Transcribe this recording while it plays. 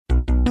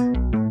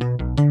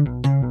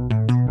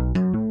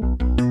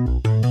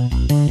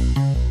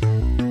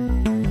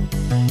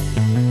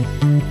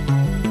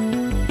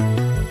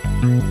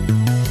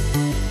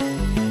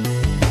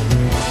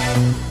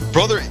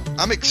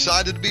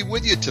excited to be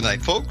with you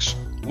tonight, folks.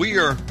 We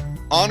are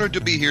honored to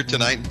be here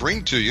tonight and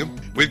bring to you,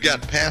 we've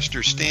got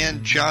Pastor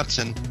Stan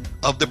Johnson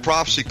of the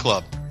Prophecy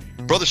Club.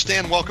 Brother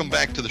Stan, welcome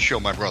back to the show,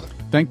 my brother.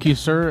 Thank you,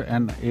 sir.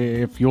 And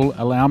if you'll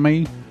allow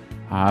me,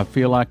 I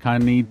feel like I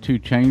need to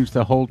change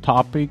the whole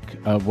topic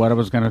of what I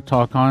was going to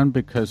talk on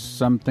because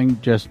something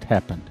just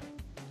happened.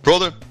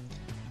 Brother,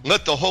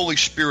 let the Holy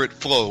Spirit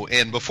flow.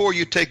 And before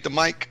you take the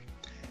mic,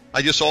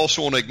 I just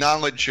also want to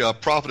acknowledge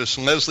Prophetess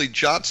Leslie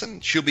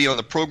Johnson. She'll be on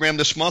the program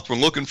this month. We're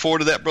looking forward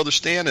to that, Brother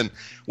Stan. And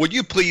would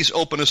you please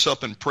open us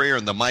up in prayer,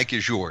 and the mic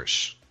is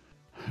yours.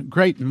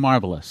 Great and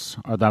marvelous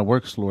are thy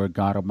works, Lord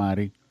God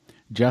Almighty.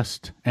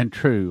 Just and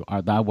true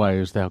are thy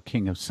ways, thou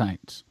King of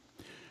saints.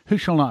 Who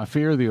shall not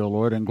fear thee, O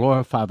Lord, and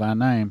glorify thy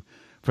name?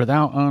 For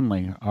thou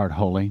only art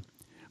holy.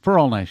 For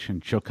all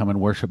nations shall come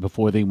and worship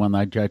before thee when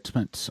thy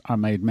judgments are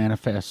made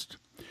manifest.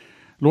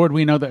 Lord,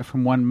 we know that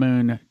from one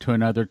moon to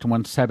another, to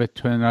one Sabbath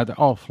to another,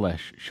 all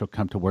flesh shall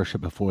come to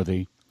worship before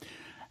thee.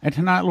 And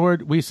tonight,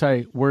 Lord, we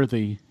say,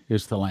 worthy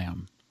is the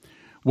Lamb.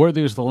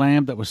 Worthy is the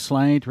Lamb that was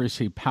slain to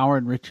receive power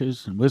and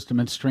riches and wisdom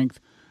and strength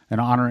and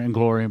honor and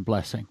glory and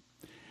blessing.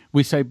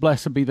 We say,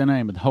 blessed be the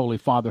name of the Holy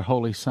Father,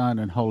 Holy Son,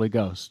 and Holy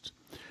Ghost.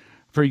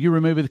 For you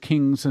removeth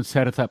kings and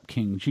setteth up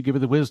kings. You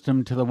giveth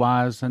wisdom to the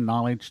wise and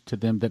knowledge to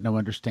them that know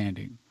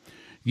understanding.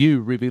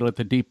 You revealeth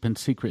the deep and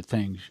secret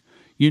things.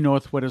 You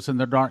knoweth what is in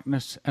the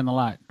darkness, and the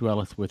light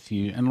dwelleth with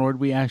you. And Lord,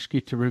 we ask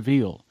you to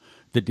reveal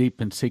the deep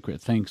and secret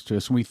things to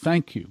us. And we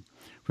thank you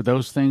for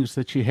those things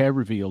that you have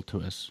revealed to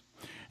us.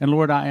 And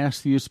Lord, I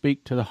ask that you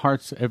speak to the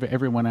hearts of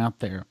everyone out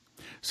there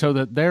so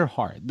that their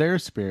heart, their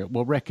spirit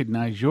will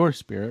recognize your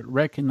spirit,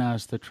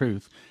 recognize the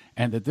truth,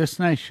 and that this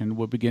nation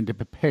will begin to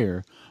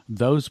prepare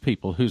those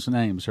people whose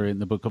names are in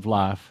the book of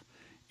life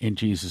in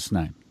Jesus'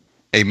 name.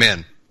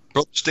 Amen.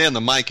 Brother Stan,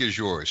 the mic is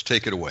yours.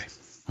 Take it away.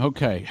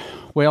 Okay.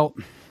 Well,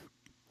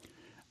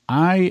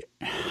 I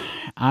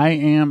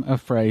am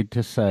afraid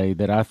to say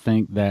that I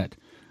think that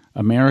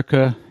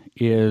America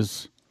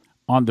is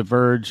on the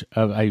verge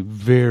of a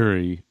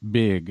very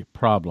big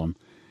problem,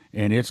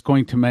 and it's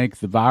going to make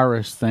the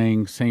virus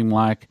thing seem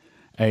like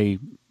a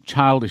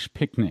childish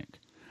picnic.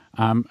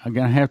 I'm going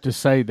to have to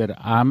say that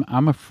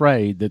I'm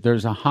afraid that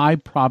there's a high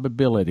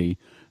probability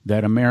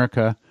that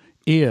America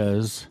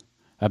is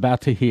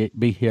about to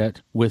be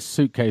hit with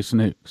suitcase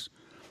nukes.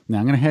 Now,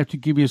 I'm going to have to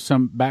give you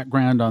some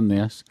background on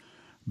this.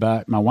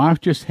 But my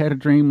wife just had a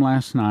dream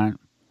last night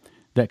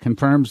that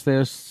confirms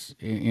this,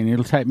 and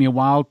it'll take me a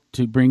while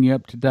to bring you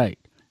up to date.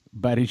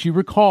 But as you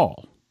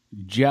recall,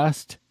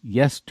 just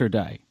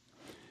yesterday,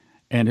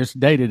 and it's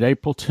dated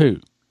April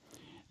 2,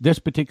 this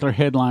particular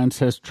headline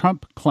says,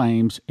 Trump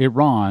claims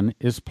Iran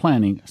is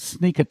planning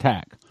sneak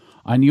attack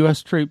on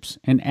U.S. troops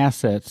and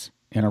assets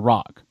in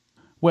Iraq.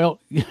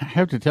 Well, I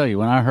have to tell you,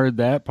 when I heard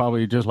that,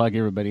 probably just like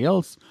everybody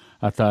else,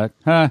 I thought,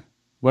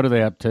 what are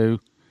they up to?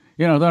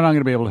 They're not going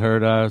to be able to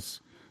hurt us.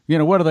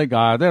 What do they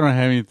got? They don't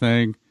have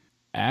anything.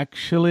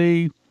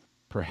 Actually,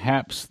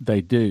 perhaps they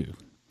do.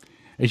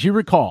 As you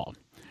recall,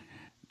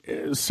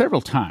 several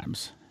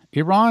times,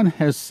 Iran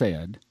has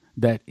said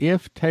that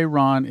if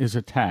Tehran is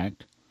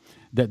attacked,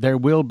 that there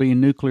will be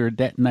nuclear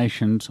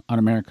detonations on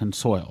American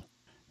soil.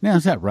 Now,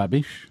 is that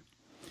rubbish?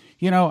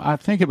 I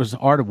think it was the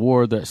Art of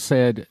War that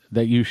said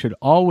that you should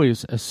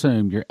always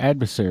assume your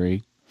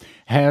adversary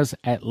has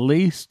at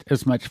least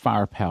as much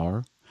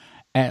firepower,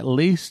 at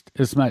least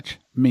as much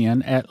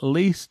men, at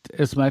least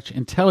as much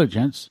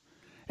intelligence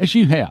as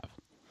you have.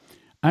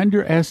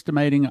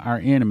 Underestimating our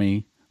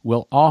enemy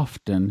will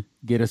often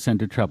get us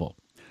into trouble.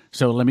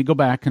 So let me go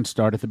back and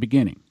start at the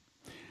beginning.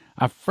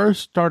 I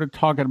first started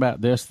talking about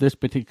this. This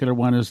particular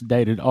one is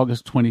dated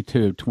August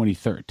 22,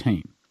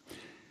 2013.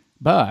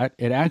 But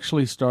it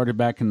actually started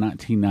back in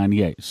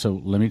 1998.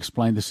 So let me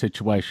explain the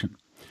situation.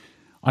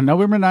 On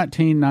November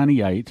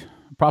 1998,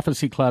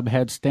 Prophecy Club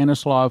had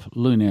Stanislav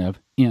Lunev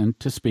in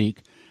to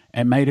speak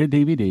and made a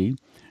DVD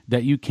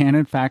that you can,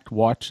 in fact,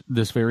 watch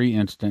this very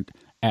instant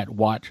at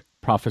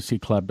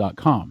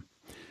watchprophecyclub.com.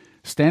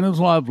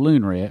 Stanislav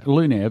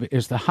Lunev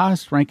is the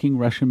highest-ranking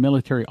Russian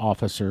military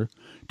officer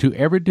to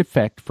ever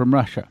defect from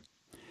Russia.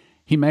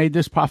 He made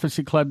this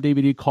Prophecy Club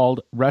DVD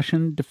called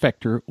Russian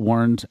Defector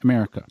Warns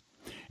America.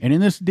 And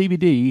in this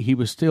DVD, he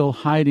was still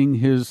hiding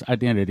his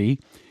identity.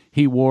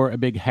 He wore a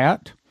big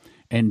hat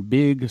and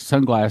big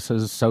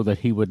sunglasses so that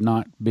he would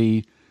not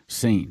be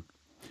seen.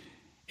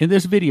 In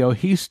this video,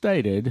 he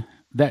stated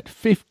that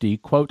 50,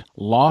 quote,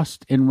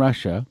 lost in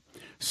Russia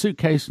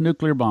suitcase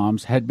nuclear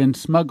bombs had been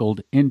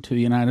smuggled into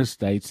the United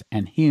States,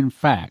 and he, in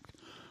fact,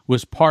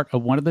 was part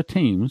of one of the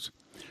teams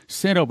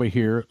sent over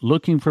here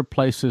looking for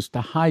places to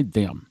hide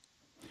them.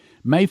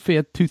 May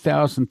 5th,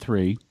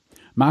 2003,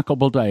 Michael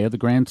Boldea, the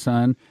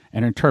grandson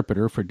and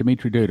interpreter for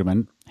Dmitry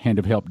Duduman,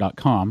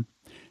 handofhelp.com,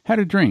 had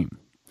a dream.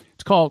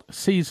 It's called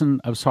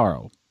Season of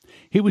Sorrow.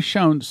 He was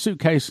shown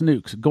suitcase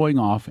nukes going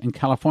off in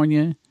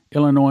California,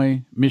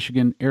 Illinois,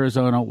 Michigan,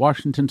 Arizona,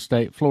 Washington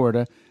State,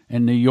 Florida,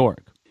 and New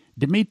York.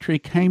 Dmitry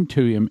came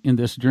to him in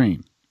this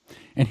dream,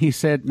 and he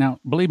said, now,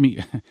 believe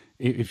me,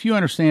 if you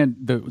understand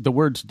the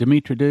words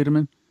Dmitry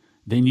Duduman,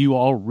 then you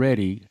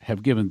already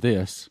have given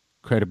this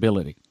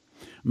credibility.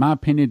 My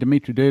opinion,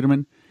 Dimitri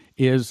Duduman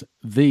is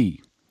the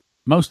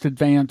most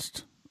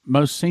advanced,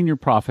 most senior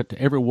prophet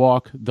to ever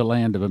walk the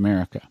land of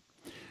America.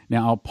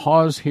 Now, I'll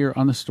pause here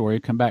on the story,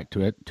 come back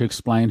to it, to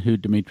explain who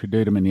Dimitri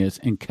Duduman is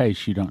in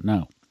case you don't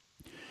know.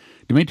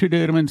 Dimitri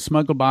Duduman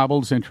smuggled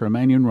Bibles into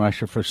Romania and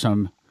Russia for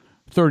some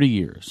 30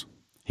 years.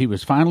 He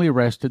was finally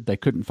arrested. They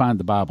couldn't find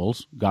the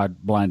Bibles.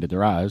 God blinded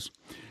their eyes.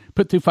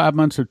 Put through 5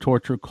 months of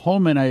torture,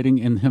 culminating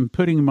in him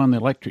putting him on the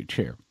electric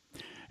chair.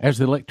 As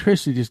the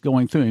electricity is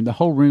going through him, the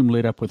whole room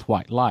lit up with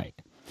white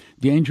light.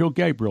 The angel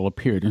Gabriel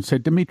appeared and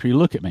said, "Dimitri,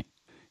 look at me."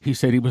 He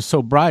said he was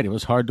so bright it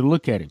was hard to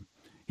look at him.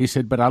 He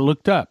said, "But I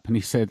looked up," and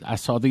he said, "I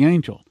saw the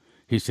angel."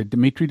 He said,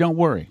 "Dimitri, don't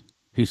worry."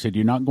 He said,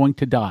 "You're not going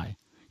to die.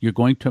 You're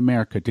going to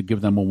America to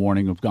give them a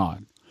warning of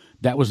God."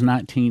 That was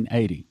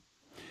 1980.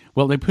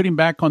 Well, they put him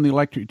back on the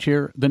electric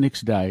chair the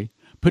next day,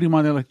 put him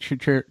on the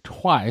electric chair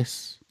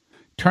twice,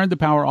 turned the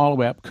power all the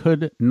way up,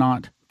 could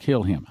not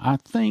kill him. I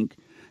think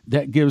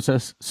that gives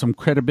us some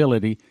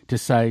credibility to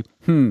say,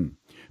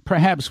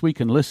 perhaps we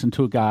can listen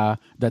to a guy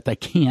that they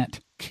can't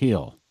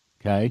kill,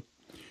 okay?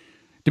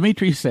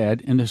 Dimitri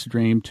said in this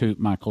dream to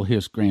Michael,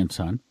 his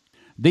grandson,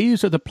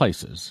 "These are the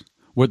places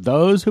where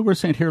those who were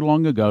sent here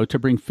long ago to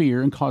bring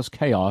fear and cause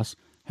chaos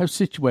have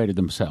situated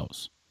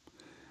themselves."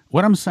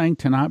 What I'm saying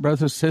tonight,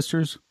 brothers and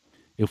sisters,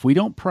 if we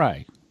don't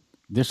pray,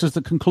 this is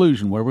the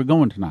conclusion where we're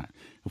going tonight.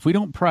 If we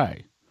don't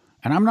pray,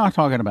 and I'm not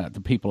talking about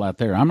the people out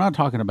there, I'm not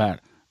talking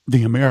about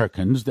the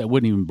Americans that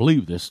wouldn't even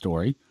believe this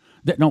story,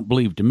 that don't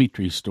believe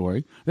Dimitri's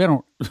story, they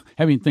don't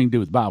have anything to do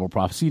with Bible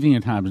prophecy, the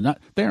end times,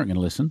 they aren't going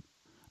to listen.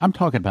 I'm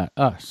talking about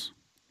us.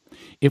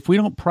 If we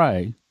don't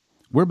pray,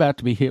 we're about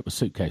to be hit with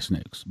suitcase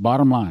nukes.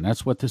 Bottom line,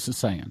 that's what this is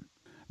saying.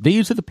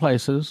 These are the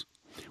places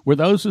where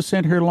those who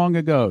sent here long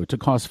ago to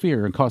cause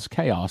fear and cause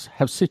chaos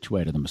have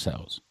situated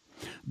themselves.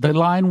 They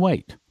lie in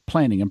wait,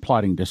 planning and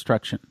plotting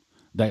destruction.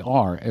 They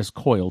are as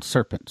coiled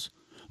serpents,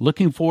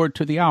 looking forward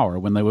to the hour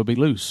when they will be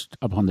loosed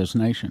upon this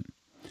nation.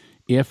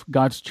 If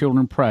God's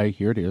children pray,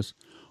 here it is,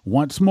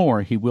 once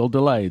more he will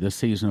delay the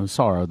season of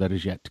sorrow that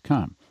is yet to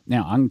come.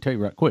 Now, I'm going to tell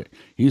you right quick,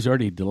 he's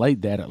already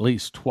delayed that at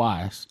least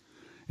twice.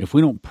 If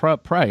we don't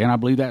pray, and I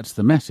believe that's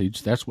the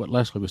message, that's what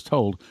Leslie was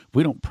told, if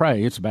we don't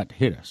pray, it's about to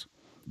hit us.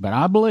 But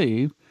I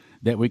believe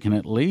that we can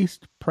at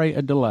least pray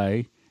a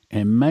delay,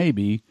 and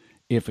maybe,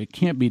 if it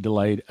can't be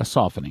delayed, a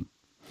softening.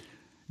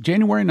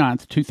 January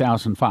 9th,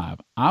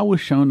 2005, I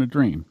was shown a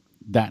dream.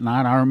 That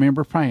night I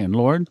remember praying,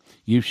 "Lord,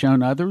 you've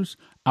shown others.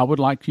 I would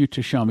like you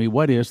to show me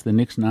what is the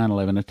next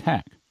 9/11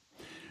 attack."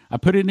 I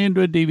put it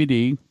into a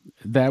DVD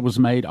that was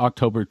made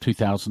October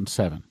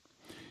 2007.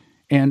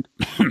 And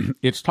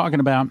it's talking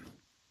about,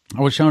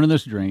 I was shown in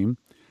this dream,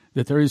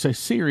 that there is a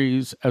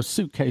series of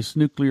suitcase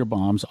nuclear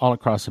bombs all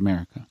across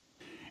America.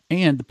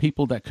 And the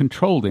people that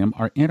control them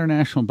are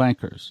international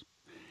bankers.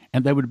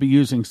 And they would be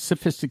using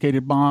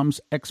sophisticated bombs,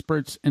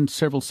 experts in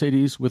several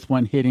cities, with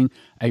one hitting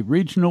a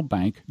regional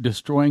bank,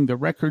 destroying their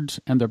records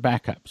and their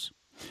backups.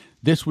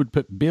 This would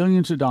put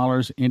billions of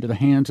dollars into the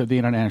hands of the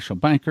international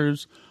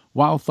bankers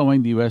while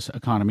throwing the U.S.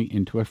 economy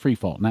into a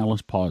freefall. Now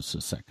let's pause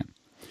a second.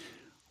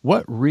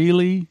 What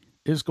really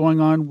is going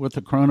on with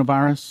the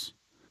coronavirus?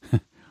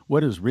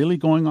 What is really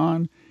going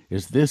on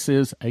is this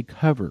is a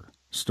cover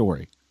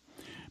story.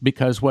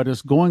 Because what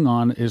is going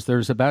on is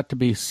there's about to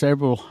be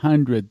several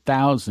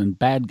 100,000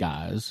 bad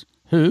guys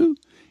who,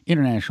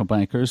 international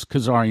bankers,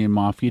 Khazarian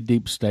mafia,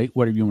 deep state,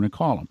 whatever you want to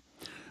call them.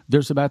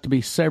 There's about to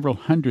be several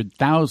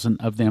 100,000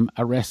 of them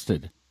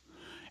arrested.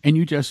 And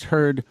you just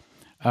heard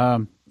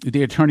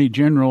the Attorney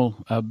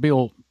General,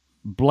 Bill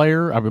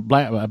Blair,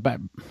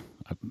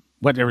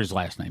 whatever his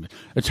last name is,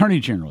 Attorney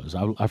General is,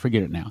 I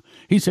forget it now.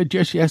 He said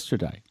just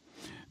yesterday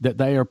that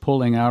they are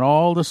pulling out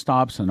all the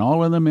stops and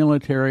all of the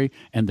military,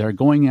 and they're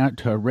going out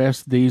to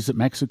arrest these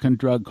Mexican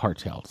drug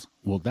cartels.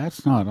 Well,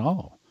 that's not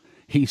all.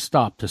 He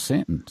stopped the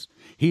sentence.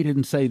 He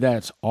didn't say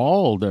that's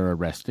all they're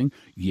arresting.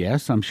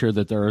 Yes, I'm sure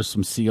that there are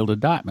some sealed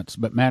indictments,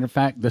 but matter of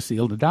fact, the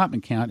sealed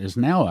indictment count is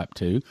now up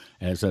to,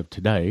 as of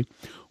today,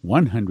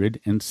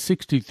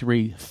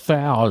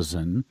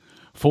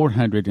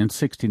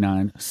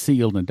 163,469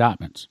 sealed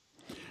indictments.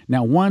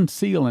 Now, one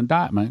sealed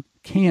indictment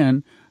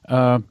can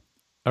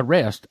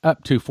arrest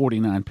up to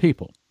 49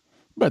 people.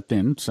 But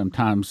then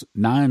sometimes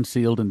 9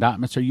 sealed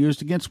indictments are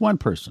used against one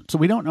person. So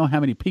we don't know how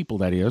many people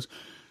that is,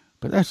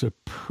 but that's a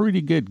pretty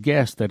good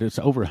guess that it's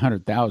over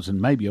 100,000,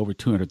 maybe over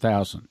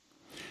 200,000.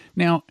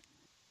 Now,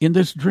 in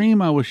this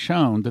dream I was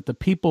shown that the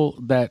people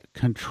that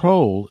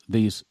control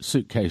these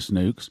suitcase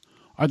nukes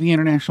are the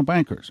international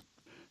bankers.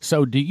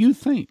 So do you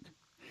think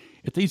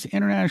if these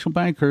international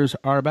bankers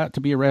are about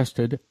to be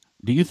arrested,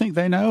 do you think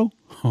they know?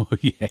 Oh,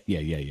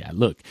 yeah.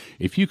 Look,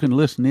 if you can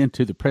listen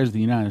into the President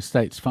of the United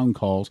States phone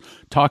calls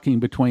talking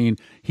between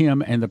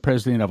him and the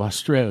President of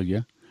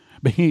Australia,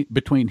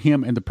 between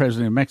him and the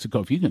President of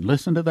Mexico, if you can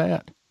listen to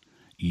that,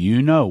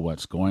 you know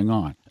what's going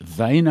on.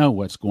 They know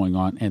what's going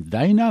on, and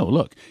they know,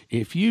 look,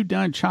 if you've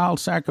done child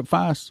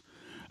sacrifice,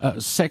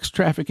 sex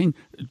trafficking,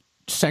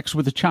 sex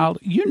with a child,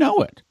 you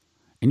know it.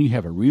 and you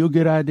have a real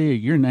good idea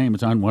your name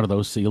is on one of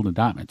those sealed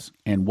indictments.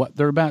 And what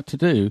they're about to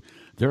do,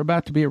 they're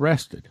about to be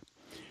arrested.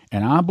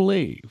 And I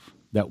believe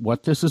that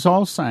what this is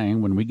all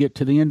saying, when we get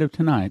to the end of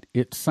tonight,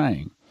 it's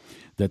saying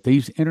that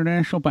these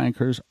international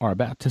bankers are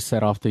about to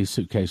set off these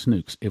suitcase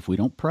nukes if we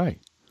don't pray.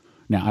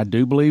 Now, I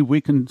do believe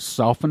we can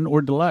soften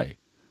or delay.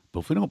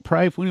 But if we don't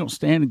pray, if we don't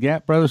stand in the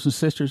gap, brothers and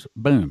sisters,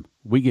 boom,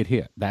 we get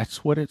hit.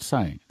 That's what it's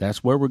saying.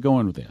 That's where we're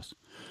going with this.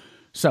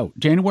 So,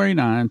 January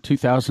 9,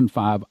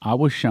 2005, I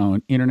was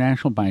shown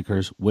international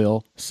bankers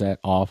will set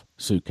off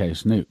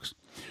suitcase nukes.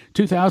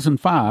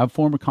 2005,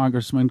 former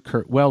Congressman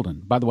Kurt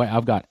Weldon. By the way,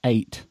 I've got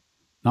 8,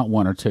 not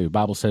 1 or 2.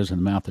 Bible says in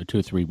the mouth of 2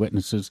 or 3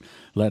 witnesses,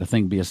 let a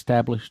thing be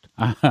established.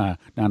 No.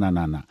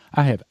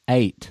 I have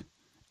 8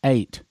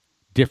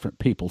 different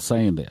people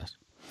saying this.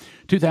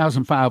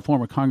 2005,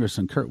 former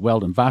Congressman Kurt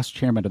Weldon, vice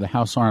chairman of the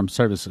House Armed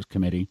Services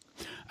Committee,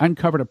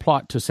 uncovered a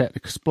plot to set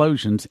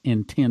explosions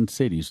in 10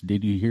 cities.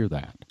 Did you hear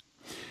that?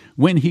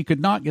 When he could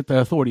not get the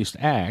authorities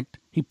to act,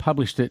 he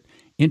published it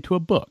into a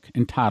book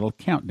entitled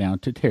Countdown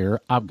to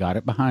Terror. I've got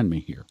it behind me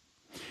here.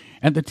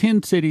 And the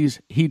 10 cities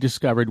he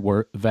discovered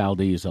were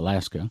Valdez,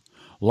 Alaska,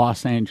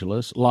 Los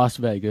Angeles, Las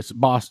Vegas,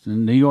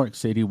 Boston, New York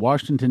City,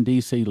 Washington,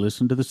 D.C.,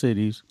 listen to the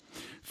cities,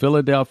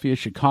 Philadelphia,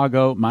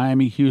 Chicago,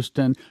 Miami,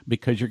 Houston,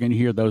 because you're going to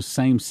hear those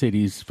same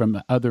cities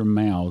from other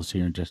mouths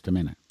here in just a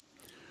minute.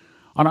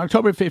 On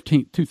October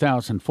 15,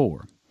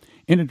 2004,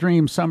 in a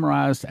dream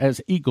summarized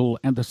as Eagle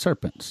and the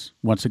Serpents,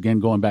 once again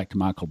going back to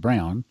Michael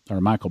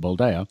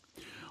Boldea,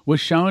 was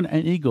shown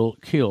an eagle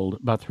killed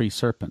by 3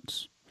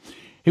 serpents.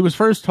 He was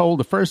first told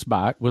the first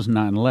bite was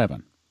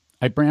 9/11,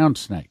 a brown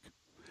snake,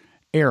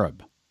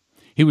 Arab.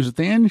 He was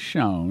then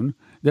shown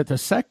that the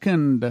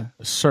second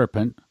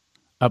serpent,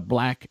 of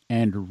black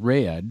and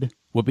red,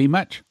 will be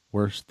much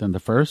worse than the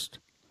first,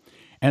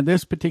 and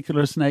this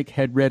particular snake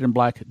had red and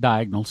black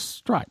diagonal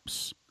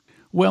stripes.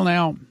 Well,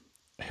 now,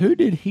 who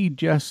did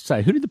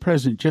the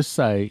president just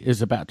say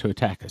is about to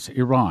attack us?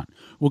 Iran.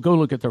 Well, go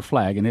look at their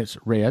flag, and it's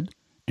red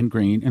and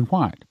green and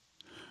white.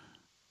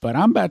 But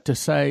I'm about to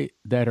say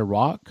that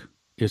Iraq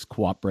is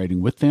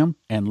cooperating with them,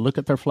 and look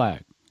at their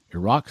flag.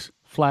 Iraq's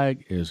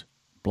flag is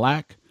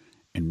black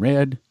and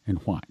red and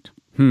white.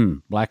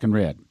 Black and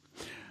red.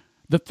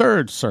 The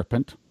third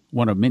serpent,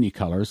 one of many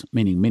colors,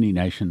 meaning many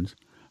nations,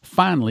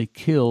 finally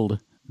killed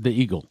the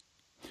eagle.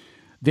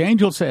 The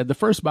angel said the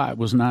first bite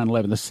was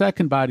 9/11. The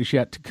second bite is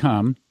yet to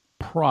come,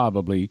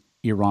 probably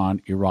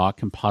Iran,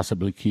 Iraq, and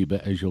possibly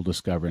Cuba, as you'll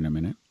discover in a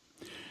minute.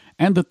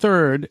 And the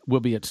third will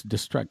be its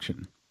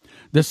destruction.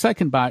 The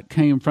second bite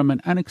came from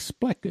an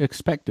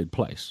unexpected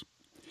place.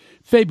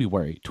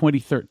 February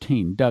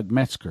 2013, Doug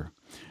Metzger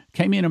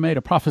came in and made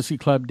a Prophecy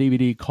Club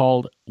DVD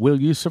called Will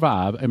You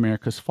Survive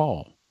America's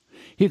Fall?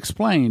 He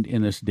explained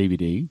in this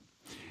DVD,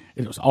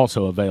 it was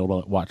also available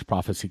at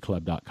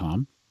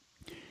watchprophecyclub.com,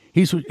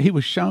 he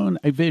was shown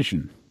a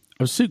vision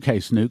of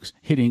suitcase nukes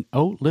hitting,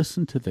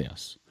 listen to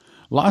this,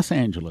 Los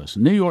Angeles,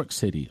 New York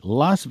City,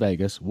 Las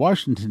Vegas,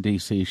 Washington,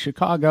 D.C.,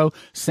 Chicago,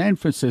 San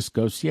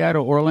Francisco,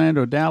 Seattle,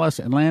 Orlando, Dallas,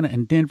 Atlanta,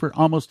 and Denver,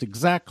 almost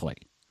exactly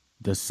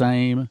the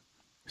same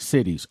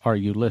cities. Are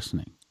you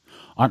listening?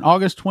 On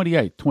August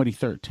 28,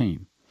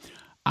 2013,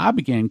 I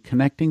began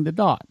connecting the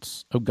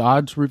dots of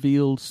God's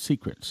revealed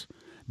secrets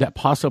that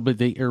possibly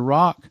the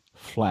Iraq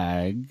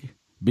flag,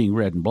 being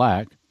red and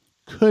black,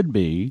 could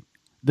be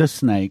the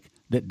snake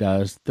that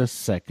does the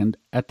second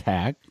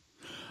attack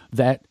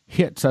that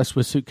hits us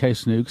with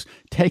suitcase nukes,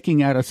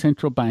 taking out a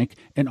central bank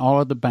and all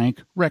of the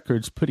bank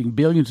records, putting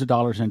billions of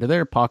dollars into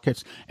their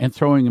pockets and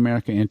throwing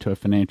America into a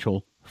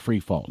financial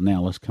freefall.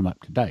 Now let's come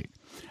up to date.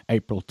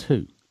 April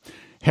 2.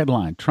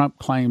 Headline, Trump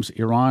claims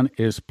Iran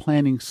is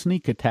planning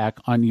sneak attack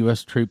on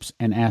U.S. troops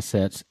and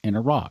assets in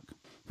Iraq.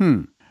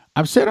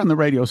 I've said on the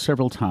radio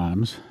several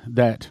times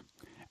that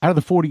out of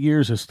the 40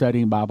 years of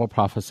studying Bible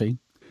prophecy,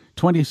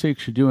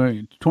 26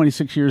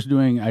 years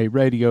doing a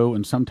radio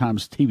and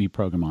sometimes TV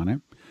program on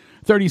it,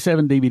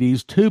 37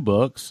 DVDs, 2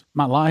 books,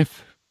 my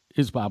life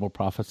is Bible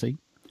prophecy.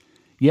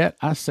 Yet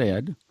I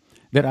said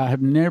that I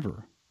have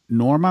never,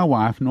 nor my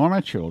wife, nor my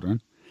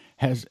children,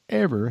 has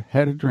ever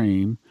had a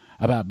dream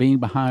about being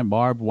behind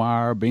barbed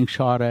wire, being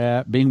shot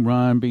at, being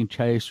run, being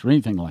chased, or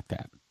anything like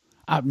that.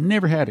 I've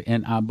never had it,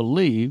 and I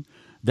believe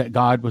that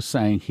God was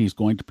saying he's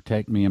going to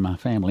protect me and my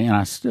family, and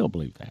I still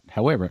believe that.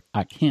 However,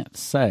 I can't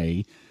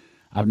say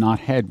I've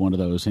not had one of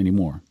those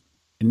anymore.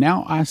 And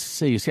now I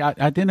see,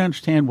 I didn't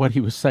understand what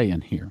he was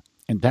saying here,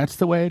 and that's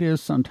the way it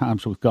is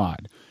sometimes with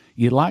God.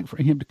 You'd like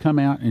for him to come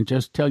out and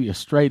just tell you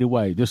straight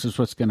away, this is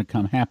what's going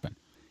to happen.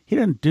 He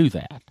doesn't do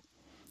that,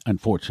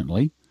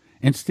 unfortunately.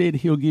 Instead,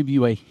 he'll give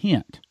you a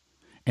hint.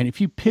 And if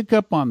you pick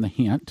up on the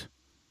hint,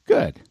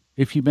 good.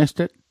 If you missed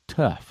it,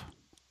 tough.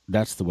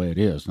 That's the way it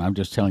is, and I'm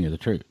just telling you the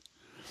truth.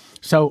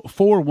 So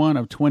 4/1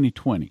 of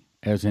 2020,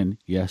 as in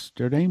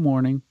yesterday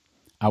morning,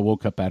 I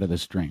woke up out of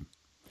this dream.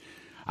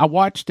 I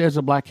watched as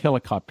a black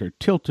helicopter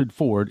tilted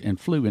forward and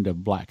flew into a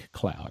black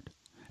cloud.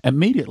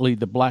 Immediately,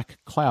 the black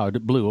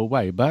cloud blew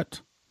away,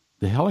 but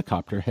the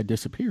helicopter had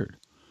disappeared.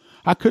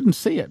 I couldn't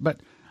see it,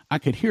 but I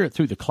could hear it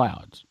through the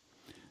clouds.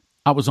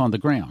 I was on the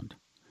ground.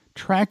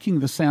 Tracking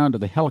the sound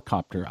of the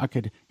helicopter, I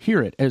could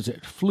hear it as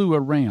it flew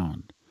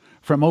around,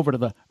 from over to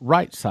the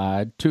right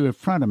side to in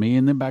front of me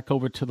and then back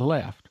over to the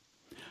left.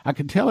 I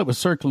could tell it was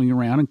circling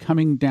around and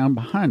coming down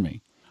behind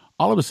me.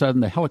 All of a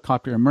sudden, the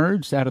helicopter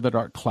emerged out of the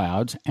dark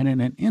clouds, and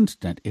in an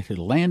instant it had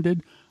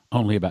landed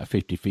only about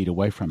 50 feet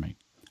away from me.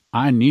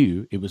 I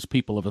knew it was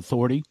people of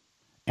authority,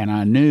 and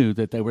I knew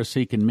that they were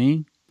seeking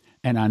me,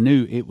 and I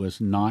knew it was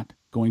not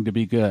going to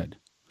be good.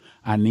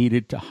 I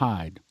needed to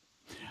hide.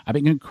 I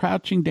began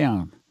crouching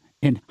down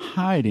and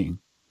hiding,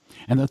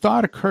 and the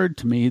thought occurred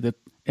to me that,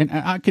 and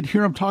I could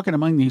hear them talking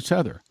among each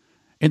other,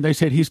 and they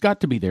said, he's got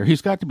to be there,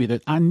 he's got to be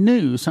there. I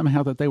knew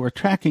somehow that they were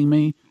tracking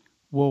me.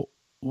 Well,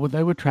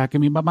 they were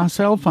tracking me by my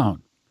cell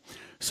phone.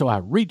 So I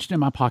reached in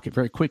my pocket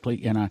very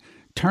quickly, and I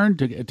turned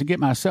to get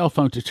my cell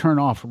phone to turn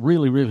off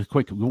really, really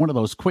quick, one of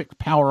those quick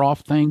power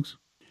off things.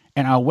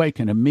 And I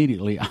awakened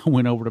immediately. I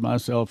went over to my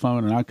cell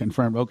phone, and I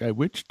confirmed, okay,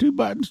 which 2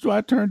 buttons do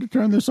I turn to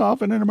turn this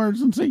off in an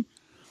emergency?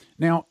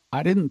 Now,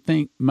 I didn't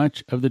think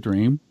much of the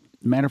dream.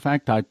 Matter of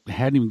fact, I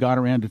hadn't even got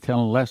around to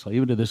telling Leslie,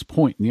 even to this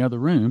point in the other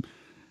room.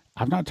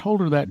 I've not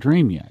told her that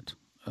dream yet.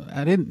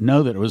 I didn't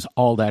know that it was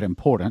all that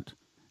important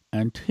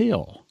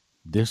until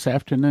this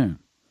afternoon.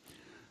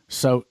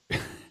 So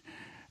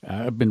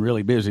I've been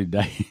really busy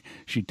today.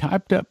 She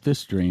typed up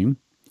this dream.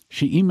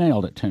 She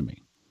emailed it to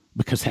me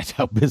because that's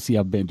how busy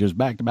I've been, just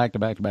back to back to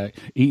back to back,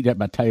 eating at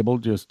my table.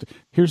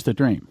 Here's the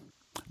dream.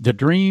 The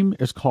dream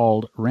is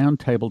called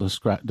Roundtable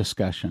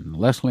Discussion.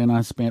 Leslie and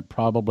I spent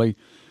probably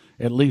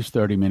at least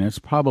 30 minutes,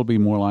 probably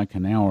more like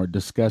an hour,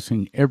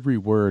 discussing every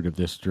word of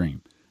this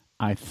dream.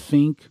 I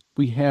think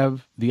we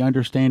have the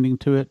understanding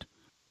to it,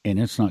 and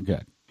it's not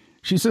good.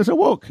 She says, I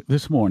woke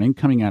this morning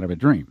coming out of a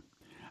dream.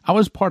 I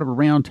was part of a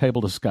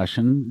roundtable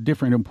discussion,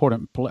 different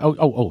important...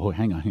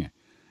 hang on.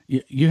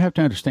 You have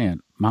to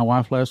understand, my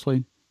wife,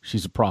 Leslie,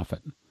 she's a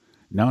prophet.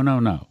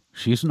 No.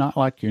 She's not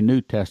like your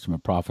New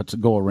Testament prophets that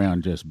go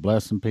around just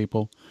blessing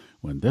people.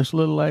 When this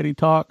little lady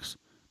talks,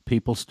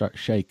 people start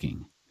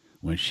shaking.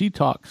 When she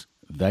talks,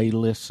 they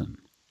listen.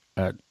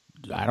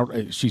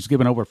 She's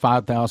given over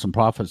 5,000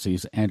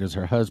 prophecies, and as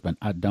her husband,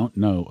 I don't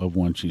know of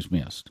one she's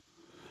missed.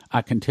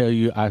 I can tell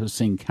you I have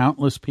seen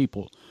countless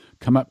people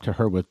come up to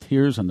her with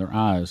tears in their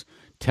eyes,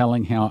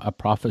 telling how a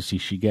prophecy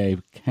she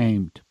gave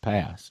came to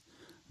pass.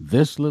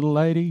 This little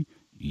lady,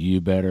 you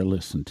better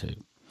listen to.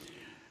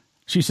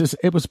 She says,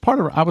 I was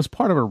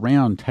part of a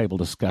round table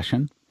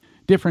discussion.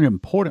 Different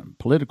important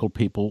political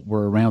people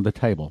were around the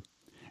table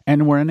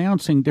and were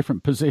announcing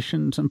different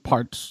positions and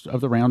parts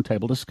of the round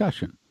table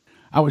discussion.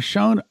 I was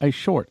shown a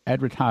short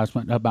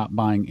advertisement about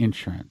buying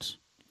insurance.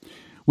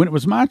 When it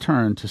was my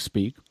turn to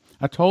speak,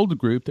 I told the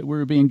group that we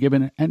were being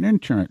given an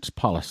insurance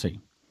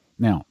policy.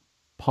 Now,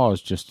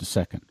 pause just a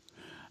second.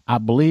 I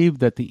believe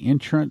that the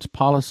insurance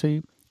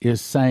policy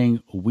is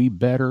saying we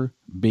better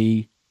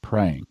be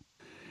praying.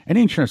 An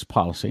insurance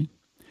policy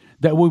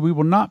that we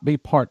will not be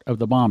part of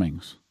the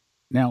bombings.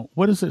 Now,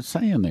 what is it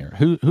saying there?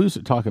 Who's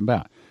it talking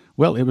about?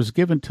 Well, it was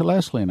given to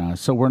Leslie and I,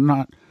 so we're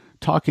not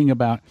talking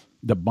about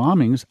the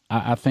bombings.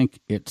 I think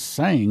it's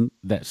saying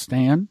that,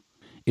 Stan,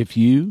 if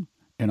you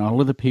and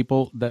all of the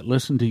people that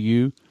listen to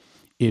you,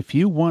 if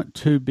you want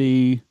to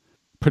be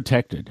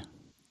protected,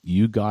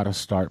 you got to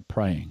start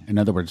praying. In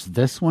other words,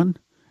 this one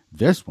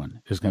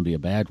is going to be a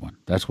bad one.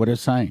 That's what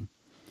it's saying.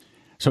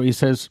 So he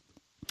says,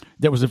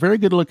 there was a very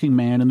good-looking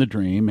man in the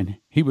dream, and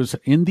he was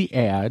in the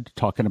ad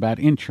talking about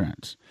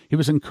insurance. He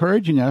was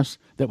encouraging us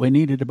that we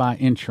needed to buy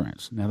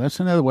insurance. Now, that's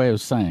another way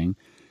of saying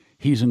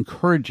he's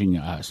encouraging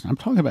us. I'm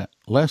talking about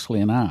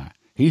Leslie and I.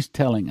 He's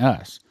telling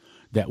us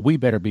that we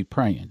better be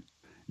praying.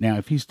 Now,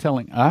 if he's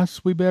telling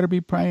us we better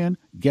be praying,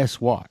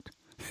 guess what?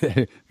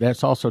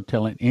 That's also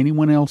telling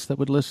anyone else that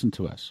would listen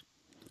to us.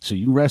 So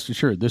you can rest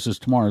assured this is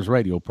tomorrow's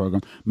radio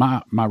program.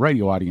 My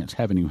radio audience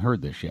haven't even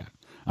heard this yet.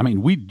 I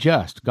mean, we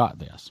just got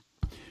this.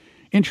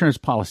 Insurance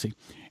policy.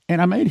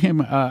 And I made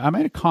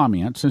a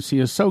comment, since he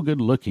is so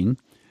good looking,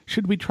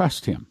 should we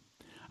trust him?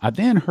 I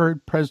then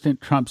heard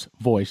President Trump's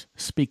voice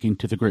speaking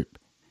to the group.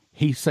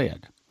 He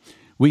said,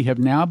 we have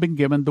now been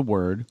given the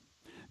word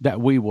that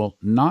we will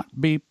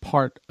not be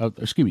part of,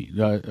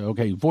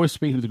 voice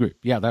speaking to the group.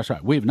 Yeah, that's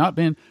right. We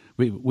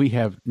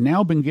have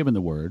now been given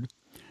the word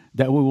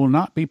that we will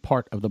not be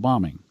part of the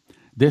bombing.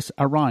 This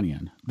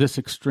Iranian, this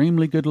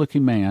extremely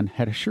good-looking man,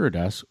 had assured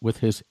us with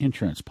his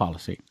insurance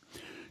policy.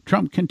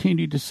 Trump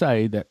continued to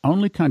say that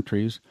only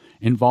countries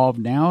involved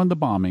now in the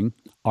bombing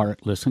are,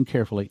 listen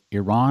carefully,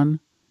 Iran,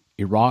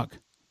 Iraq,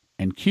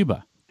 and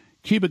Cuba.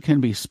 Cuba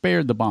can be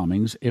spared the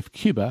bombings if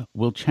Cuba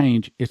will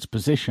change its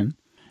position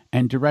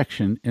and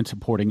direction in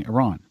supporting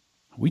Iran.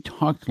 We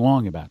talked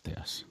long about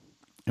this,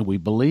 and we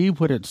believe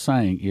what it's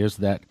saying is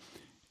that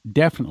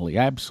definitely,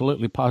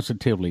 absolutely,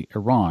 positively,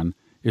 Iran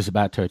is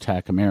about to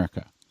attack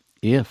America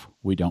if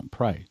we don't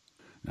pray.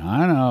 Now,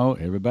 I know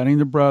everybody and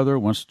their brother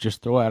wants to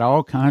just throw out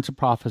all kinds of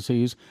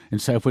prophecies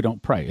and say if we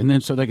don't pray, and then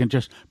so they can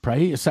just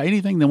pray, say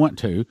anything they want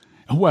to.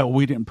 Well,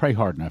 we didn't pray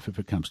hard enough if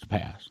it comes to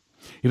pass.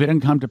 If it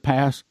doesn't come to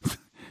pass,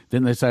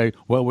 then they say,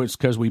 well, it's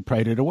because we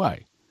prayed it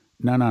away.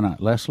 No.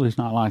 Leslie's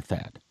not like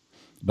that.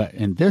 But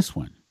in this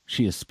one,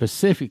 she is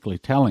specifically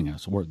telling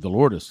us, or the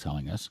Lord is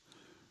telling us,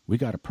 we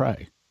got to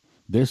pray.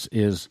 This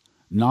is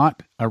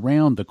not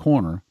around the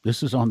corner.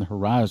 This is on the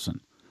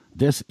horizon.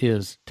 This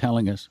is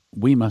telling us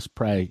we must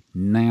pray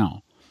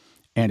now.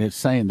 And it's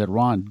saying that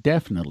Iran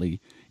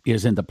definitely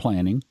is in the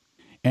planning.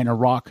 And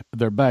Iraq,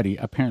 their buddy,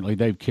 apparently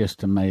they've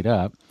kissed and made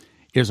up,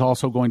 is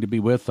also going to be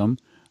with them.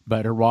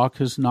 But Iraq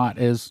is not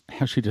as,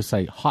 how should I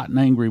say, hot and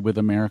angry with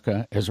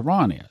America as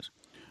Iran is.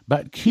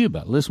 But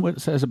Cuba, listen what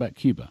it says about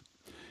Cuba.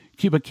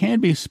 Cuba can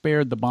be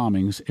spared the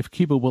bombings if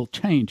Cuba will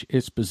change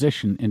its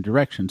position and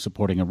direction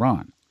supporting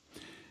Iran.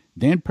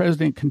 Then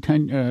President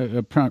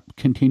Trump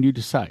continued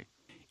to say,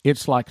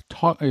 it's like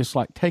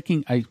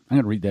taking I'm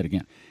going to read that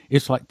again.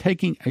 It's like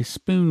taking a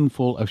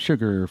spoonful of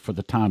sugar for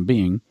the time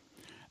being,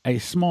 a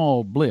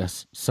small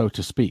bliss, so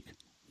to speak.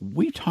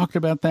 We talked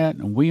about that,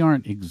 and we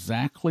aren't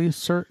exactly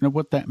certain of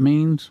what that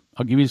means.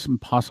 I'll give you some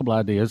possible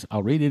ideas.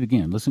 I'll read it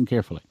again. Listen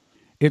carefully.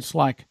 It's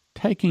like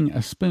taking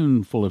a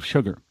spoonful of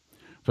sugar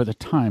for the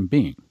time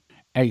being,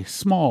 a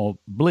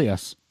small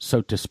bliss,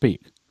 so to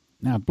speak.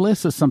 Now,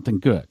 bliss is something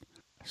good.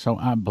 So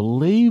I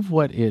believe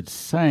what it's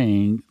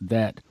saying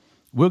that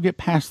we'll get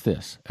past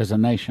this as a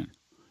nation.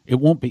 It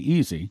won't be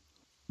easy,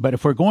 but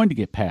if we're going to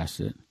get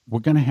past it, we're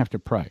going to have to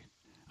pray.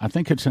 I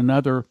think it's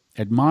another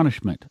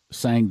admonishment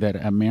saying that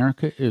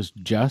America is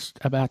just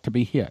about to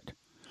be hit.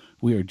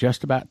 We are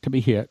just about to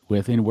be hit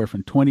with anywhere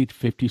from 20 to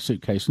 50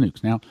 suitcase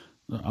nukes. Now,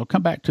 I'll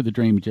come back to the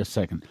dream in just a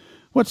second.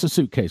 What's a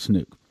suitcase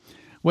nuke?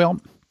 Well,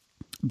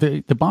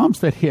 the bombs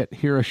that hit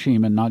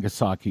Hiroshima and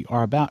Nagasaki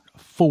are about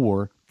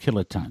 4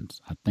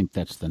 kilotons. I think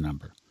that's the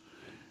number.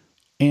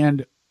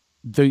 And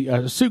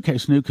the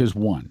suitcase nuke is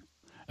 1.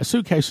 A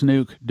suitcase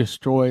nuke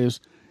destroys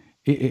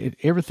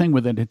everything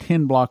within a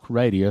 10-block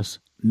radius,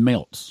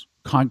 melts.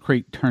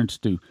 Concrete turns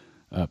to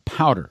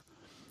powder.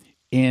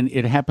 And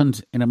it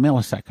happens in a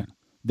millisecond.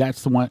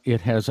 That's the one.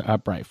 It has a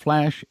bright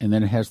flash, and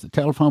then it has the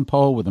telephone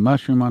pole with a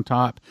mushroom on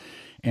top.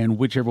 And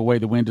whichever way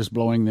the wind is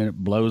blowing, then it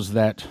blows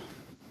that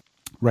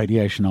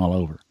radiation all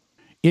over.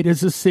 It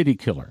is a city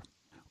killer.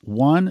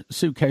 1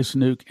 suitcase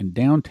nuke in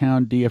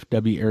downtown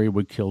DFW area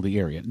would kill the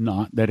area.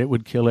 Not that it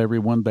would kill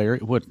everyone there.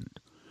 It wouldn't.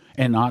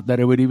 And not that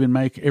it would even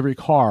make every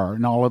car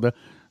and all of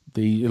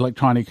the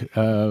electronic,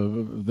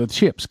 the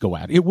chips go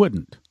out. It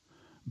wouldn't.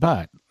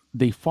 But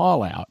the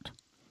fallout,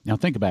 now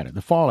think about it,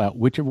 the fallout,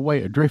 whichever way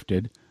it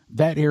drifted,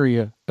 that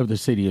area of the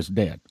city is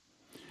dead.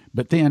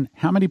 But then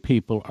how many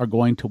people are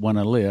going to want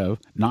to live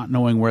not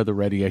knowing where the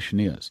radiation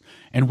is?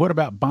 And what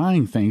about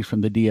buying things from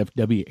the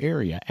DFW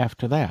area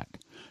after that?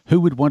 Who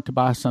would want to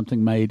buy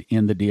something made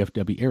in the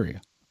DFW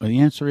area? Well, the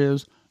answer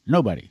is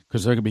nobody,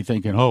 because they're going to be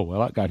thinking, oh,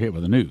 well, I got hit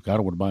with a nuke. I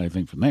don't want to buy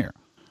anything from there.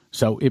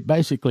 So it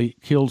basically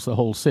kills the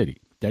whole city.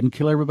 Doesn't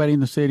kill everybody in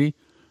the city,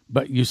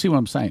 but you see what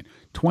I'm saying.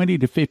 20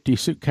 to 50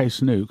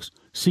 suitcase nukes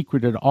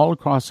secreted all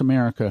across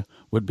America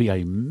would be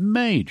a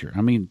major,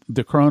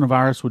 the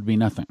coronavirus would be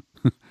nothing.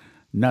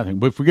 Nothing.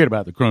 But forget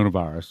about the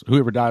coronavirus.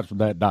 Whoever dies from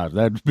that dies.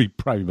 That would be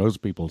probably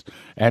most people's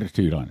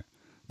attitude on it.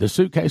 The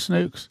suitcase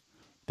nukes,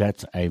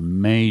 that's a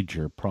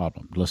major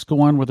problem. Let's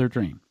go on with our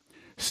dream.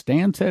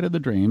 Stan said of the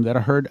dream that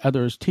I heard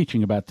others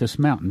teaching about this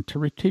mountain to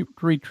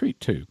retreat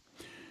to,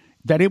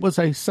 that it was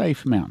a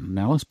safe mountain.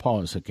 Now let's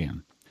pause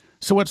again.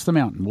 So what's the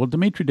mountain? Well,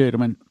 Dmitri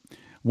Duduman,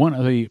 one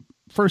of the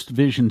first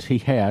visions he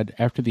had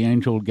after the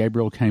angel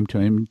Gabriel came to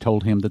him and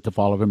told him that the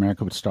fall of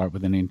America would start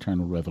with an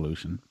internal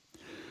revolution,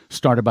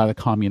 started by the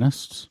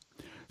communists.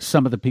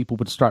 Some of the people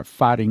would start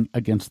fighting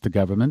against the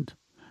government.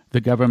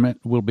 The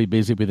government will be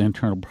busy with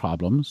internal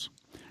problems.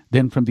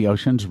 Then from the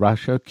oceans,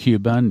 Russia,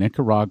 Cuba,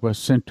 Nicaragua,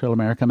 Central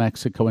America,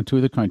 Mexico, and 2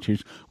 other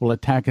countries will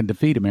attack and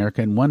defeat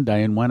America in 1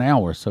 day and 1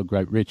 hour, so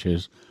great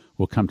riches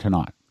will come to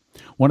naught.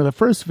 One of the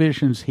first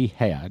visions he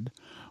had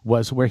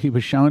was where he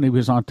was shown he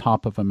was on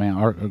top of a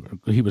mountain,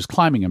 or he was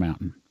climbing a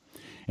mountain.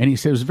 And he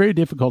said it was very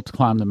difficult to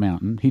climb the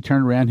mountain. He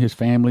turned around, his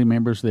family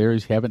members there,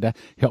 he's having to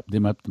help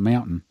them up the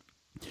mountain.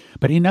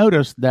 But he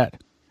noticed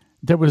that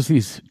there was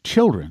these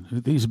children,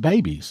 these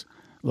babies,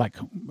 like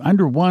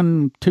under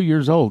 1, 2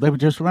 years old. They would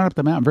just run up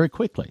the mountain very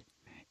quickly.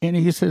 And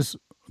he says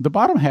the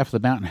bottom half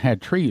of the mountain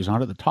had trees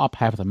on it. The top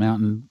half of the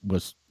mountain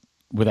was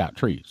without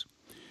trees.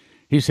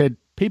 He said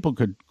people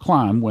could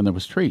climb when there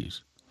was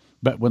trees.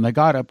 But when they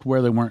got up to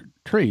where there weren't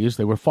trees,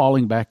 they were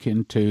falling back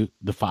into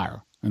the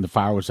fire. And the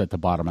fire was at the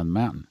bottom of the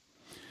mountain.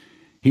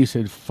 He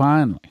said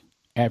finally,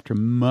 after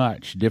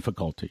much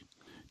difficulty,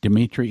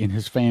 Dmitri and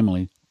his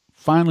family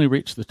finally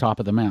reached the top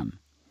of the mountain.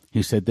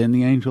 He said, then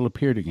the angel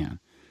appeared again.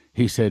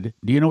 He said,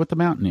 do you know what the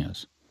mountain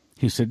is?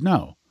 He said,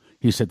 no.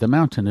 He said, the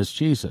mountain is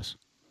Jesus.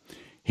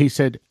 He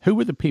said, who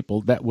were the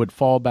people that would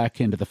fall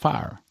back into the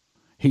fire?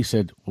 He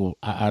said, well,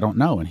 I don't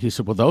know. And he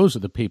said, well, those are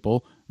the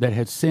people that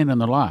had sin in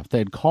their life. They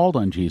had called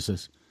on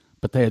Jesus,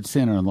 but they had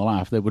sin in their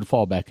life. They would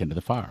fall back into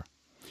the fire.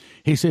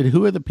 He said,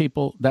 who are the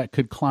people that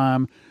could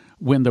climb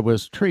when there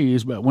was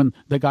trees, but when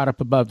they got up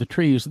above the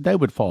trees, they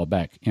would fall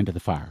back into the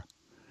fire?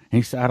 And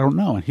he said, I don't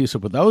know. And he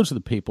said, well, those are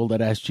the people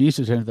that asked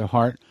Jesus into their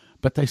heart,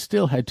 but they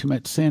still had too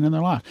much sin in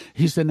their life.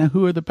 He said, now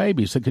who are the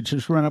babies that could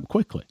just run up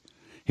quickly?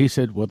 He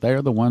said, well,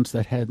 they're the ones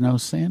that had no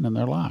sin in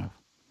their life.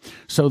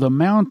 So the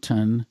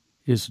mountain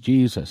is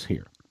Jesus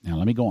here. Now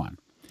let me go on.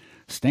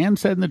 Stan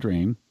said in the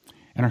dream,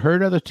 and I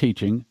heard other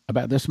teaching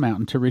about this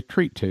mountain to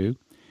retreat to,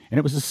 and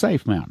it was a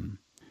safe mountain.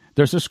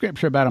 There's a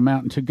scripture about a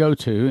mountain to go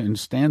to, and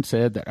Stan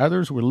said that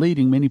others were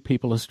leading many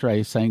people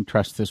astray, saying,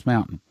 trust this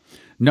mountain.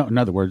 No, in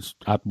other words,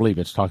 I believe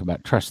it's talking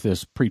about trust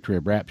this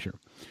pre-trib rapture.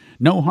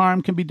 No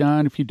harm can be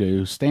done if you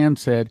do. Stan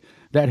said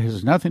that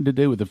has nothing to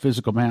do with the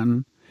physical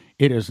mountain.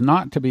 It is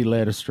not to be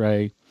led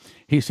astray.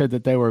 He said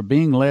that they were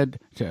being led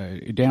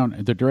down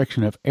the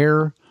direction of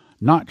error,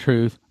 not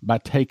truth, by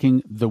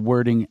taking the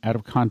wording out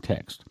of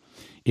context.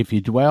 If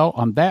you dwell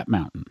on that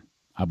mountain,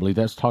 I believe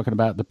that's talking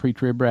about the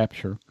pre-trib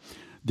rapture,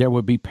 there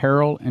will be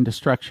peril and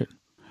destruction.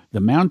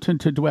 The mountain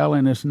to dwell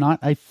in is not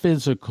a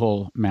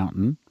physical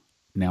mountain.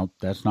 Now,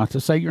 that's not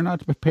to say you're not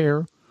to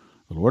prepare.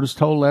 The Lord has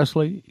told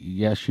Leslie,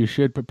 yes, you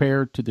should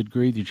prepare to the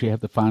degree that you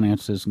have the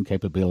finances and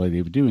capability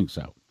of doing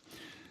so.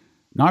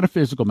 Not a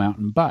physical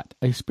mountain, but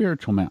a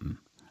spiritual mountain,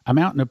 a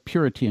mountain of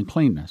purity and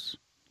cleanness.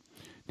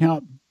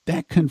 Now,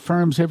 that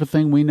confirms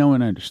everything we know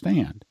and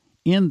understand.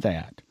 In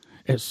that,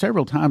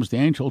 several times the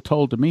angel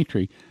told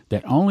Dmitri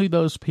that only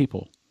those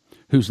people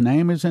whose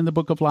name is in the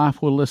book of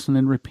life will listen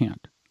and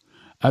repent.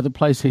 Other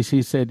places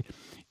he said,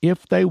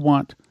 if they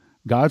want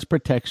God's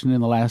protection in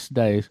the last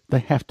days, they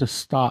have to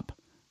stop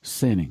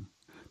sinning.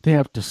 They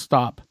have to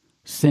stop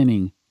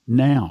sinning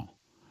now.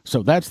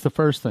 So that's the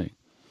first thing.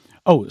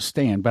 Oh,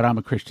 Stan, but I'm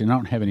a Christian. I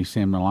don't have any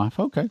sin in my life.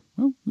 Okay,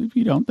 well, if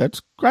you don't,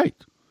 that's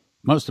great.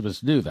 Most of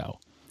us do, though.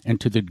 And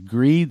to the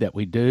degree that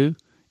we do,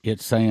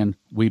 it's saying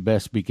we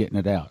best be getting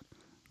it out.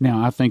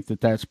 Now, I think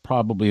that that's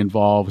probably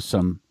involves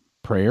some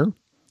prayer,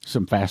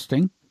 some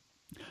fasting.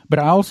 But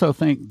I also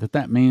think that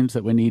that means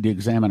that we need to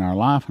examine our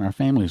life and our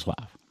family's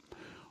life.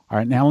 All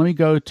right, now let me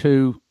go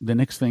to the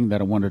next thing that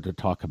I wanted to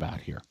talk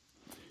about here.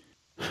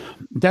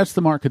 That's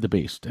the mark of the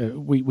beast.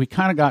 We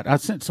kind of I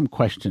sent some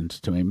questions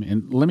to him,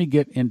 and let me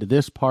get into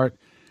this part,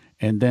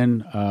 and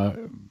then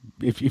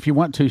if you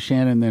want to,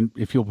 Shannon, then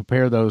if you'll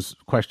prepare those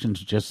questions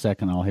just a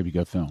second, I'll have you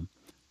go through them.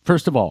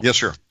 First of all, yes,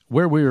 sir.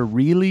 Where we're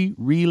really,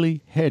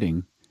 really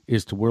heading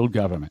is to world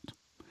government.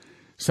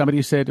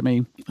 Somebody said to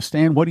me,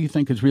 Stan, what do you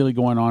think is really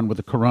going on with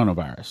the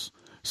coronavirus?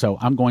 So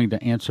I'm going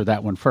to answer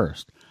that one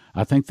first.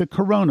 I think the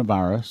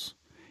coronavirus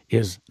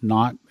is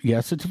not,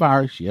 yes, it's a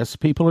virus. Yes,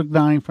 people are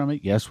dying from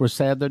it. Yes, we're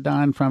sad they're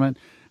dying from it,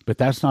 but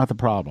that's not the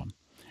problem.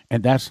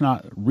 And that's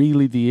not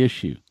really the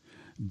issue.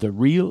 The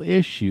real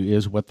issue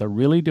is what they're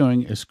really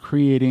doing is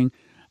creating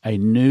a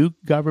new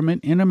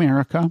government in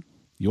America.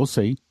 You'll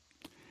see.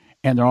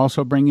 And they're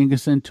also bringing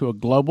us into a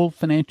global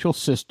financial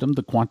system,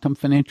 the quantum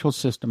financial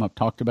system. I've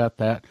talked about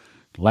that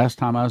last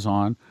time I was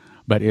on,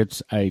 but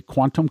it's a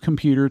quantum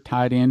computer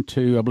tied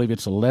into, I believe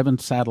it's 11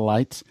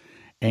 satellites,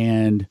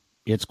 and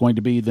it's going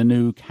to be the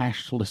new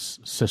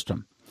cashless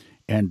system.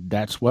 And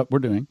that's what we're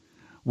doing.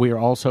 We are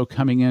also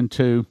coming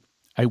into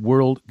a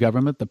world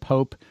government. The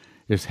Pope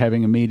is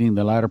having a meeting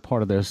the latter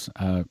part of this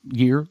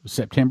year,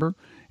 September,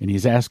 and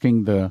he's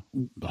asking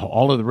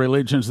all of the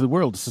religions of the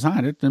world to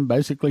sign it and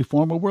basically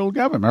form a world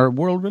government or a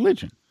world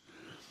religion.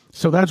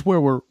 So that's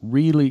where we're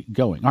really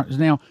going. All right,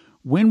 now,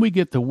 when we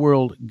get the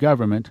world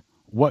government,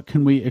 what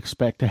can we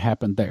expect to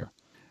happen there?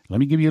 Let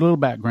me give you a little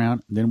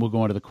background, then we'll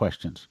go into the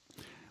questions.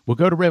 We'll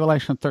go to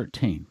Revelation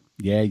 13.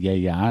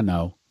 Yeah, I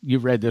know.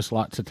 You've read this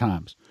lots of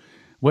times.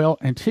 Well,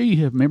 until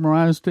you have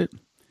memorized it,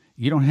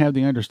 you don't have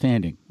the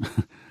understanding.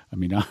 I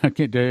mean, I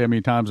can't tell you how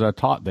many times I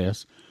taught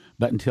this,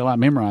 but until I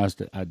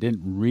memorized it, I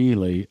didn't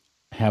really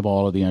have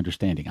all of the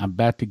understanding. I'm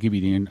about to give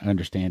you the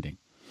understanding.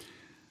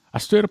 I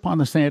stood upon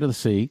the sand of the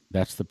sea,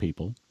 that's the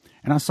people,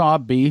 and I saw a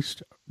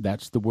beast,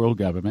 that's the world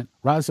government,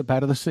 rise up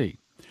out of the sea,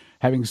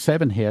 having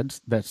 7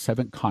 heads, that's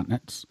 7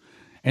 continents,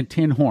 and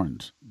 10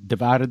 horns,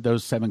 divided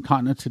those 7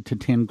 continents into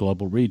 10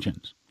 global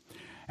regions.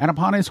 And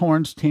upon his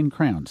horns 10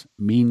 crowns,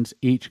 means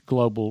each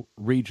global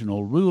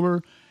regional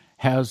ruler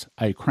has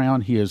a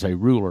crown, he is a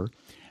ruler,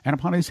 and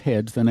upon his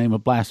heads the name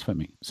of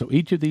blasphemy. So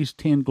each of these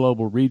 10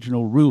 global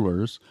regional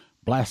rulers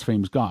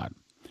blasphemes God.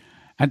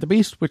 And the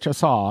beast which I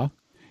saw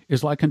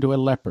is like unto a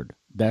leopard,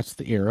 that's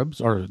the Arabs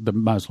or the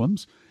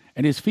Muslims,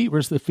 and his feet were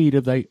as the feet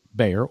of the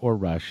bear or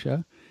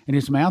Russia, and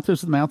his mouth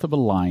is the mouth of a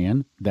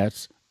lion,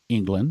 that's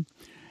England,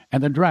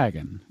 and the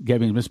dragon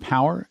gave him his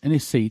power and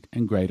his seat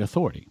and great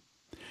authority.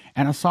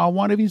 And I saw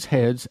one of his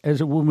heads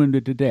as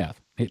wounded to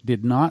death. It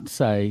did not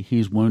say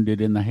he's wounded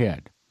in the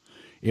head.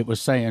 It was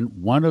saying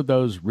one of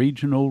those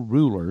regional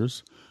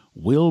rulers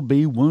will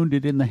be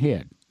wounded in the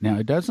head. Now,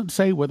 it doesn't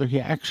say whether he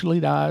actually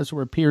dies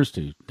or appears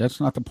to. That's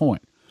not the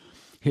point.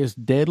 His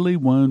deadly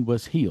wound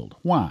was healed.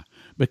 Why?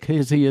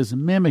 Because he is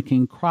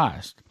mimicking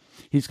Christ.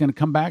 He's going to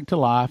come back to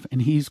life,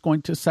 and he's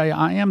going to say,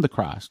 I am the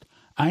Christ.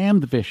 I am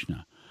the Vishnu.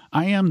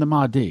 I am the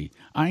Mahdi.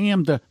 I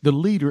am the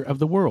leader of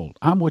the world.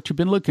 I'm what you've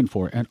been looking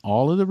for. And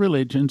all of the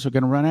religions are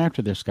going to run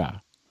after this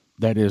guy.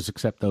 That is,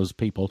 except those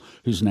people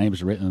whose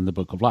names are written in the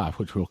book of life,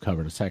 which we'll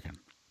cover in a second.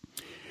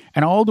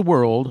 And all the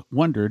world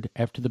wondered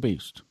after the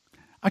beast.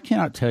 I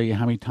cannot tell you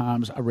how many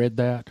times I read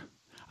that.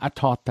 I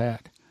taught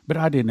that, but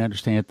I didn't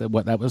understand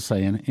what that was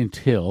saying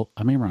until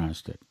I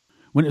memorized it.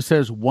 When it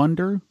says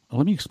wonder,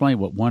 let me explain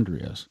what wonder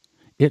is.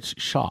 It's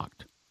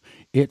shocked.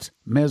 It's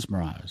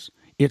mesmerized.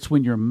 It's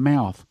when your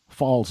mouth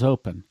falls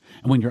open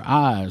and when your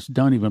eyes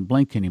don't even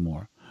blink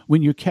anymore.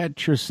 When you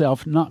catch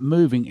yourself not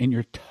moving and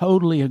you're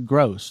totally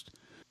engrossed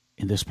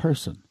in this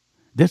person.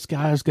 This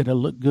guy is going to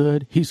look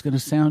good. He's going to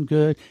sound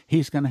good.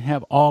 He's going to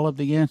have all of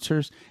the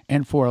answers.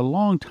 And for a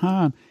long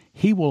time,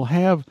 he will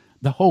have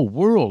the whole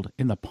world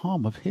in the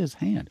palm of his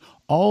hand.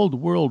 All the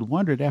world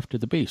wondered after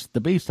the beast.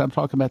 The beast, I'm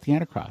talking about the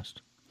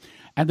Antichrist.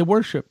 And they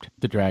worshipped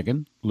the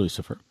dragon,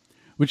 Lucifer,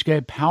 which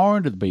gave power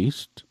unto the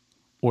beast,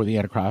 or the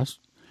Antichrist.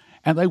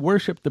 And they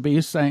worshipped the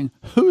beast, saying,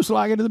 who's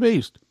like unto the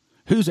beast?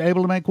 Who's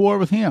able to make war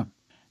with him?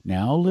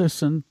 Now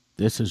listen,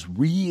 this is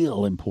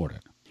real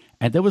important.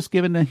 And there was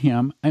given to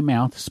him a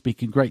mouth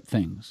speaking great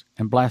things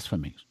and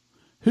blasphemies.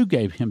 Who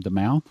gave him the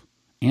mouth?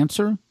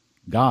 Answer,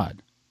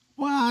 God.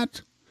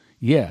 What?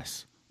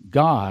 Yes,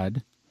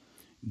 God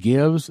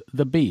gives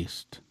the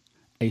beast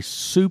a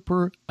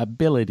super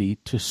ability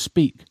to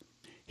speak.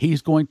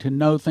 He's going to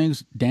know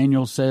things.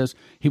 Daniel says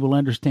he will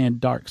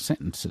understand dark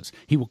sentences.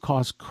 He will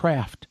cause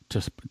craft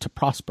to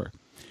prosper.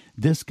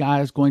 This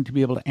guy is going to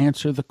be able to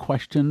answer the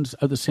questions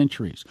of the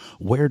centuries.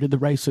 Where did the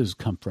races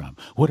come from?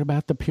 What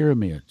about the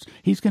pyramids?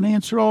 He's going to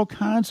answer all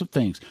kinds of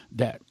things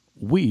that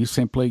we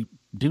simply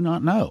do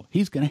not know.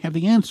 He's going to have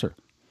the answer.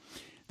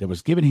 There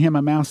was given him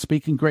a mouth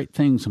speaking great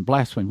things and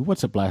blasphemy.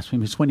 What's a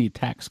blasphemy? It's when he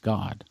attacks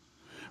God.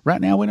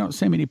 Right now, we don't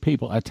see many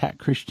people attack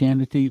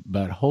Christianity,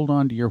 but hold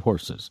on to your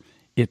horses.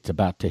 It's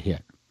about to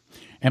hit.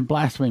 And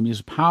blasphemy,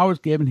 his power is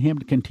given him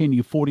to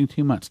continue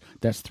 42 months.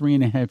 That's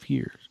 3.5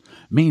 years.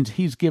 Means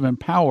he's given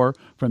power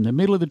from the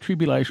middle of the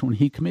tribulation when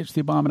he commits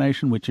the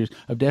abomination which is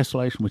of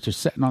desolation, which is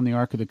sitting on the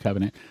Ark of the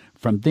Covenant,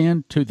 from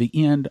then to the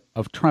end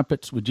of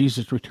trumpets when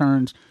Jesus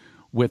returns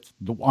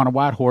on a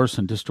white horse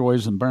and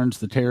destroys and burns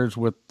the tares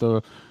with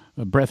the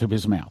breath of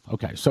his mouth.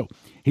 Okay, so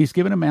he's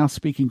given a mouth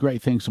speaking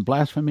great things and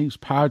blasphemies.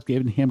 Power is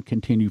given him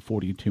continue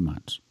 42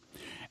 months.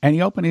 And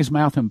he opened his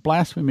mouth and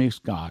blasphemies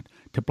God,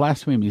 to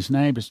blaspheme his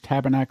name, his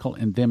tabernacle,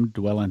 and them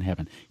dwell in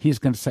heaven. He's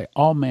going to say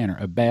all manner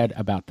of bad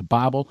about the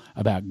Bible,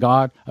 about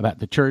God, about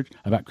the church,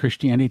 about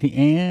Christianity,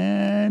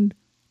 and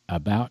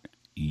about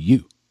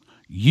you.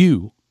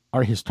 You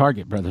are his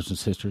target, brothers and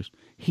sisters.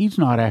 He's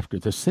not after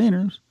the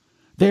sinners.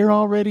 They're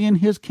already in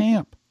his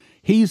camp.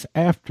 He's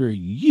after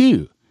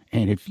you.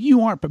 And if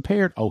you aren't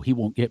prepared, he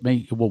won't get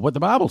me. Well, what the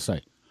Bible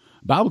say?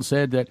 The Bible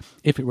said that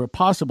if it were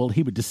possible,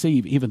 he would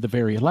deceive even the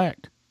very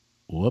elect.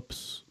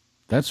 Whoops.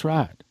 That's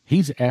right.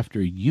 He's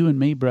after you and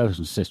me, brothers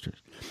and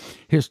sisters.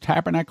 His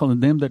tabernacle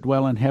and them that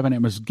dwell in heaven,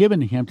 it was given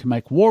to him to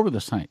make war with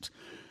the saints.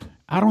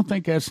 I don't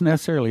think that's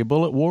necessarily a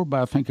bullet war,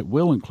 but I think it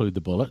will include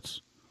the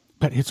bullets.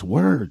 But it's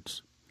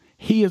words.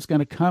 He is going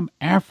to come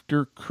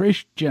after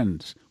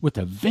Christians with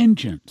a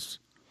vengeance.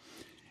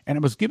 And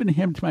it was given to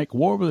him to make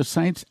war with the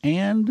saints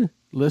and,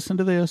 listen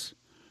to this,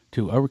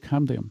 to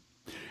overcome them.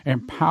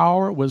 And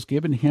power was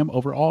given him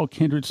over all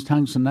kindreds,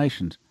 tongues, and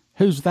nations.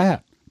 Who's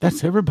that?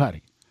 That's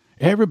everybody.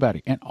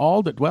 Everybody, and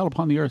all that dwell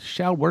upon the earth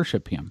shall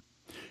worship him,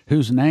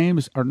 whose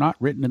names are not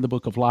written in the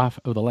book of life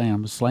of the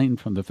Lamb, slain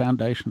from the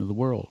foundation of the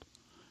world.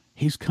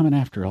 He's coming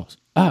after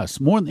us.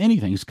 More than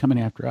anything, he's coming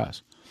after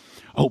us.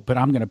 Oh, but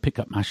I'm going to pick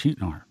up my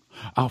shooting arm.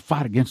 I'll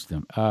fight against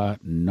them.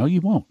 No,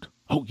 you won't.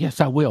 Oh, yes,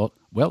 I will.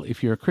 Well,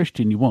 if you're a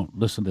Christian, you won't.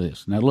 Listen to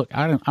this. Now, look,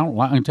 I don't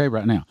like, I can tell you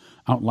right now,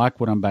 I don't like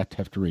what I'm about to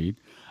have to read.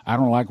 I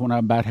don't like what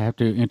I'm about to have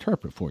to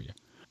interpret for you.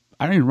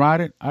 I didn't write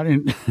it.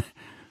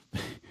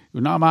 It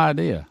was not my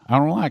idea. I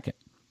don't like it,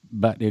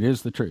 but it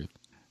is the truth.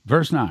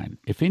 Verse 9,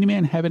 if any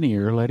man have an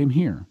ear, let him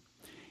hear.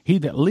 He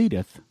that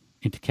leadeth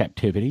into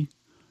captivity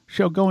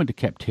shall go into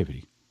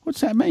captivity.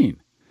 What's that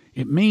mean?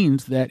 It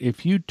means that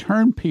if you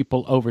turn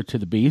people over to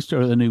the beast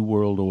or the New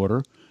World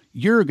Order,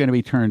 you're going to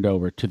be turned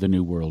over to the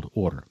New World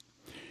Order.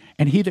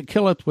 And he that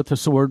killeth with the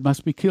sword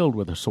must be killed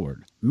with a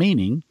sword,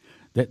 meaning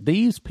that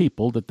these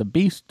people that the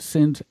beast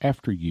sends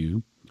after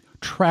you,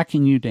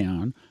 tracking you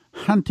down,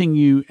 hunting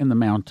you in the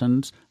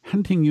mountains,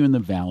 hunting you in the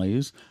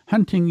valleys,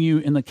 hunting you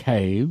in the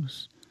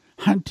caves,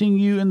 hunting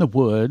you in the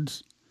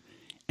woods.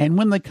 And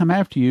when they come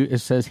after you, it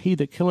says, he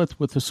that killeth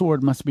with the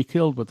sword must be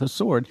killed with the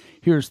sword.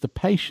 Here's the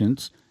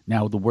patience.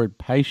 Now, the word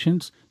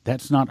patience,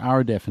 that's not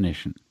our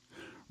definition.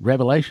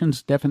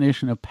 Revelation's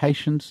definition of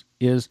patience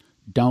is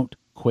don't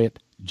quit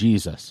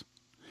Jesus.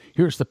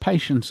 Here's the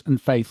patience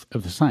and faith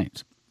of the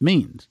saints.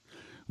 Means,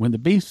 when the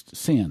beast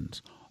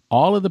sends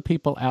all of the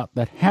people out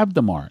that have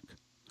the mark,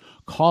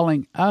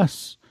 calling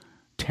us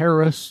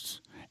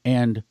terrorists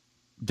and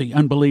the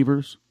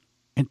unbelievers,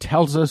 and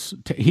tells us,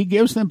 he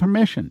gives them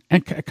permission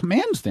and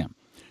commands them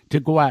to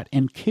go out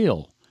and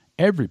kill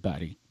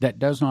everybody that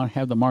does not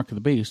have the mark of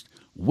the beast.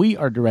 We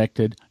are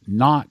directed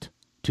not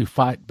to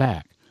fight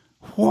back.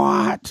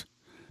 What?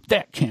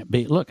 That can't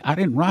be. Look, I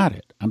didn't write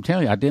it. I'm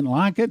telling you, I didn't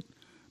like it,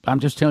 but I'm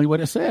just telling you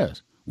what it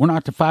says. We're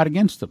not to fight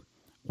against them.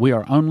 We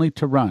are only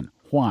to run.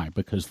 Why?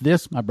 Because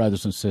this, my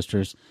brothers and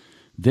sisters,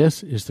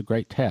 this is the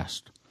great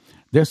test.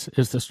 This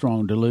is the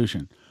strong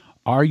delusion.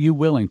 Are you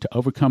willing to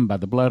overcome by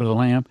the blood of the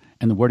Lamb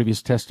and the word of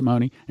his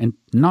testimony, and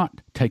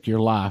not take your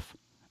life,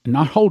 and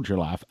not hold your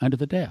life unto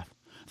the death?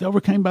 They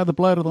overcame by the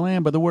blood of the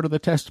Lamb, by the word of the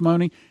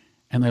testimony,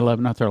 and they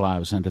loved not their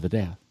lives unto the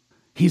death.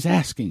 He's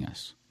asking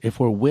us if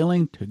we're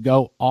willing to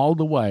go all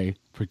the way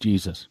for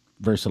Jesus.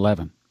 Verse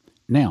 11.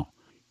 Now,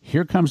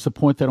 here comes the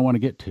point that I want to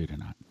get to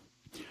tonight.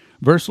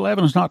 Verse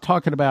 11 is not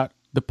talking about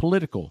the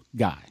political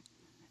guy.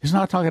 It's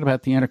not talking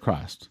about the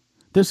Antichrist.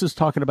 This is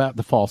talking about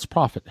the false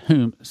prophet,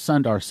 whom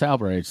Sundar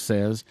Salvarez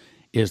says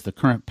is the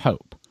current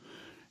pope.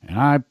 And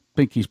I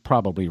think he's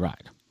probably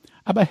right.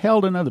 I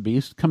beheld another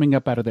beast coming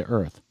up out of the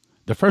earth.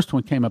 The first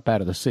one came up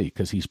out of the sea,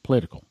 because he's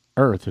political.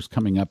 Earth is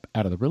coming up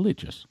out of the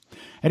religious.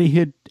 And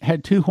he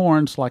had two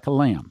horns like a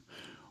lamb.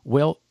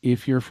 Well,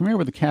 if you're familiar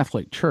with the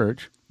Catholic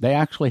Church, they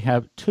actually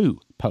have two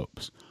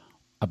popes,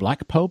 a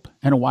black pope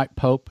and a white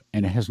pope,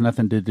 and it has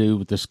nothing to do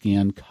with the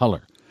skin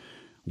color.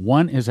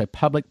 One is a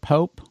public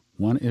pope,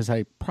 one is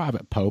a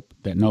private pope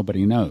that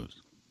nobody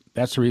knows.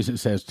 That's the reason it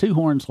says two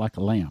horns like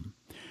a lamb.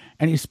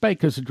 And he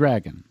spake as a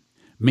dragon,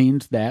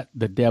 means that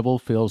the devil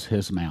fills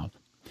his mouth.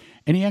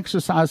 And he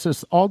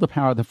exercises all the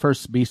power of the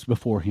first beast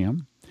before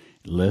him.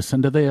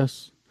 Listen to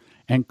this.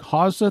 And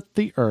causeth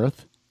the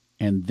earth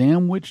and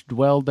them which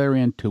dwell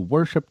therein to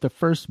worship the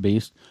first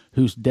beast,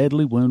 whose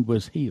deadly wound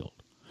was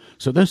healed.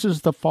 So this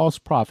is the false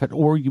prophet,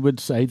 or you would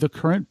say the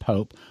current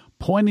pope,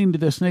 pointing to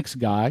this next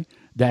guy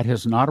that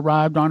has not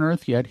arrived on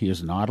earth yet. He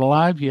is not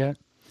alive yet.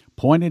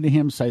 Pointing to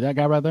him, say, that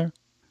guy right there,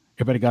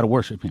 everybody got to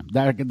worship him.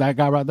 That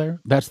guy right there,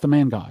 that's the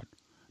man God.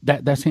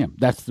 That's him.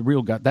 That's the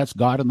real God. That's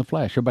God in the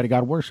flesh. Everybody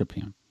got to worship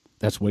him.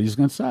 That's what he's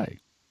going to say.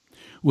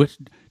 Which,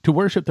 to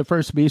worship the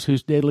first beast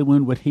whose deadly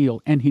wound would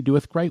heal, and he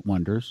doeth great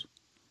wonders.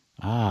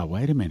 Ah,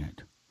 wait a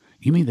minute.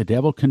 You mean the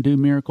devil can do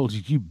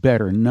miracles? You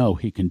better know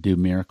he can do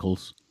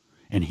miracles.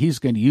 And he's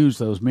going to use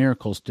those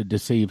miracles to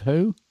deceive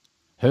who?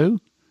 Who?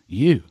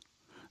 You.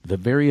 The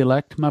very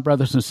elect, my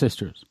brothers and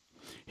sisters.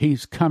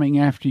 He's coming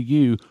after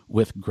you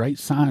with great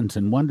signs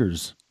and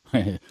wonders.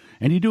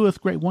 And he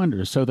doeth great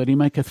wonders, so that he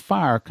maketh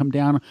fire come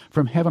down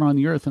from heaven on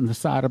the earth in the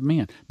sight of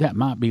men. That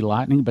might be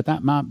lightning, but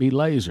that might be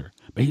laser.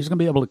 But he's going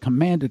to be able to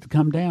command it to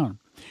come down.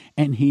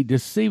 And he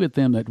deceiveth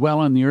them that dwell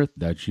on the earth,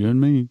 that's you and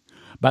me,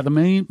 by the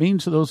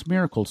means of those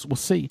miracles. Well,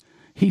 see,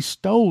 he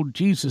stole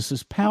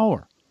Jesus'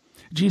 power.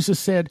 Jesus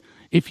said,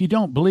 if you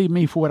don't believe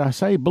me for what I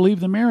say,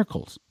 believe the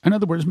miracles. In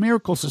other words,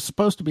 miracles are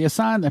supposed to be a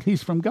sign that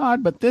he's from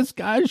God, but this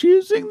guy's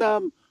using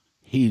them.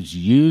 He's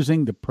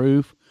using the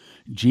proof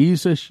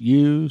Jesus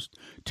used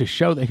to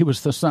show that he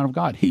was the Son of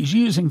God. He's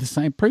using the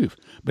same proof,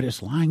 but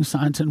it's lying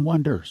signs and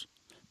wonders.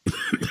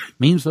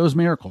 Means those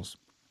miracles,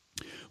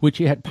 which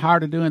he had power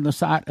to do in the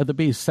sight of the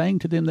beast, saying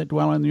to them that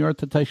dwell on the earth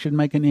that they should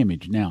make an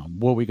image. Now,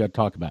 boy, we got to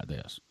talk about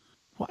this.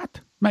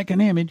 What? Make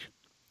an image?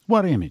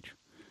 What image?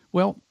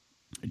 Well,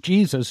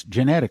 Jesus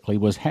genetically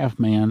was half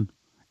man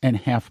and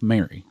half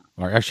Mary,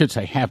 or I should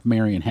say half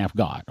Mary and half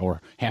God,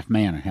 or half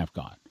man and half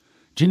God.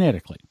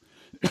 Genetically.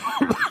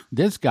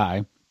 This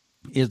guy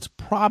is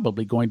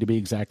probably going to be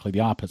exactly the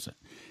opposite.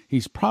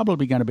 He's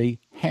probably going to be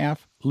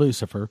half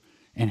Lucifer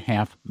and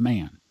half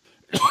man.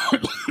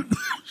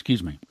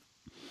 Excuse me.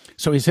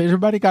 So he says,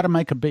 everybody got to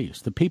make a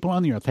beast. The people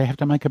on the earth, they have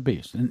to make a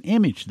beast, an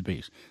image of the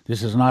beast.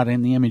 This is not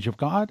in the image of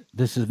God.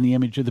 This is in the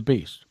image of the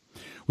beast,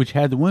 which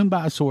had the wound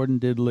by a sword and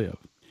did live.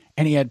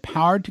 And he had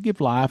power to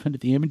give life unto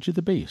the image of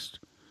the beast.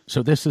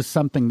 So this is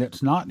something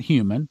that's not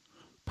human,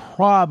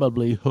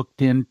 probably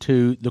hooked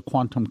into the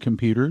quantum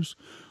computers,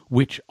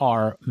 which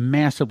are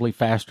massively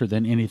faster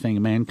than anything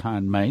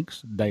mankind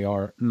makes. They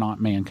are not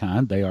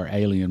mankind. They are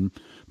alien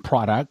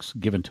products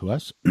given to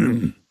us.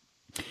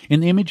 In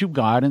the image of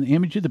God and the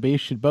image of the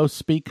beast should both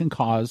speak and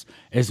cause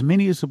as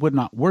many as would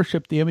not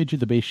worship the image of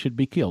the beast should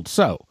be killed.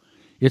 So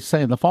it's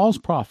saying the false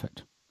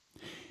prophet,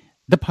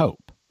 the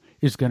Pope,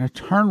 is going to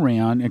turn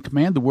around and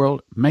command the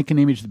world, make an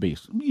image of the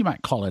beast. You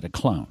might call it a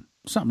clone,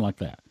 something like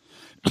that.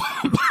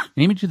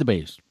 Image of the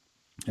beast.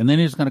 And then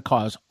he's going to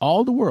cause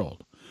all the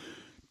world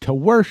to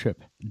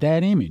worship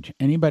that image.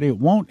 Anybody that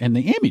won't, and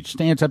the image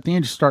stands up, the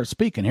image starts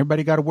speaking.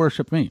 Everybody got to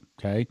worship me,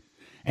 okay?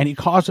 And he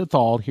causeth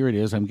all, here it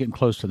is, I'm getting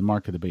close to the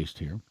mark of the beast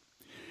here.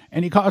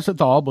 And he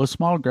causeth all, both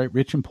small and great,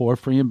 rich and poor,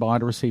 free and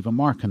bond, to receive a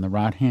mark in the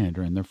right hand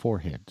or in their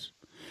foreheads.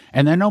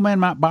 And then no man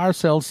might buy or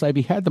sell save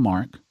he had the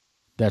mark.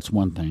 That's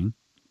one thing.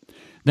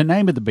 The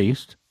name of the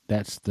beast,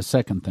 that's the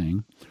second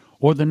thing,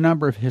 or the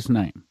number of his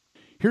name.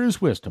 Here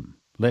is wisdom.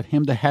 Let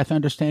him that hath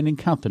understanding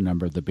count the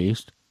number of the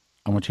beast.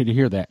 I want you to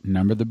hear that,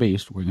 number of the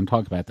beast. We're going to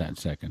talk about that in a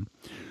second.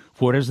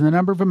 For it is the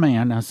number of a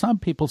man. Now, some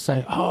people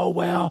say, oh,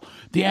 well,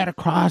 the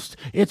Antichrist,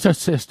 it's a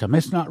system.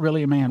 It's not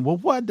really a man. Well,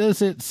 what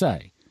does it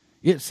say?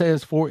 It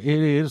says, for it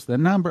is the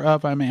number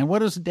of a man. What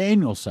does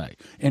Daniel say?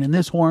 And in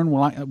this horn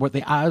were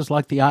the eyes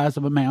like the eyes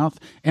of a mouth,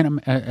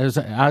 and as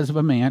the eyes of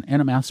a man,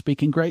 and a mouth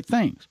speaking great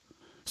things.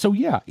 So,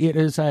 yeah, it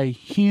is a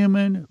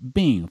human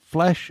being,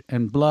 flesh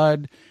and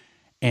blood,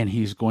 and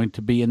he's going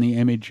to be in the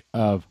image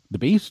of the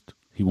beast.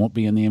 He won't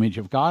be in the image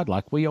of God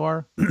like we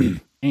are.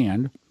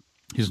 And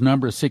his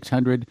number is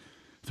 600,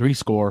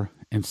 80.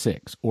 and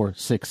 6, or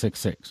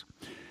 666.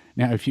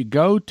 Now, if you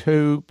go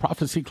to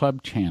Prophecy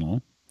Club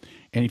channel,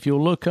 and if you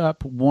look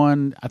up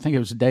one, I think it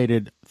was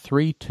dated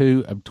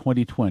 3/2 of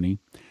 2020,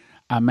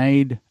 I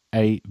made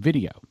a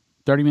video,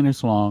 30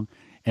 minutes long,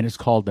 and it's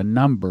called The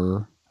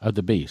Number of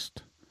the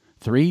Beast.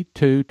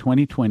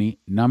 3/2/2020,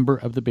 Number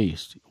of the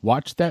Beast.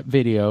 Watch that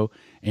video,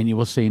 and you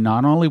will see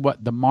not only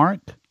what the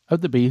mark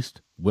of the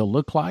beast will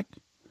look like,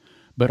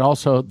 but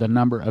also the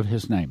number of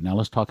his name. Now,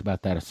 let's talk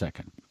about that a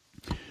second.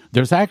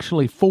 There's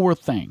actually 4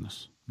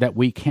 things that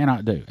we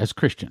cannot do as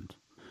Christians.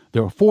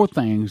 There are 4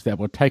 things that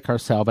will take our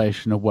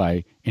salvation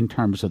away in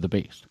terms of the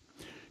beast.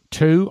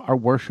 2 are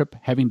worship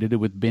having to do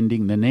with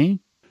bending the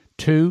knee.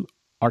 2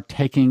 are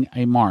taking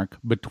a mark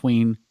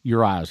between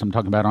your eyes. I'm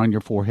talking about on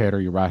your forehead or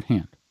your right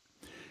hand.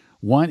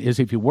 1 is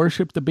if you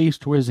worship the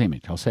beast or his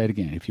image. I'll say it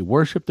again. If you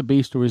worship the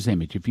beast or his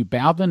image, if you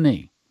bow the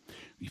knee,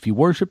 if you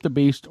worship the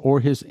beast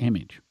or his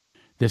image.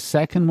 The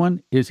second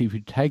one is if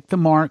you take the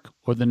mark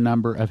or the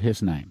number of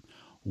his name.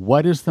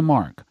 What is the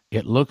mark?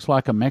 It looks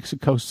like a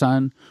Mexico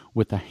sun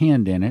with a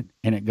hand in it,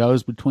 and it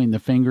goes between the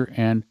finger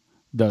and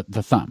the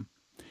thumb.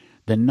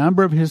 The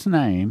number of his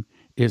name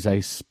is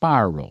a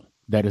spiral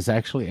that is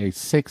actually a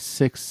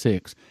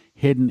 666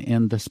 hidden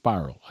in the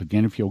spiral.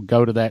 Again, if you'll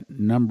go to that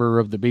number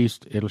of the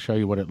beast, it'll show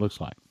you what it looks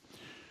like.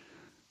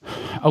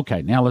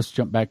 Okay, now let's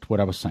jump back to what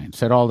I was saying.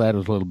 Said all that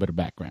as a little bit of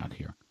background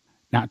here.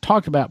 Now, I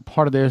talked about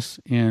part of this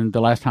in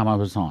the last time I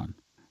was on.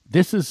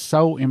 This is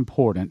so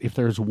important. If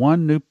there's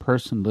one new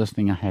person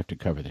listening, I have to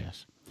cover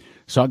this.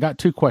 So I got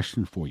 2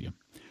 questions for you.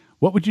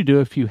 What would you do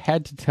if you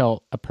had to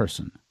tell a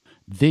person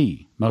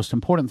the most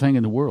important thing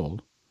in the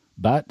world,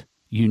 but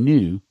you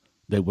knew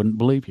they wouldn't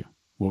believe you?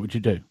 What would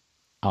you do?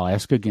 I'll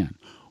ask again.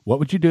 What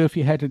would you do if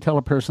you had to tell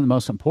a person the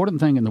most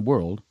important thing in the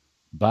world,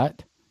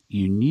 but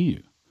you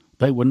knew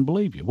they wouldn't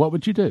believe you? What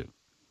would you do?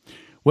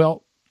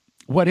 Well,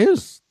 what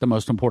is the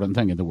most important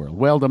thing in the world?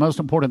 Well, the most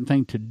important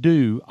thing to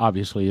do,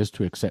 obviously, is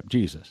to accept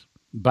Jesus.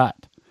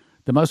 But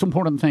the most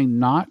important thing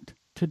not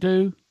to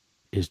do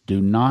is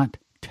do not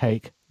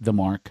take the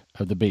mark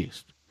of the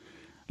beast.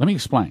 Let me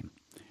explain.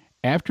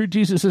 After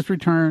Jesus is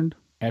returned,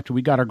 after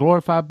we got our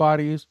glorified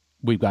bodies,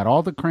 we've got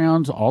all the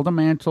crowns, all the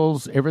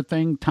mantles,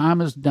 everything,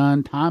 time is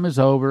done, time is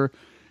over,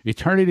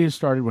 eternity has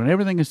started. When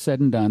everything is said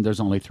and done, there's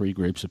only 3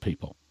 groups of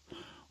people.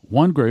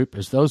 One group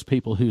is those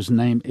people whose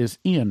name is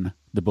in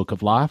the book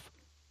of life,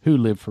 who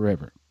live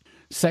forever.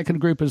 Second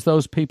group is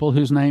those people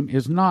whose name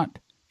is not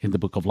in the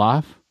book of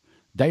life.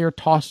 They are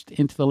tossed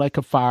into the lake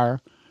of fire,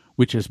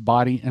 which is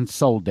body and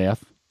soul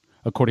death,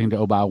 according to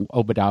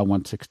Obadiah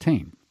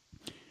 1:16.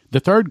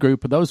 The third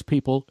group are those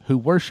people who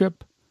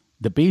worship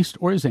the beast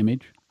or his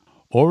image,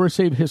 or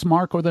receive his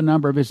mark or the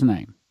number of his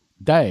name.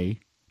 They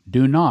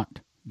do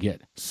not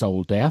get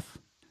soul death.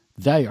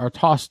 They are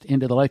tossed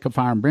into the lake of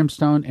fire and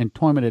brimstone and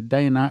tormented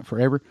day and night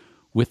forever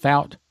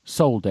without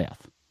soul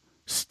death.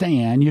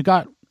 Stan, you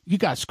got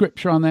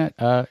scripture on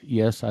that?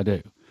 Yes, I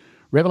do.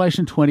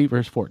 Revelation 20,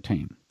 verse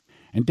 14.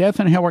 And death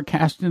and hell were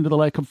cast into the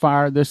lake of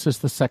fire. This is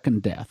the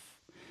second death.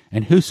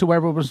 And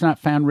whosoever was not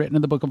found written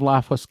in the book of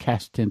life was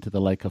cast into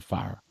the lake of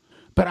fire.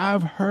 But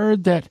I've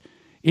heard that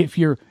if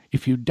you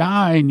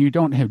die and you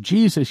don't have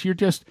Jesus, you're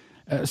just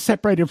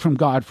separated from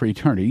God for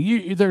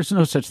eternity. There's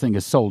no such thing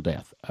as soul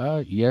death.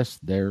 Yes,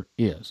 there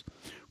is.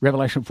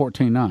 Revelation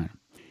 14:9.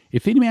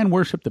 If any man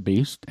worship the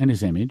beast and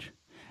his image,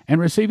 and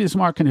receive his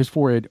mark in his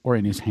forehead or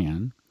in his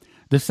hand,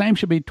 the same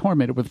shall be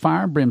tormented with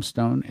fire and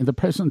brimstone in the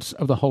presence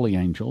of the holy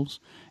angels,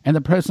 and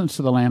the presence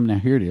of the Lamb. Now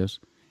here it is.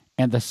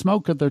 And the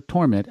smoke of their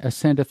torment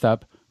ascendeth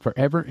up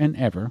forever and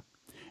ever,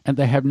 and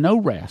they have no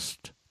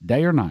rest,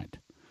 day or night,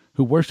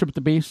 who worship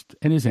the beast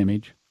and his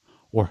image,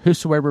 or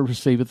whosoever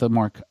receiveth the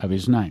mark of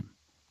his name.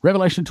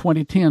 Revelation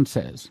 20:10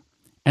 says,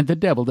 And the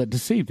devil that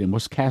deceived him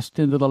was cast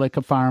into the lake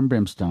of fire and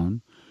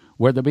brimstone,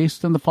 where the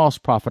beast and the false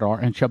prophet are,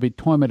 and shall be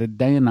tormented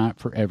day and night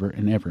forever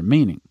and ever.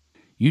 Meaning,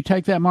 you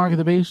take that mark of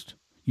the beast,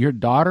 your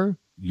daughter,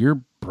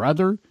 your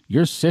brother,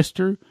 your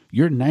sister,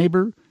 your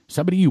neighbor,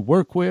 somebody you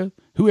work with,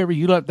 whoever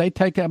you love, they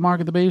take that mark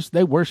of the beast,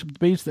 they worship the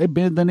beast, they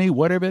bend the knee,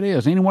 whatever it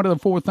is, any one of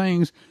the 4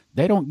 things,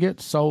 they don't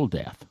get soul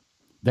death.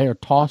 They are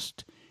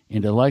tossed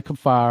into the lake of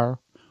fire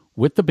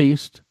with the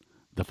beast,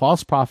 the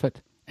false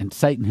prophet, and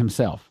Satan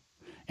himself,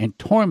 and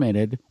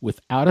tormented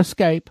without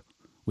escape,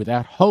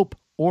 without hope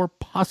or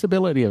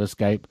possibility of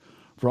escape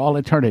for all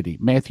eternity.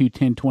 Matthew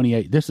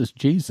 10:28. This is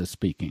Jesus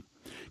speaking.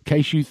 In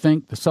case you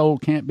think the soul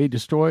can't be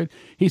destroyed,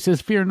 he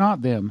says, Fear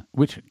not them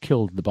which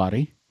killed the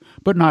body,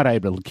 but not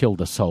able to kill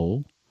the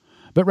soul,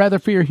 but rather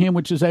fear him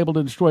which is able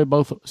to destroy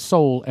both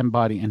soul and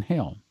body in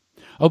hell.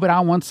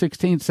 Obadiah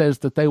 1:16 says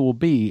that they will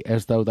be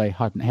as though they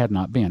had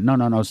not been.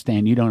 No,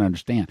 Stan, you don't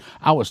understand.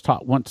 I was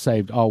taught once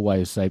saved,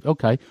 always saved.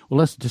 Okay, well,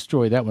 let's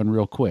destroy that one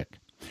real quick.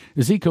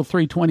 Ezekiel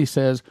 3:20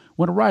 says,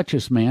 When a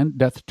righteous man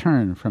doth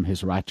turn from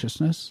his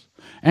righteousness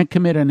and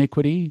commit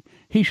iniquity,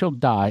 he shall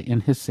die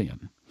in his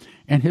sin,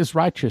 and his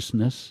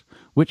righteousness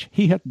which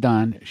he hath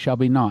done shall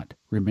be not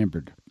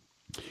remembered.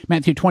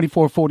 Matthew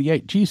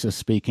 24:48, Jesus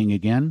speaking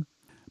again,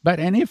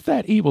 And if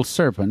that evil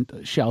servant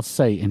shall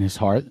say in his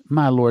heart,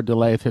 My Lord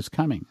delayeth his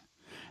coming,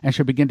 and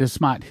shall begin to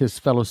smite his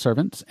fellow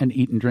servants, and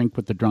eat and drink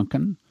with the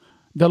drunken,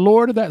 the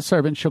Lord of that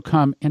servant shall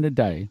come in a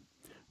day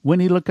when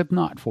he looketh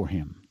not for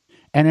him,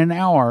 and an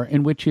hour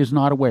in which he is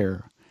not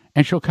aware,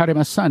 and shall cut him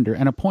asunder,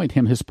 and appoint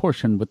him his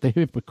portion with the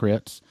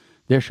hypocrites.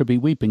 There shall be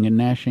weeping and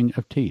gnashing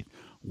of teeth.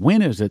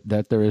 When is it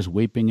that there is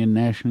weeping and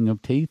gnashing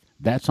of teeth?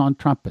 That's on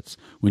trumpets,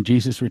 when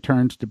Jesus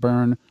returns to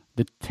burn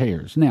the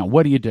tares. Now,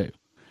 what do?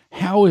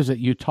 How is it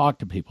you talk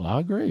to people? I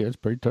agree. It's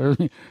pretty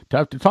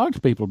tough to talk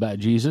to people about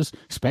Jesus,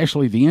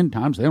 especially the end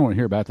times. They don't want to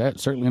hear about that.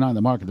 Certainly not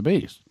the mark of the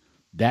beast.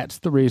 That's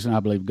the reason I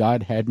believe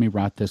God had me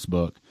write this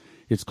book.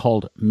 It's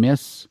called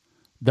Miss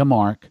the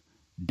Mark.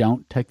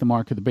 Don't take the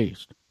mark of the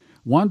beast.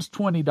 One's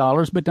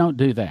 $20, but don't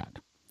do that.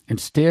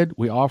 Instead,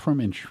 we offer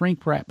them in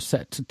shrink-wrap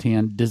sets of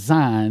 10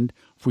 designed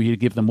for you to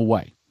give them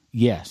away.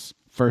 Yes,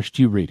 first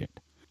you read it.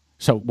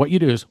 So what you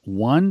do is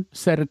one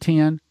set of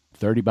 10,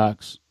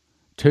 $30,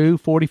 two,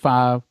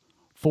 $45,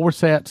 4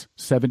 sets,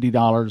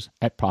 $70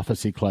 at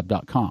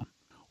prophecyclub.com.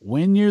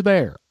 When you're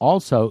there,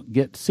 also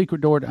get Secret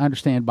Door to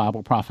Understand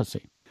Bible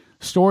Prophecy.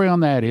 Story on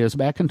that is,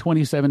 back in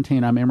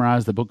 2017, I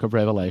memorized the book of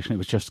Revelation. It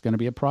was just going to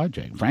be a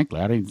project. Frankly,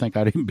 I didn't think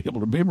I'd even be able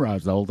to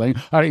memorize the whole thing.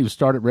 I didn't even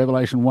start at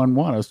Revelation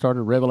 1:1. I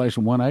started at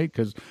Revelation 1:8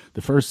 because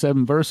the first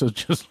 7 verses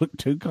just looked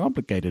too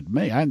complicated to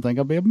me. I didn't think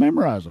I'd be able to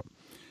memorize them.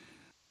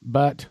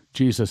 But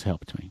Jesus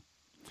helped me.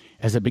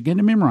 As I began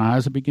to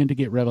memorize, I began to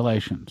get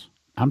revelations.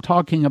 I'm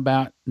talking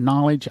about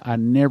knowledge I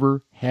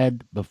never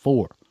had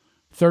before.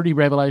 30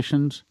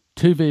 revelations,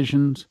 2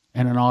 visions,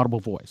 and an audible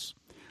voice.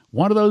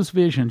 One of those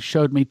visions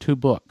showed me 2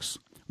 books.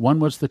 One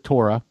was the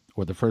Torah,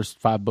 or the first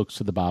 5 books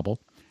of the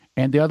Bible,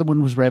 and the other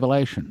one was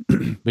Revelation.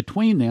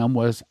 Between them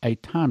was a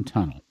time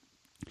tunnel.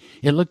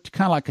 It looked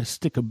kind of like a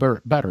stick of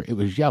butter. It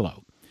was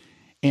yellow.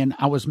 And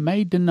I was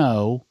made to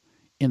know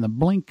in the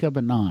blink of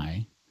an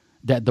eye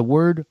that the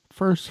word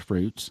first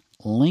fruits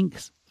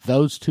links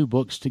those 2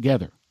 books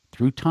together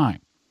through time.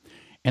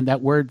 And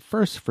that word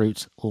first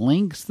fruits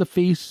links the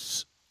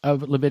feasts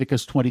of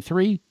Leviticus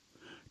 23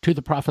 to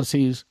the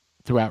prophecies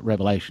throughout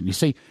Revelation. You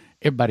see,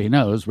 everybody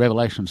knows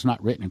Revelation's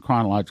not written in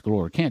chronological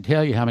order. Can't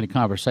tell you how many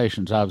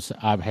conversations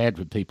I've had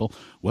with people.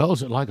 Well,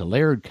 is it like a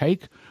layered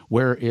cake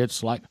where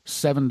it's like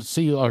 7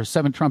 seals,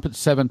 7 trumpets,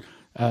 7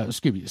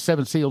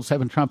 seals,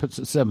 7 trumpets,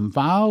 and 7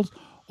 vials?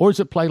 Or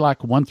does it play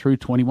like 1 through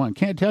 21?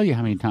 Can't tell you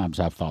how many times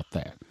I've thought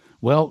that.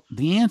 Well,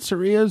 the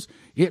answer is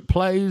it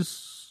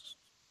plays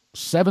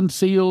 7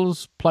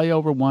 seals play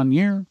over 1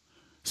 year,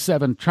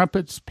 7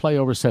 trumpets play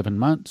over 7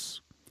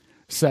 months,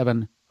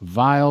 7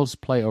 vials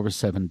play over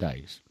 7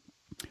 days.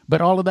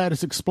 But all of that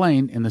is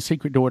explained in the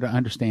Secret Door to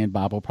Understand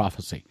Bible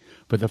Prophecy.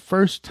 For the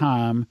first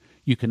time,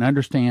 you can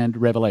understand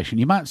Revelation.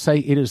 You might say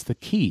it is the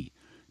key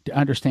to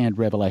understand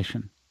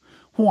Revelation.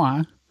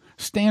 Why?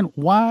 Stan,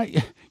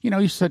 why?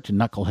 You're such a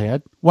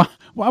knucklehead.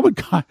 Why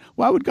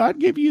would God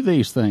give you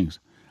these things?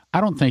 I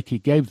don't think he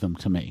gave them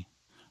to me.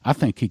 I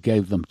think he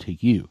gave them to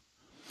you.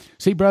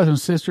 See, brothers and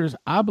sisters,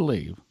 I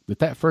believe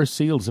that first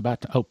seal is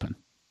about to open.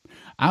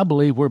 I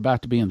believe we're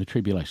about to be in the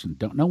tribulation.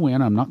 Don't know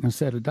when. I'm not going to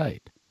set a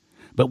date.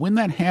 But when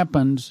that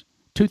happens,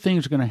 2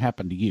 things are going to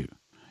happen to you.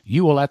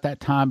 You will at that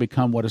time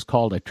become what is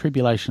called a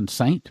tribulation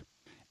saint.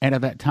 And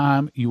at that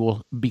time, you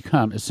will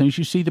become, as soon as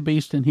you see the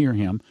beast and hear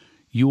him,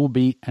 you will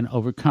be an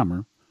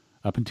overcomer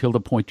up until the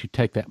point you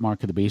take that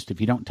mark of the beast.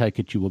 If you don't take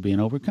it, you will be an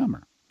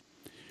overcomer.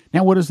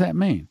 Now, what does that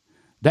mean?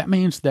 That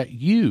means that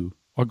you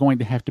are going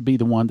to have to be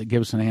the one that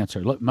gives an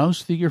answer. Look,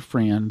 most of your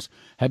friends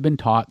have been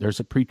taught there's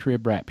a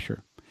pre-trib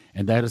rapture.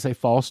 And that is a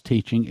false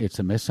teaching. It's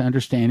a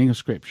misunderstanding of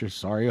Scripture.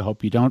 Sorry, I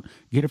hope you don't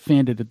get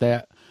offended at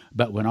that.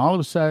 But when all of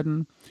a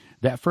sudden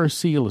that first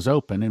seal is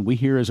open and we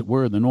hear, as it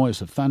were, the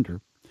noise of thunder,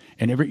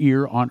 and every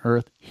ear on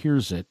earth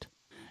hears it,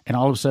 and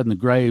all of a sudden the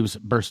graves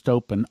burst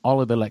open,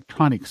 all of the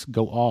electronics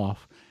go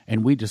off,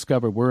 and we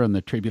discover we're in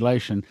the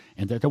tribulation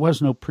and that there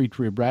was no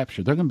pre-trib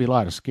rapture, there are going to be a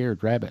lot of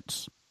scared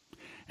rabbits.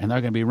 And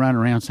they're going to be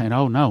running around saying,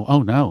 oh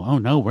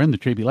no, we're in the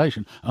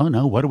tribulation. Oh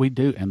no, what do we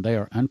do? And they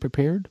are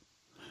unprepared.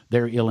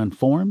 They're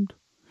ill-informed,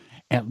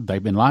 and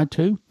they've been lied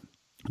to.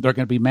 They're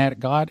going to be mad at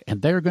God,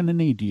 and they're going to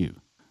need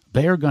you.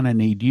 They're going to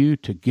need you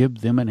to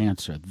give them an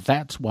answer.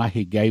 That's why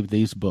he gave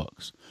these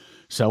books.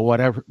 So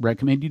what I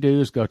recommend you do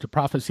is go to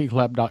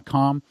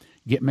prophecyclub.com,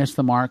 get Miss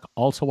the Mark.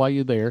 Also, while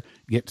you're there,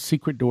 get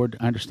Secret Door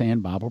to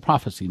Understand Bible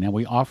Prophecy. Now,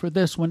 we offer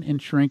this one in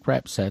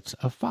shrink-wrap sets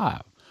of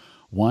 5.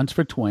 One's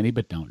for 20,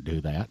 but don't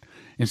do that.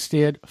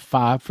 Instead,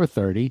 5 for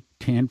 30,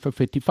 10 for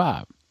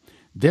 55.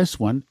 This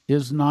one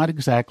is not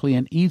exactly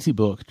an easy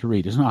book to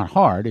read. It's not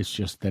hard. It's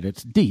just that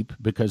it's deep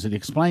because it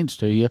explains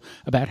to you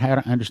about how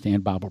to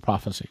understand Bible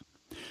prophecy.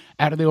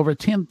 Out of the over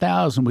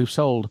 10,000 we've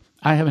sold,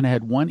 I haven't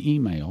had one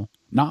email,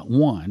 not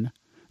one,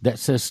 that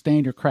says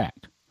stand or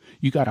cracked.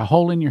 You got a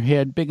hole in your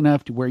head big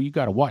enough to where you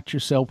got to watch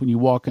yourself when you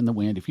walk in the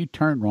wind. If you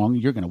turn wrong,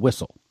 you're going to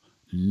whistle.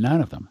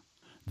 None of them.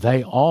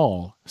 They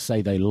all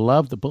say they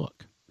love the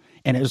book,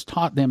 and it has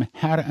taught them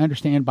how to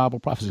understand Bible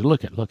prophecy.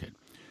 Look at.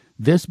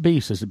 This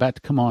beast is about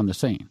to come on the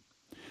scene.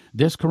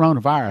 This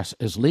coronavirus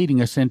is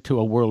leading us into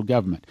a world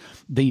government.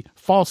 The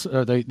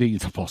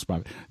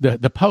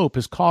Pope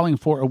is calling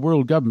for a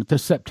world government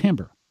this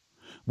September.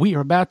 We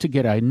are about to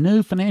get a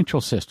new financial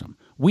system.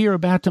 We are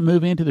about to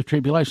move into the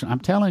tribulation.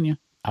 I'm telling you,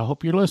 I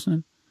hope you're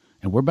listening.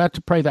 And we're about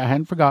to pray that. I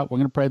hadn't forgot. We're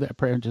going to pray that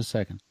prayer in just a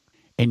second.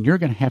 And you're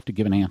going to have to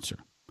give an answer.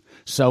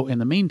 So in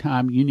the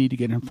meantime, you need to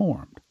get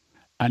informed.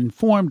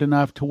 Informed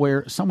enough to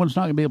where someone's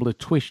not going to be able to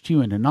twist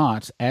you into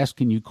knots,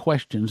 asking you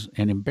questions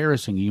and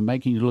embarrassing you,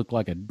 making you look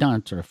like a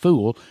dunce or a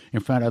fool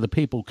in front of other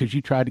people because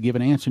you tried to give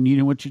an answer and you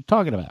didn't know what you're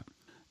talking about.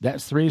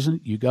 That's the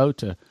reason you go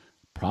to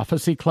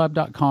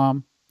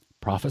prophecyclub.com,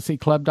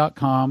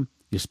 prophecyclub.com.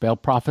 You spell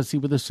prophecy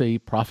with a C,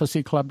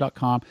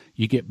 prophecyclub.com.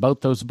 You get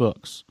both those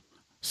books.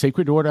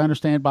 Secret Door to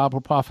Understand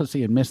Bible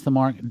Prophecy and Miss the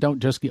Mark. Don't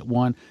just get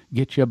one,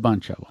 get you a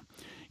bunch of them.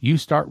 You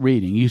start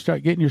reading. You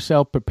start getting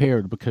yourself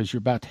prepared because you're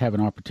about to have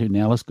an opportunity.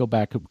 Now let's go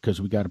back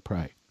because we got to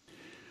pray.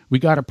 We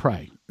got to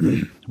pray.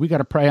 We got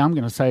to pray. I'm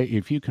going to say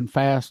if you can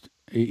fast,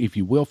 if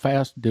you will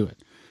fast, do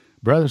it.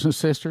 Brothers and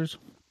sisters,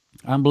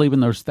 I'm believing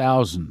there's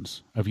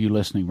thousands of you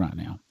listening right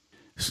now.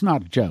 It's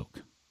not a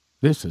joke.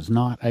 This is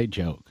not a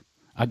joke.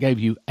 I gave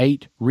you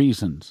 8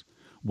 reasons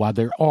why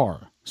there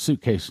are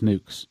suitcase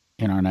nukes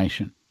in our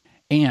nation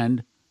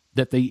and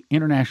that the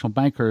international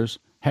bankers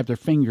have their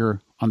finger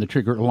on the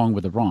trigger along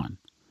with Iran.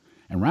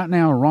 And right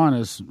now, Iran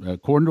is,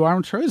 according to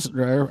our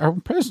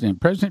president,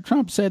 President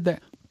Trump said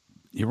that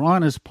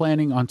Iran is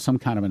planning on some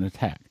kind of an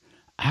attack.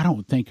 I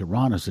don't think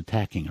Iran is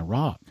attacking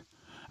Iraq.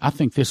 I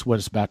think this is what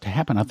is about to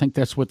happen. I think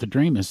that's what the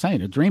dream is saying.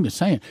 The dream is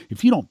saying,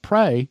 if you don't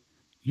pray,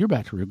 you're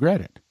about to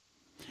regret it.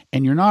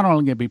 And you're not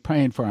only going to be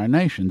praying for our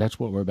nation, that's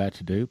what we're about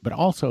to do, but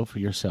also for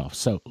yourself.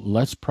 So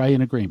let's pray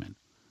in agreement.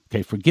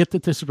 Okay, forget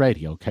that this is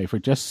radio. Okay, for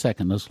just a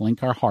second, let's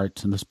link our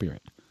hearts in the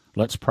Spirit.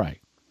 Let's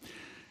pray.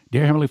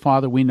 Dear Heavenly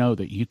Father, we know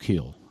that you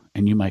kill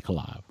and you make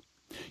alive.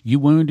 You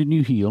wound and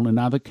you heal, and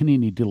neither can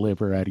any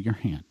deliver out of your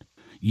hand.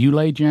 You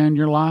laid down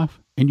your life,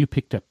 and you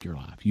picked up your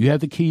life. You have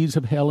the keys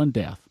of hell and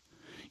death.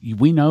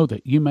 We know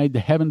that you made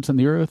the heavens and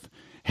the earth,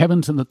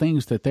 heavens and the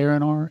things that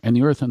therein are, and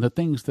the earth and the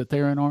things that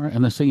therein are,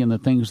 and the sea and the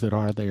things that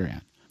are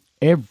therein.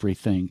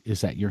 Everything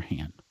is at your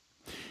hand.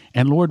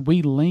 And Lord,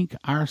 we link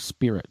our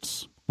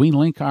spirits. We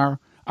link our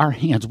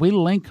hands. We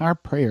link our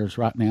prayers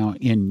right now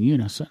in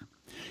unison.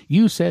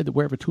 You said that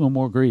wherever 2 or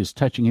more agree is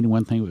touching any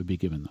one thing, it would be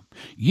given them.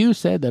 You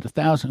said that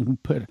 1,000 can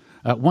put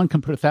 1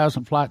 can put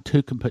 1,000 to flight,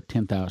 2 can put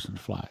 10,000 to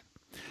flight.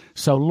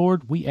 So,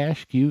 Lord, we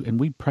ask you and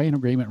we pray in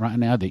agreement right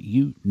now that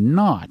you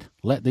not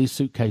let these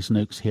suitcase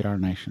nukes hit our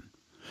nation.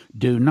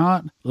 Do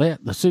not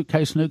let the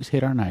suitcase nukes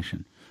hit our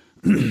nation.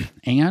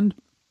 And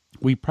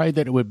we pray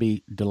that it would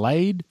be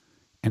delayed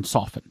and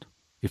softened.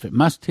 If it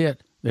must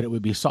hit, that it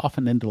would be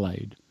softened and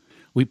delayed.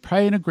 We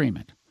pray in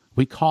agreement.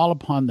 We call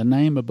upon the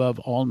name above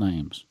all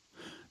names.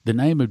 The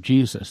name of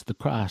Jesus, the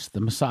Christ, the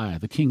Messiah,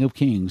 the King of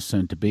Kings,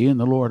 soon to be, and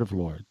the Lord of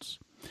Lords.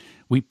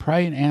 We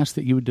pray and ask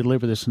that you would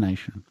deliver this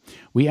nation.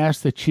 We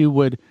ask that you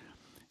would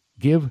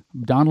give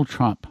Donald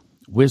Trump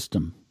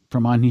wisdom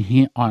from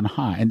on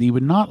high, and you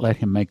would not let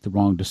him make the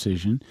wrong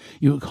decision.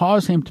 You would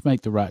cause him to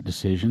make the right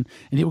decision,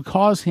 and it would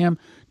cause him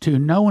to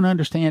know and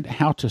understand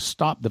how to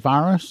stop the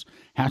virus,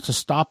 how to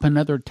stop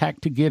another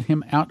attack to get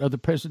him out of the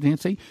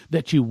presidency,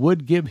 that you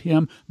would give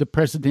him the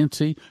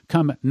presidency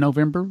come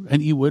November,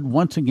 and you would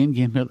once again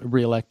get him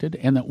reelected,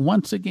 and that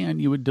once again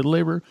you would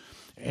deliver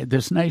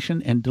this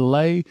nation and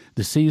delay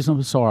the season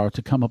of sorrow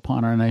to come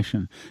upon our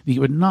nation.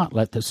 You would not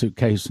let the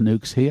suitcase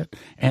nukes hit,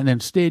 and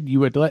instead you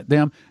would let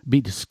them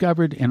be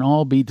discovered and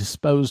all be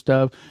disposed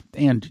of,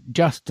 and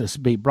justice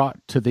be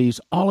brought to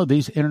all of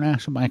these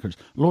international bankers.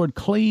 Lord,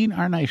 clean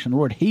our nation.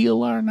 Lord,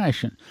 heal our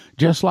nation,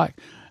 just like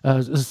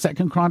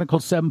 2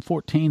 Chronicles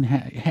 7:14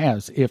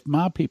 has. If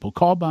my people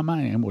called by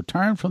my name will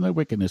turn from their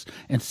wickedness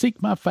and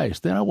seek my face,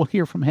 then I will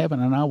hear from heaven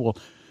and I will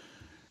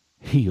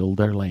heal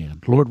their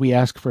land. Lord, we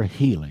ask for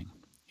healing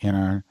in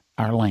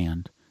our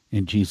land.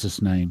 In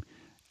Jesus' name,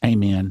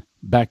 amen.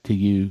 Back to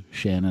you,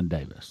 Shannon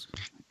Davis.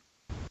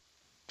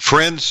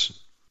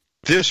 Friends,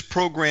 this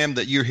program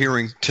that you're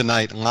hearing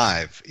tonight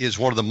live is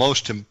one of the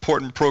most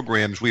important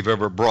programs we've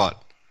ever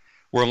brought.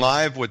 We're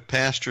live with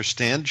Pastor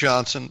Stan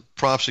Johnson,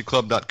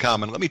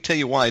 prophecyclub.com, and let me tell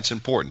you why it's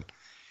important.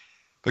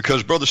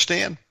 Because, Brother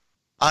Stan,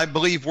 I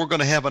believe we're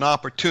going to have an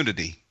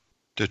opportunity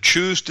to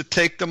choose to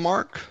take the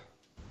mark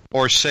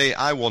or say,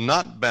 I will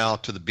not bow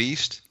to the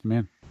beast.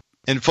 Amen.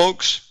 And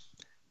folks,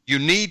 you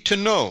need to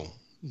know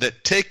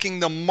that taking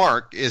the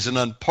mark is an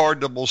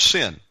unpardonable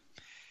sin.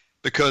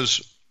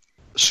 Because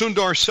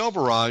Sundar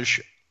Selvaraj,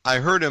 I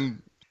heard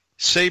him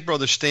say,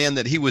 Brother Stan,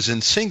 that he was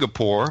in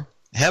Singapore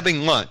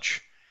having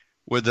lunch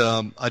with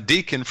a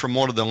deacon from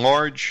one of the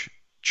large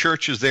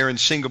churches there in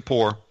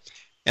Singapore,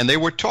 and they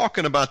were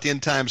talking about the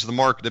end times of the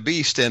mark of the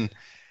beast, and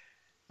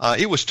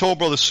it was told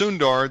Brother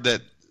Sundar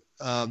that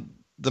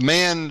the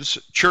man's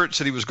church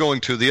that he was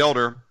going to, the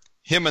elder,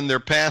 him and their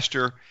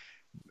pastor,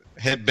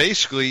 had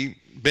basically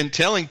been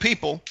telling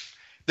people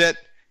that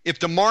if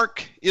the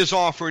mark is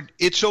offered,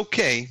 it's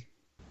okay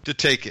to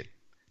take it.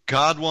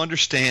 God will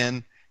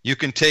understand. You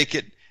can take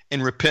it,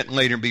 and repent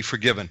later and be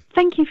forgiven.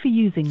 Thank you for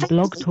using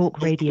Blog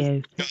Talk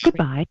Radio.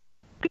 Goodbye.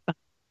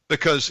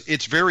 Because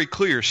it's very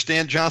clear.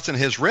 Stan Johnson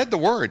has read the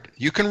word.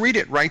 You can read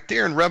it right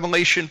there in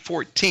Revelation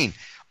 14.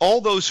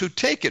 All those who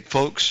take it,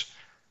 folks,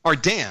 are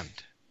damned.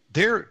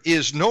 There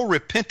is no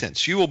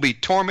repentance. You will be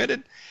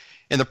tormented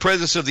in the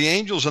presence of the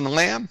angels and the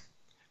Lamb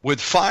with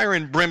fire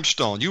and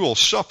brimstone. You will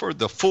suffer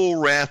the full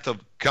wrath of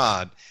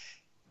God,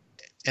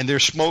 and their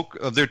smoke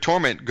of their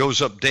torment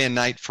goes up day and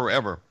night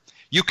forever.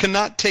 You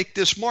cannot take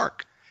this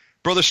mark.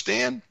 Brother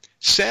Stan,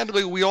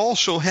 sadly, we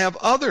also have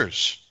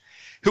others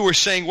who are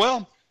saying,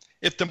 well,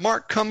 if the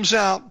mark comes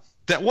out,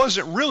 that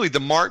wasn't really the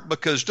mark,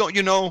 because don't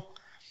you know,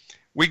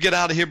 we get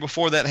out of here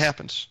before that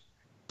happens.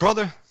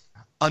 Brother,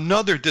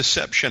 another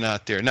deception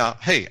out there. Now,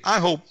 hey, I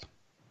hope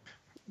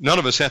none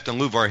of us have to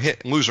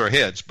lose our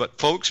heads, but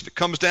folks, if it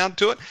comes down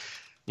to it,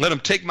 let them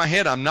take my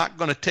head. I'm not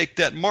going to take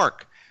that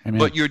mark. Amen.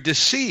 But you're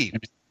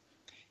deceived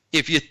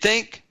if you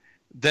think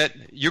that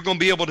you're going to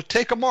be able to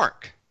take a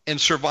mark and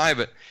survive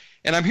it.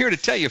 And I'm here to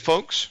tell you,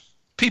 folks,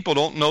 people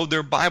don't know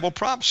their Bible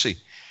prophecy.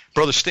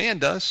 Brother Stan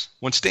does.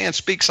 When Stan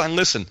speaks, I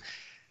listen.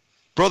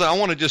 Brother, I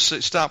want to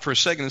just stop for a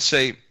second and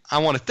say, I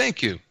want to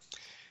thank you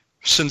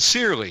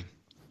sincerely,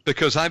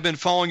 because I've been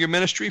following your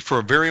ministry for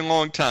a very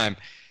long time,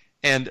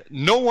 and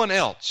no one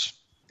else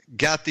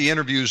got the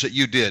interviews that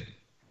you did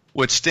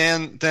with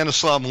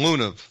Stanislav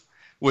Lunov,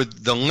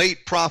 with the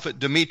late prophet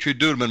Dmitry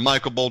Duduman,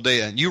 Michael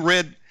Boldea. And you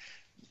read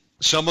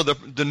some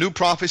of the new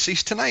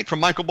prophecies tonight from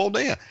Michael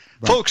Boldea. Right.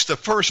 Folks, the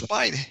first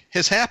bite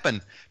has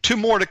happened. 2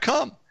 more to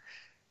come.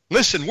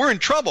 Listen, we're in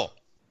trouble.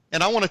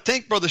 And I want to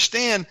thank Brother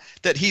Stan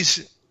that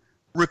he's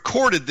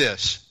recorded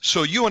this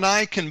so you and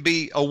I can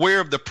be aware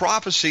of the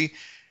prophecy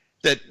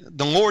that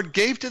the Lord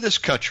gave to this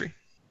country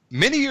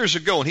many years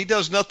ago. And he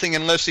does nothing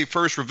unless he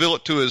first reveal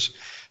it to his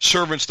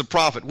servants, the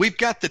prophet. We've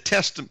got the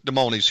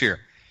testimonies here.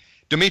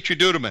 Dmitry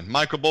Duduman,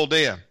 Michael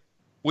Boldea.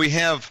 We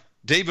have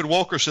David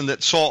Wilkerson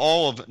that saw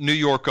all of New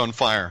York on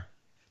fire.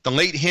 The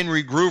late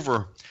Henry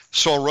Groover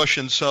saw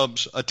Russian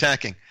subs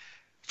attacking.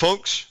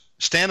 Folks,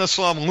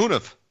 Stanislav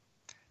Lunov,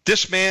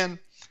 this man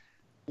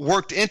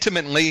worked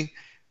intimately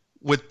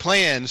with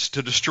plans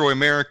to destroy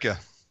America.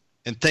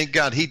 And thank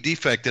God he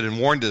defected and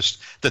warned us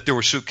that there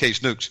were suitcase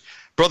nukes.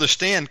 Brother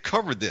Stan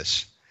covered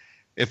this.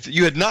 If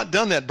you had not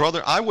done that,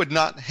 brother, I would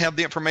not have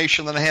the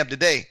information that I have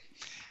today.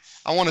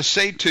 I want to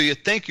say to you,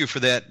 thank you for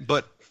that,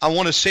 but I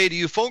want to say to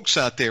you folks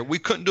out there, we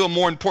couldn't do a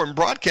more important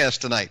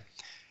broadcast tonight,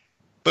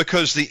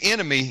 because the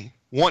enemy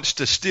wants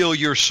to steal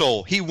your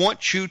soul. He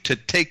wants you to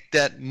take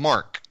that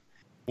mark.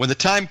 When the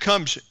time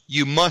comes,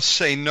 you must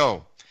say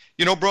no.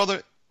 You know,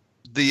 brother,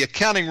 the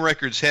accounting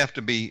records have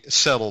to be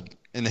settled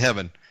in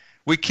heaven.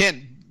 We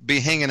can't be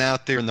hanging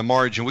out there in the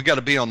margin. We got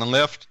to be on the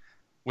left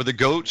with the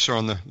goats or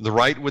on the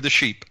right with the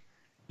sheep.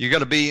 You got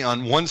to be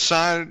on one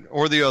side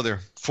or the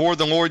other, for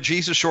the Lord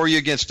Jesus, or you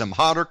against him,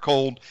 hot or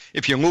cold.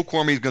 If you're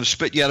lukewarm, he's going to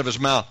spit you out of his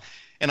mouth.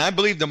 And I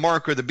believe the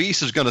mark of the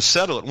beast is going to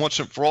settle it once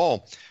and for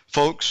all,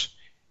 folks,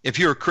 if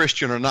you're a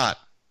Christian or not,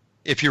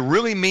 if you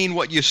really mean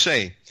what you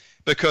say.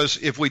 Because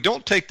if we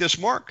don't take this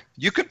mark,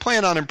 you could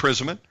plan on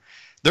imprisonment.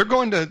 They're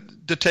going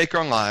to take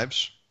our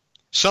lives.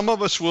 Some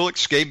of us will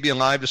escape, be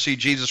alive to see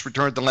Jesus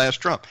return at the last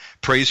trump.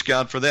 Praise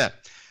God for that.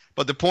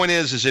 But the point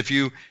is if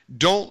you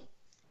don't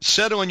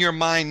settle in your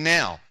mind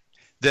now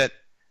that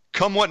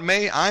come what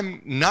may,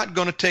 I'm not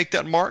going to take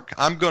that mark.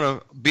 I'm going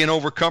to be an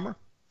overcomer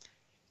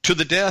to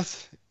the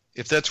death,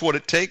 if that's what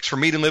it takes. For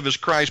me to live as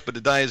Christ, but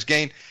to die as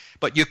gain.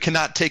 But you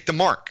cannot take the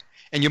mark.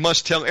 And you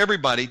must tell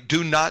everybody,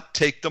 do not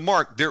take the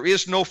mark. There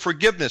is no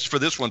forgiveness for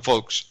this one,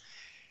 folks.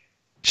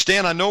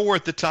 Stan, I know we're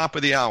at the top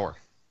of the hour,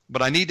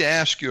 but I need to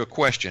ask you a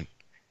question,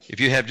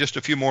 if you have just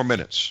a few more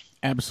minutes.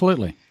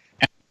 Absolutely.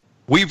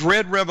 We've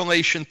read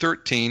Revelation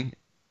 13,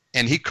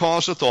 and he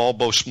causeth all,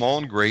 both small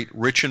and great,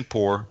 rich and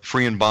poor,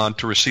 free and bond,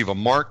 to receive a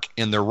mark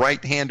in their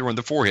right hand or in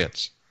the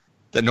foreheads,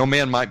 that no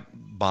man might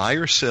buy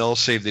or sell,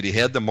 save that he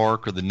had the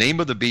mark or the name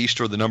of the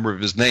beast or the number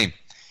of his name.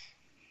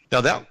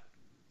 Now that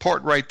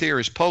part right there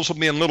has puzzled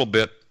me a little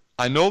bit.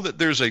 I know that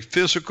there's a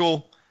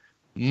physical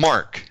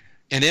mark,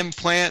 an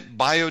implant,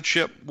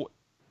 biochip,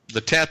 the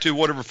tattoo,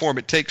 whatever form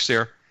it takes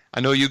there. I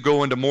know you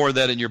go into more of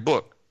that in your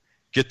book.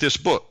 Get this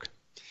book.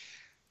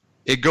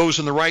 It goes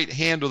in the right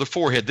hand or the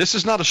forehead. This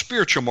is not a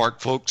spiritual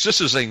mark, folks.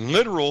 This is a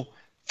literal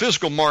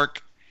physical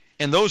mark,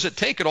 and those that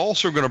take it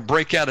also are going to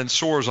break out in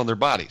sores on their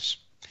bodies.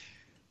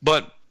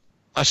 But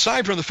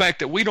aside from the fact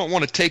that we don't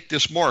want to take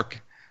this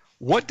mark,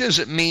 what does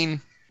it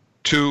mean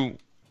to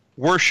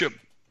worship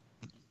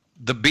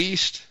the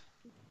beast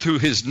through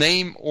his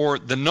name or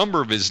the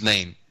number of his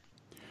name?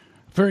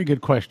 Very good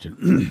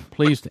question.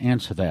 Pleased to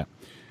answer that.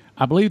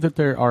 I believe that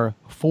there are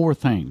 4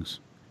 things.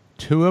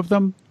 Two of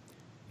them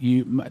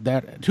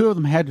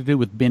had to do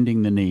with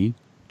bending the knee.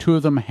 2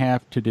 of them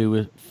have to do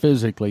with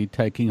physically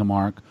taking a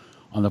mark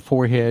on the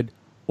forehead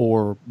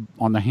or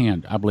on the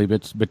hand. I believe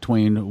it's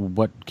between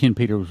what Ken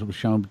Peters was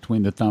shown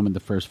between the thumb and the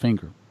first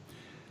finger.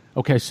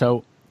 Okay,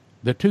 so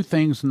the 2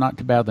 things not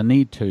to bow the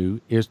knee to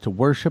is to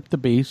worship the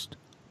beast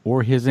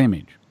or his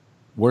image.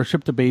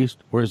 Worship the beast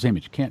or his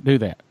image. Can't do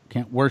that.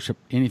 Can't worship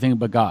anything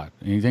but God,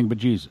 anything but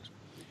Jesus.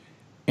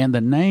 And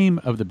the name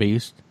of the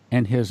beast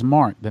and his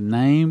mark, the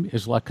name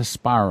is like a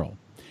spiral.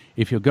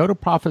 If you go to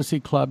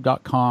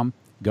prophecyclub.com,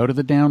 go to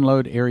the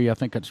download area, I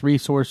think it's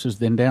resources,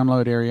 then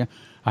download area,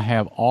 I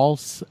have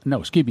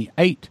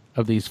 8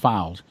 of these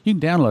files. You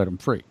can download them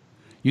free.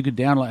 You can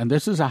download, and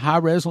this is a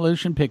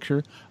high-resolution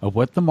picture of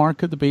what the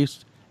mark of the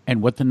beast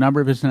and what the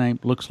number of his name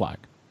looks like.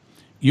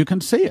 You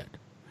can see it.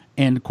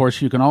 And, of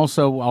course, you can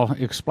also, I'll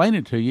explain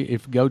it to you,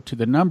 if you go to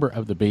the number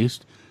of the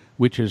beast,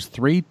 which is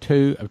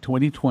 3/2 of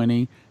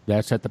 2020.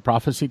 That's at the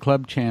Prophecy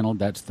Club channel.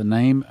 That's the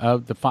name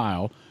of the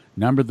file,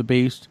 number of the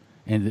beast,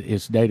 and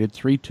it's dated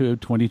 3/2 of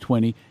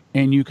 2020.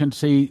 And you can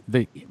see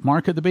the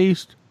mark of the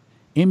beast,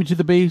 image of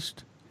the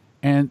beast,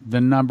 and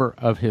the number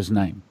of his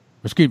name.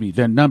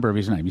 The number of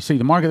his name. You see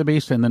the mark of the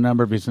beast and the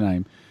number of his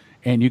name.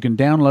 And you can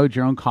download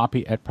your own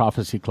copy at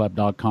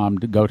prophecyclub.com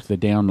to go to the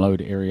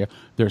download area.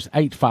 There's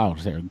 8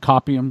 files there.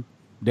 Copy them,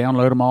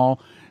 download them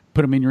all,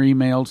 put them in your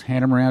emails,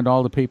 hand them around to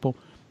all the people.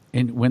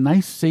 And when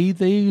they see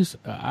these,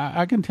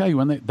 I can tell you,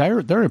 when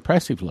they're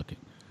impressive looking.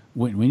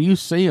 When you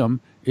see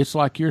them, it's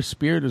like your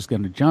spirit is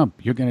going to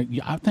jump.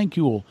 I think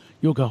you'll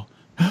go.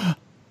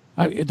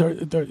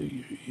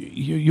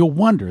 You'll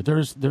wonder.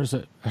 There's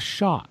a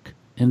shock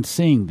in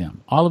seeing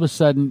them. All of a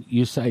sudden,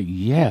 you say,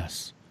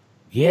 "Yes,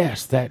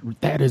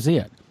 that is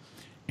it."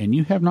 And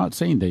you have not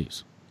seen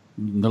these,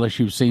 unless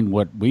you've seen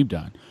what we've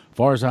done. As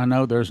far as I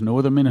know, there's no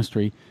other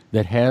ministry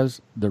that has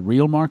the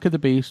real mark of the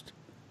beast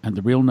and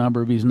the real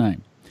number of his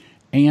name.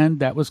 And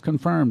that was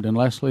confirmed in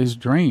Leslie's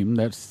dream.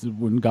 That's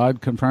when God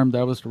confirmed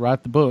that was to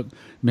write the book,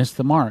 Miss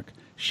the Mark.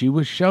 She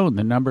was shown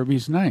the number of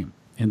his name.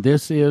 And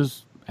this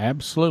is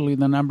absolutely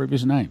the number of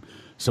his name.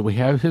 So we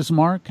have his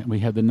mark, and we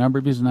have the number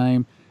of his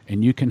name,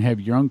 and you can have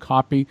your own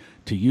copy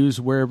to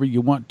use wherever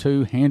you want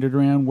to, hand it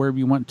around wherever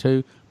you want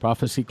to,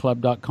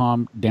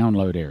 prophecyclub.com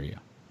download area.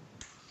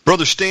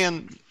 Brother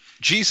Stan,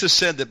 Jesus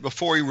said that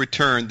before he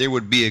returned, there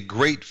would be a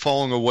great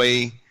falling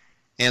away,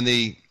 and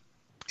the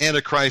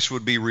Antichrist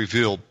would be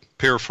revealed.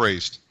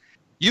 Paraphrased.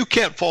 You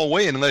can't fall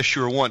away unless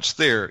you were once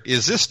there.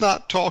 Is this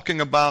not talking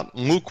about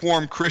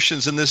lukewarm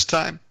Christians in this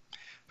time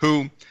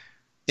who,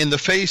 in the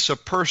face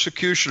of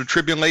persecution or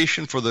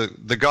tribulation for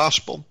the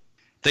gospel,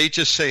 they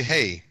just say,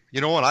 "Hey,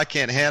 you know what? I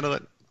can't handle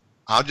it.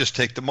 I'll just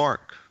take the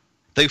mark."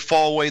 They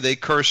fall away. They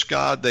curse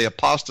God. They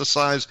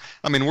apostatize.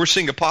 I mean, we're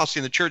seeing apostasy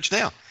in the church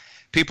now.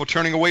 People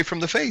turning away from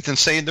the faith and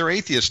saying they're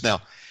atheists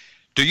now.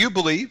 Do you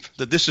believe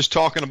that this is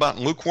talking about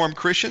lukewarm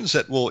Christians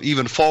that will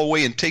even fall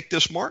away and take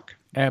this mark?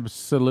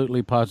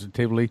 Absolutely,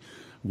 positively.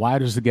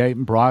 Wide is the gate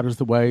and broad is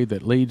the way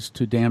that leads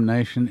to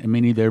damnation, and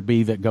many there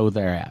be that go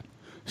thereat.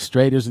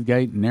 Straight is the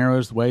gate and narrow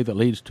is the way that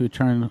leads to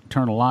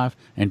eternal life,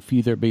 and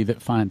few there be that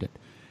find it.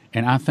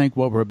 And I think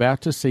what we're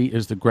about to see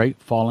is the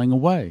great falling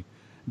away,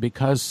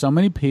 because so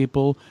many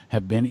people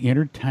have been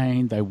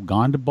entertained. They've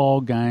gone to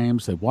ball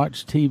games, they've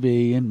watched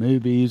TV and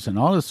movies and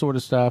all this sort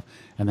of stuff,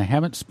 and they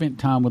haven't spent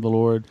time with the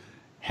Lord,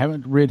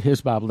 haven't read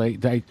his Bible.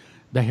 They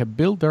have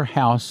built their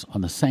house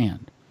on the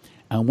sand.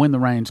 And when the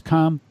rains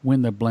come,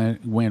 when the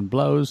wind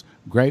blows,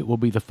 great will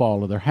be the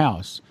fall of their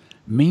house.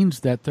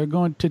 Means that they're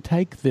going to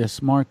take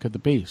this mark of the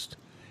beast.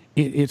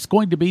 It's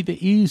going to be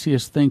the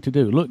easiest thing to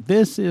do. Look,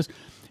 this is,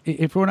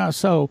 if we're not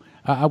so,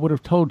 I would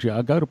have told you,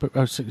 I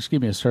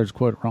started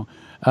quote it wrong,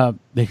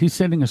 that he's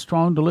sending a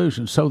strong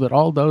delusion so that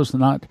all those that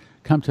not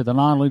come to the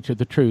knowledge of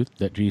the truth,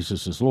 that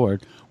Jesus is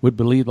Lord, would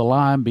believe the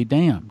lie and be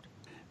damned.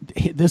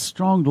 This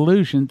strong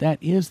delusion, that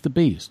is the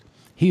beast.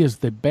 He is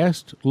the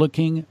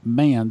best-looking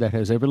man that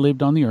has ever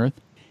lived on the earth.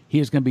 He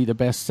is going to be the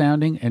best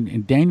sounding.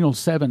 And Daniel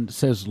 7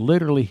 says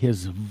literally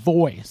his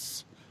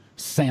voice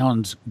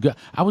sounds good.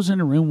 I was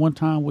in a room one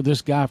time with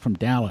this guy from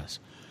Dallas,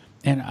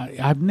 and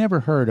I've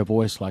never heard a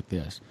voice like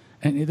this.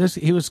 And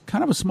he was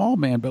kind of a small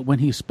man, but when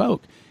he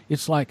spoke,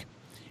 it's like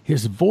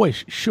his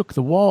voice shook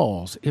the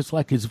walls. It's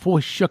like his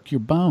voice shook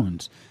your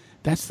bones.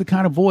 That's the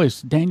kind of voice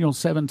Daniel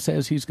 7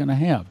 says he's going to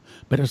have.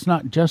 But it's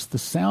not just the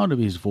sound of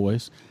his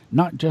voice,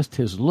 not just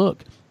his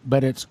look,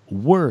 but it's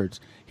words.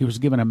 He was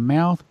given a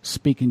mouth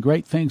speaking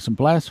great things and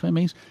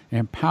blasphemies,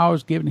 and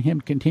powers given him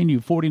to continue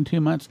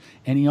 42 months,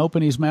 and he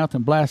opened his mouth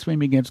and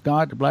blasphemed against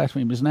God, to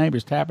blaspheme his name,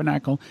 his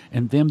tabernacle,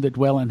 and them that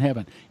dwell in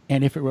heaven.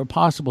 And if it were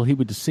possible, he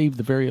would deceive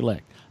the very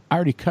elect. I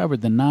already covered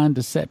the 9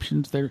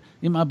 deceptions there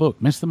in my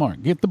book, Miss the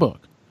Mark. Get the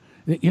book.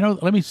 You know,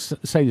 let me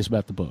say this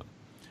about the book.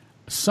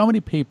 So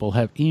many people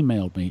have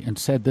emailed me and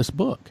said this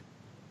book,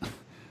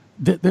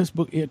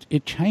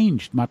 it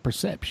changed my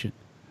perception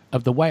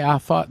of the way I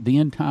thought the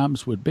end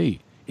times would be.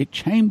 It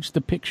changed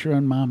the picture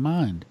in my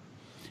mind,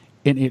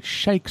 and it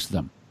shakes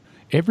them.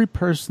 Every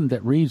person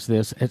that reads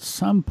this, at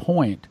some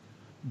point,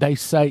 they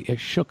say it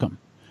shook them.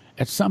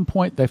 At some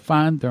point, they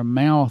find their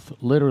mouth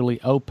literally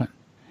open,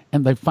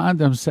 and they find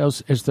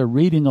themselves, as they're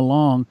reading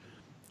along,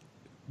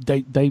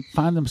 they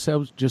find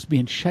themselves just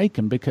being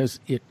shaken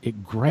because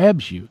it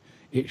grabs you.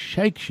 It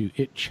shakes you.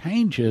 It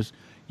changes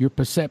your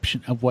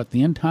perception of what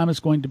the end time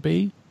is going to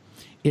be.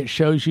 It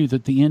shows you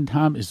that the end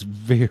time is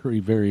very,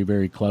 very,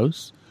 very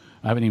close.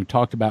 I haven't even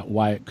talked about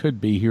why it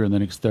could be here in the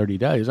next 30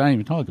 days. I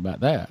didn't even talk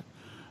about that.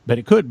 But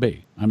it could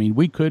be. I mean,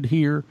 we could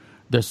hear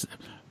this.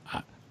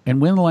 And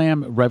when the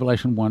Lamb,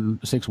 Revelation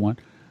 1:6:1,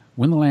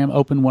 when the Lamb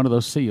opened one of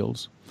those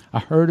seals, I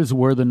heard as it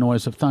were the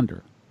noise of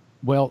thunder.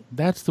 Well,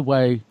 that's the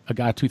way a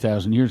guy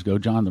 2,000 years ago,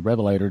 John the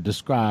Revelator,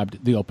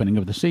 described the opening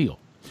of the seal.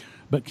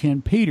 But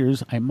Ken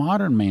Peters, a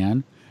modern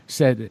man,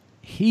 said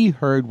he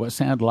heard what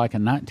sounded like a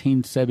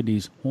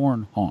 1970s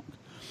horn honk.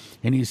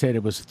 And he said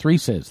it was three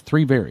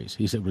varies.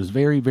 He said it was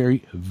very,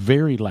 very,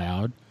 very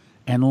loud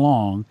and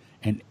long,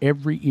 and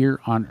every ear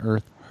on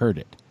earth heard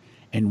it.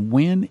 And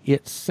when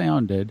it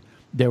sounded,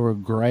 there were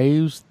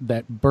graves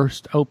that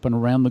burst open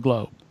around the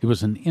globe. It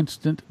was an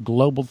instant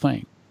global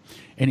thing.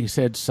 And he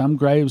said some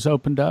graves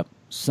opened up,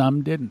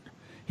 some didn't.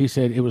 He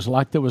said it was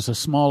like there was a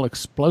small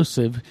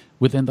explosive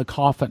within the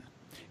coffin.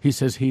 He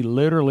says he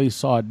literally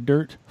saw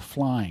dirt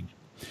flying.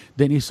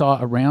 Then he saw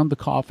around the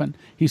coffin,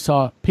 he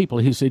saw people.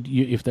 He said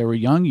if they were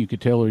young, you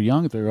could tell they were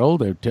young. If they were old,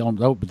 they would tell them,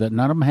 oh, but that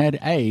none of them had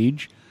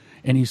age.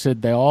 And he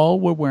said they all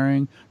were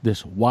wearing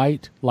this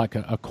white, like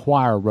a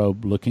choir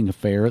robe-looking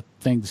affair.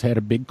 Things had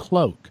a big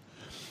cloak.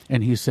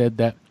 And he said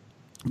that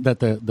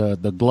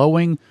the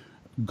glowing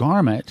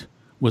garment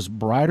was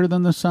brighter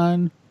than the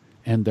sun,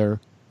 and their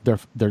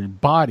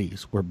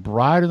bodies were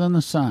brighter than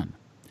the sun.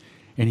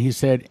 And he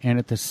said, and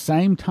at the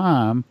same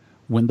time,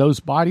 when those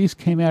bodies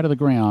came out of the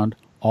ground,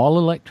 all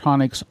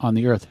electronics on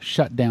the earth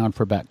shut down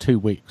for about 2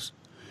 weeks.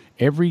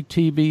 Every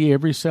TV,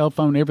 every cell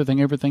phone,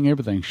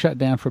 everything shut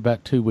down for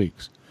about 2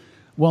 weeks.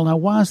 Well, now,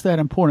 why is that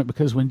important?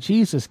 Because when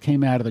Jesus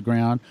came out of the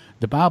ground,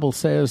 the Bible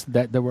says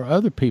that there were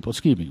other people,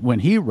 when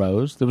he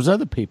rose, there was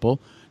other people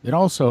that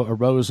also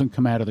arose and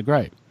come out of the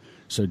grave.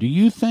 So do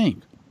you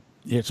think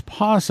it's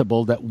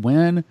possible that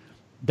when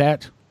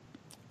that,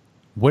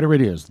 whatever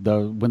it is,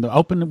 when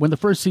the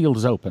first seal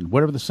is open,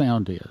 whatever the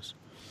sound is,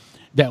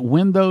 that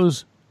when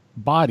those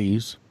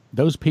bodies,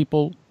 those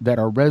people that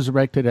are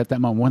resurrected at that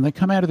moment, when they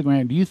come out of the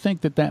ground, do you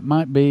think that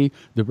might be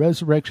the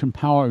resurrection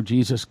power of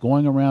Jesus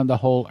going around the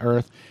whole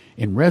earth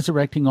and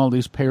resurrecting all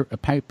these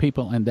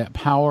people, and that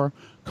power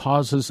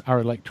causes our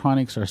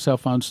electronics, our cell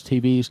phones,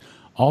 TVs,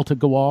 all to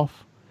go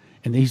off?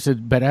 And he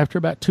said, but after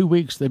about 2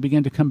 weeks, they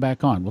begin to come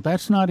back on. Well,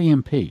 that's not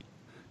EMP,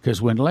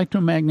 because when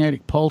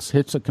electromagnetic pulse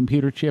hits a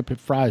computer chip, it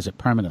fries it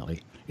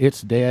permanently.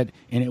 It's dead,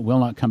 and it will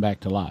not come back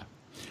to life.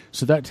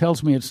 So that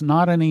tells me it's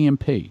not an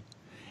EMP.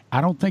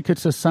 I don't think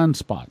it's a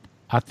sunspot.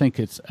 I think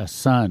it's a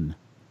sun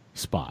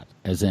spot,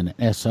 as in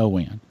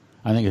S-O-N.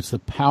 I think it's the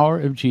power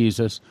of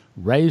Jesus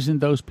raising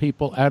those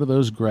people out of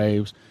those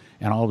graves,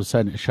 and all of a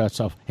sudden it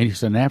shuts off. And he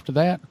said, and after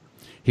that,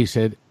 he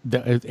said,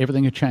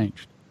 everything had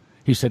changed.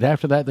 He said,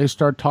 after that, they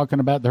started talking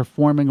about they're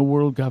forming a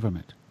world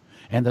government,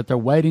 and that they're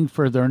waiting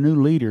for their new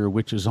leader,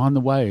 which is on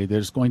the way, that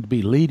is going to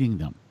be leading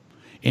them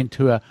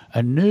into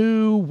a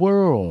new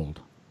world.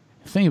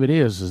 The thing of it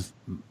is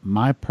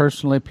my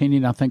personal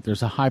opinion, I think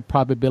there's a high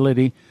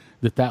probability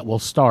that will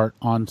start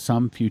on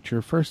some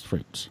future first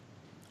fruits.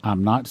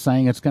 I'm not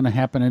saying it's going to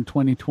happen in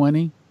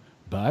 2020,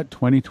 but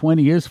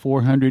 2020 is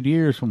 400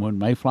 years from when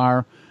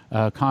Mayflower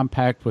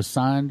Compact was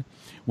signed,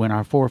 when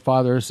our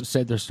forefathers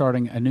said they're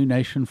starting a new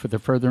nation for the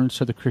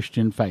furtherance of the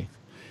Christian faith.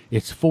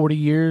 It's 40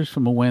 years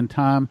from when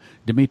time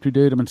Dimitri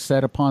Duduman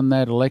sat upon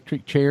that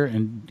electric chair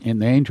and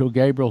the angel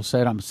Gabriel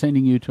said, I'm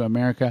sending you to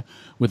America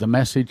with a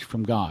message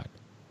from God.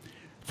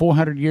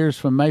 400 years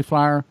from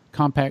Mayflower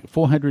Compact,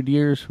 400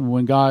 years from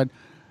when God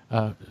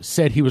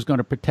said he was going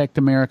to protect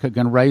America,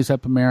 going to raise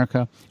up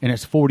America, and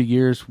it's 40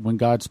 years when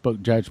God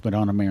spoke judgment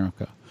on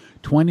America.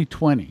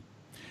 2020.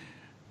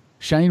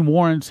 Shane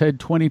Warren said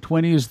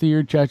 2020 is the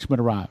year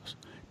judgment arrives.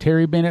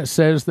 Terry Bennett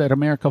says that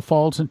America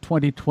falls in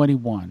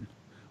 2021.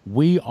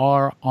 We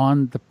are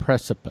on the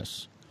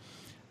precipice.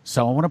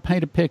 So I want to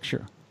paint a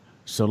picture.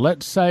 So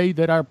let's say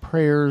that our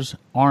prayers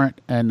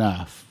aren't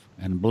enough.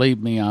 And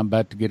believe me, I'm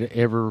about to get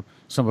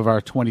some of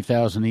our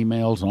 20,000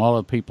 emails and all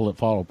the people that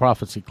follow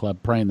Prophecy Club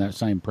praying that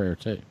same prayer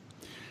too.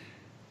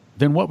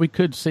 Then what we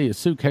could see is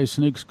Suitcase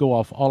nukes go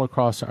off all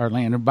across our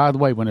land. And by the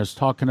way, when it's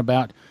talking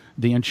about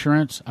the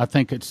insurance, I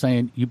think it's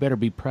saying you better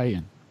be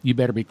praying. You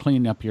better be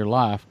cleaning up your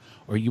life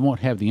or you won't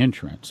have the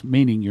insurance,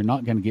 meaning you're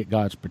not going to get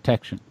God's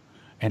protection.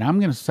 And I'm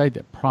going to say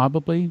that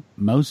probably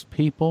most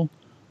people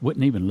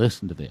wouldn't even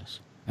listen to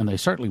this, and they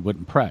certainly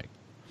wouldn't pray.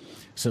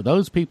 So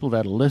those people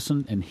that'll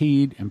listen and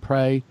heed and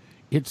pray,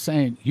 it's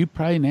saying you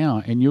pray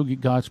now and you'll get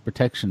God's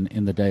protection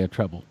in the day of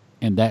trouble.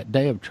 And that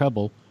day of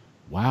trouble,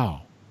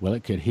 wow, well,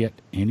 it could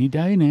hit any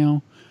day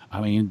now.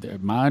 I mean,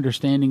 my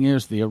understanding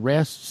is the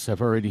arrests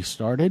have already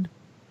started.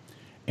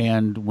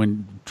 And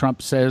when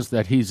Trump says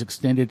that he's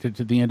extended it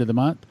to the end of the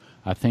month,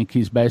 I think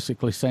he's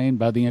basically saying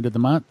by the end of the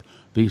month,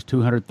 these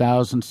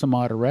 200,000 some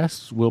odd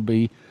arrests will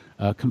be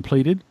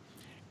completed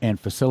and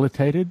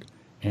facilitated.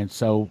 And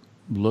so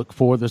look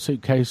for the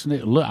suitcase.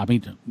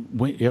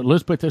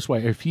 Let's put it this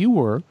way. If you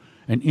were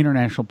an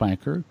international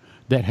banker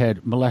that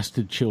had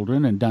molested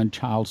children and done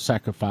child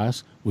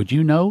sacrifice, would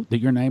you know that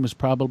your name is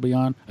probably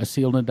on a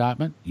sealed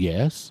indictment?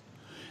 Yes.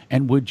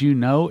 And would you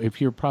know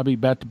if you're probably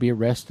about to be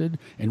arrested?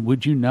 And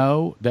would you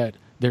know that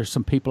there's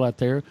some people out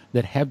there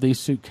that have these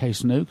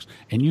suitcase nukes,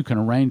 and you can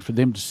arrange for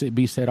them to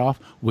be set off.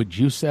 Would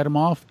you set them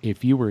off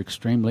if you were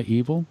extremely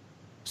evil?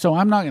 So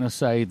I'm not going to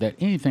say that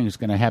anything is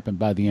going to happen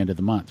by the end of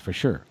the month for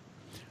sure.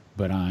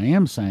 But I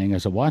am saying,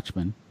 as a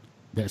watchman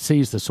that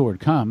sees the sword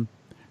come,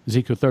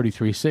 Ezekiel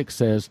 33:6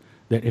 says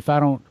that if I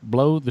don't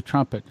blow the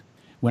trumpet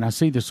when I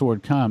see the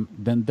sword come,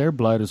 then their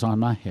blood is on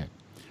my head.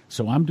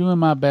 So I'm doing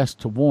my best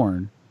to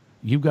warn.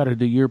 You've got to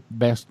do your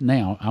best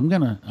now. I'm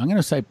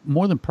gonna say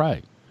more than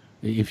pray.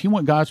 If you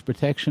want God's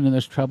protection in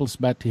this trouble that's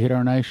about to hit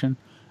our nation,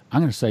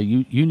 I'm going to say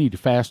you need to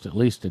fast at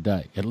least a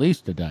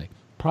day,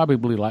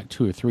 probably like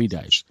 2 or 3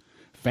 days.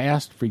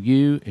 Fast for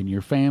you and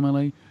your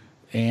family,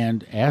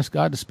 and ask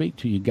God to speak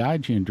to you,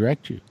 guide you, and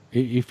direct you.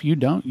 If you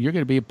don't, you're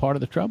going to be a part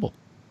of the trouble.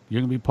 You're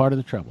going to be part of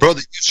the trouble.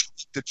 Brother, you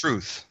speak the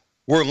truth.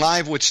 We're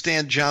live with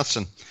Stan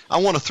Johnson. I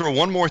want to throw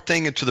one more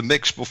thing into the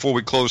mix before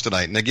we close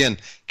tonight. And again,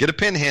 get a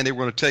pen handy.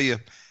 We're going to tell you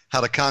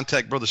how to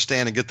contact Brother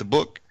Stan and get the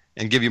book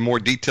and give you more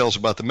details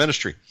about the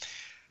ministry.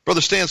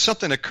 Brother Stan,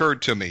 something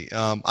occurred to me.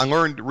 I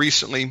learned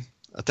recently,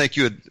 I think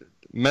you had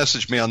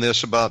messaged me on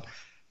this, about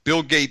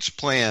Bill Gates'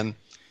 plan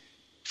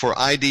for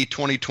ID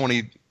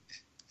 2020,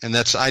 and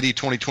that's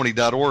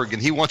ID2020.org,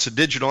 and he wants a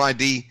digital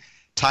ID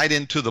tied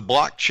into the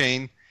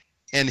blockchain,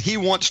 and he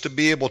wants to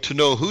be able to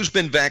know who's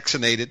been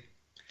vaccinated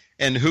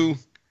and who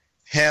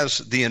has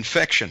the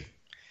infection.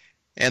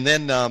 And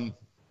then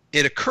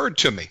it occurred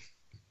to me,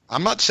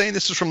 I'm not saying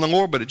this is from the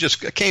Lord, but it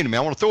just came to me.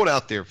 I want to throw it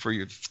out there for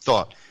your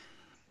thought.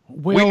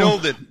 Well, we know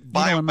that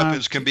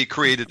bioweapons can be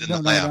created in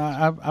the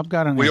lab. I've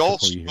got an answer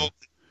for you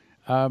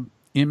here.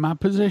 In my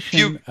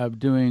position of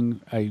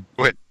doing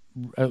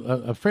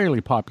a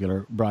fairly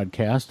popular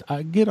broadcast,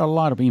 I get a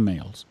lot of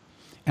emails,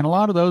 and a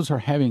lot of those are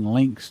having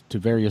links to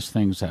various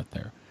things out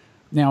there.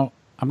 Now,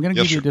 I'm going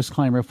to give you a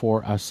disclaimer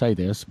before I say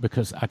this,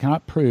 because I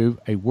cannot prove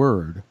a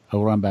word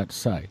of what I'm about to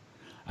say.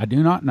 I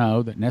do not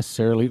know that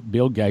necessarily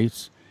Bill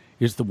Gates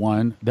is the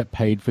one that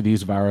paid for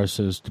these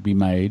viruses to be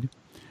made,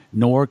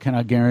 nor can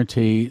I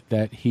guarantee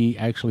that he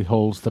actually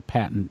holds the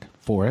patent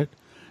for it,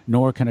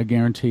 nor can I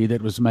guarantee that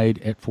it was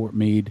made at Fort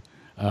Meade,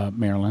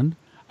 Maryland.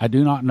 I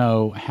do not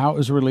know how it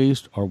was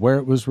released or where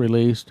it was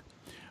released,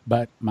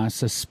 but my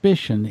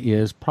suspicion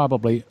is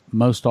probably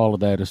most all of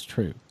that is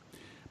true.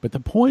 But the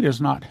point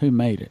is not who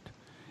made it.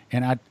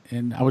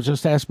 And I was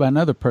just asked by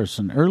another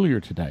person earlier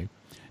today,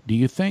 do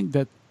you think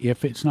that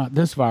if it's not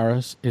this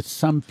virus, it's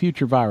some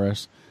future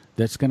virus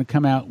that's going to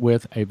come out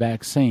with a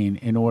vaccine?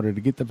 In order to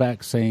get the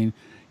vaccine,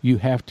 you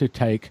have to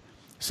take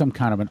some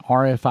kind of an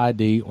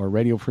RFID or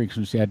radio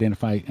frequency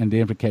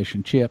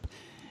identification chip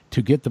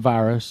to get the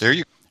virus. There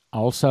you go.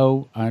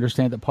 Also, I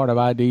understand that part of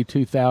ID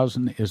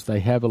 2000 is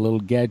they have a little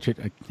gadget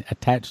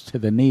attached to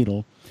the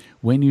needle.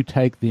 When you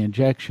take the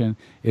injection,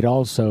 it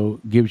also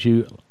gives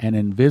you an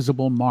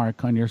invisible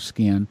mark on your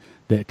skin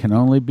that can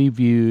only be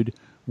viewed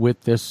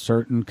with this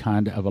certain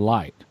kind of a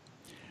light.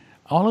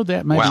 All of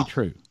that may be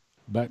true,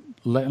 but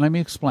let me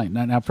explain.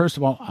 Now, first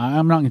of all,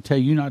 I'm not going to tell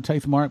you not to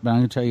take the mark, but I'm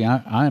going to tell you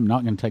I am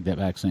not going to take that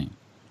vaccine.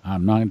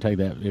 I'm not going to take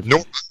that.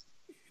 No.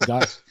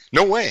 God,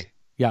 no way.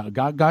 Yeah,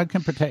 God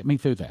can protect me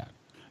through that.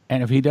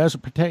 And if he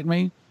doesn't protect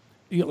me,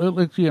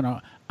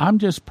 I'm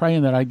just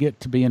praying that I get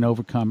to be an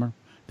overcomer,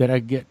 that I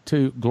get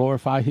to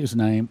glorify his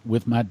name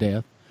with my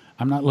death.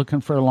 I'm not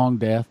looking for a long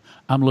death.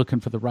 I'm looking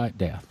for the right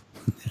death.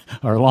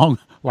 Or a long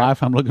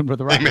life, I'm looking for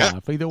the right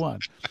life, either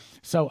one.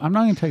 So I'm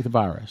not going to take the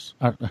virus.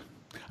 I'm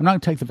not going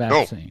to take the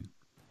vaccine.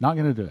 No. Not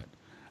going to do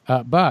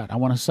it. But I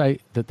want to say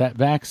that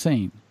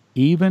vaccine,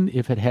 even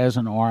if it has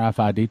an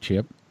RFID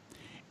chip,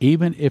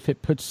 even if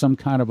it puts some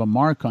kind of a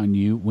mark on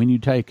you when you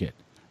take it,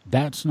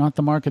 that's not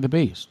the mark of the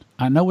beast.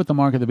 I know what the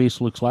mark of the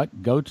beast looks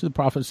like. Go to the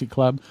Prophecy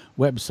Club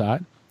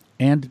website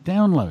and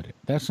download it.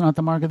 That's not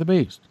the mark of the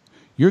beast.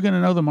 You're going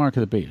to know the mark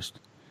of the beast.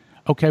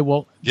 Okay,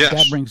 well,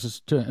 that brings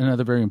us to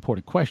another very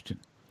important question.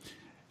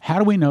 How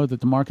do we know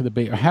that the mark of the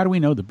beast, or how do we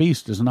know the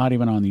beast is not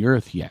even on the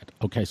earth yet?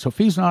 Okay, so if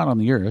he's not on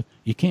the earth,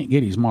 you can't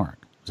get his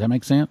mark. Does that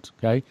make sense?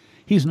 Okay,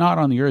 he's not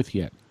on the earth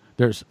yet.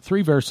 There's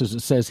 3 verses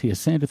that says he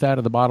ascendeth out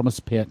of the bottomless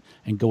pit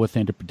and goeth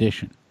into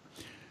perdition.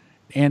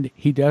 And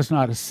he does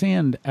not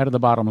ascend out of the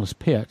bottomless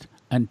pit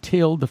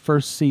until the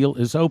first seal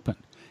is opened.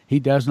 He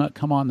does not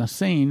come on the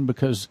scene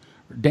because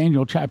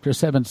Daniel chapter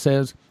 7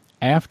 says,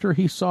 after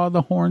he saw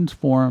the horns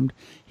formed,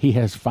 he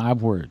has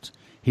 5 words.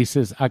 He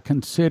says, I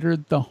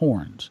considered the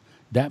horns.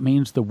 That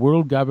means the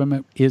world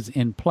government is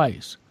in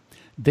place.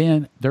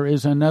 Then there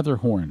is another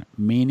horn,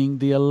 meaning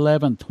the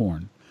 11th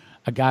horn,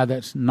 a guy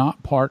that's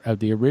not part of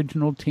the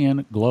original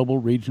 10 global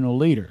regional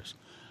leaders.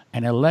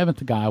 An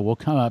 11th guy will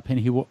come up and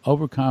he will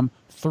overcome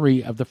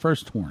 3 of the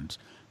first horns.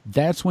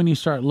 That's when you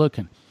start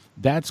looking.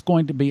 That's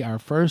going to be our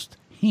first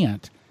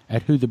hint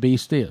at who the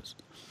beast is.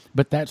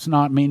 But that's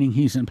not meaning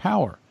he's in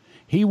power.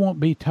 He won't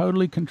be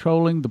totally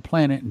controlling the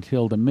planet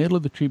until the middle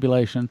of the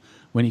tribulation,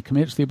 when he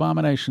commits the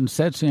abomination,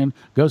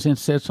 goes in,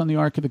 sits on the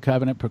Ark of the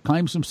Covenant,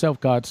 proclaims himself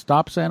God,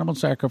 stops animal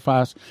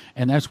sacrifice,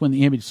 and that's when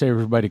the image says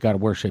everybody got to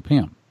worship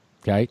him.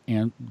 Okay?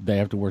 And they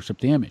have to worship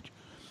the image.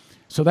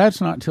 So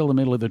that's not until the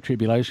middle of the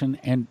tribulation,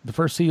 and the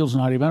first seal's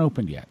not even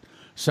opened yet.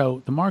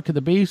 So the mark of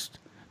the beast,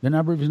 the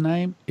number of his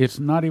name, it's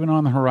not even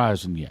on the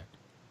horizon yet.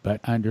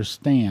 But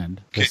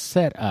understand the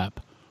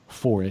setup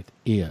for it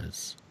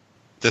is.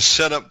 The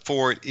setup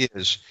for it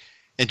is.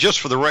 And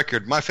just for the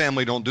record, my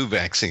family don't do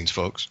vaccines,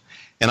 folks.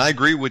 And I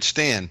agree with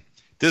Stan.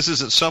 This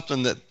isn't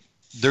something that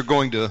they're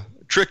going to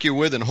trick you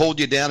with and hold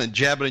you down and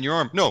jab it in your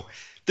arm. No,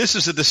 this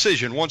is a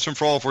decision once and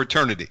for all for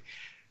eternity.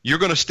 You're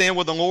going to stand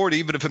with the Lord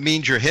even if it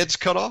means your head's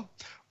cut off,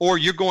 or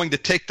you're going to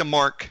take the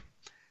mark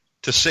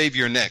to save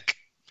your neck,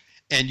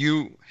 and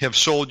you have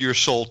sold your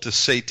soul to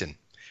Satan.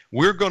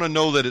 We're going to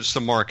know that it's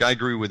the mark. I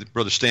agree with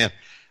Brother Stan.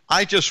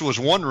 I just was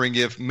wondering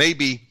if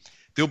maybe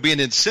there'll be an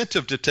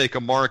incentive to take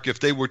a mark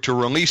if they were to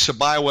release a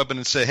bioweapon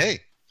and say,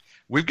 hey,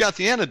 we've got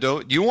the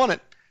antidote. You want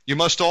it. You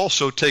must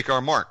also take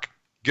our mark.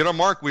 Get our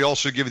mark, we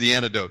also give you the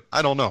antidote.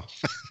 I don't know.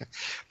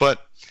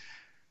 But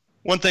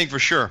one thing for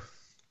sure,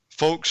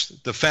 folks,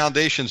 the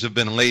foundations have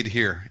been laid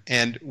here,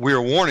 and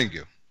we're warning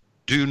you,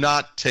 do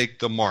not take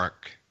the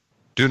mark.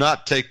 Do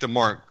not take the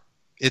mark.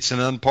 It's an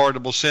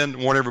unpardonable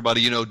sin. Warn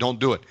everybody, don't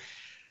do it.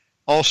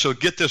 Also,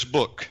 get this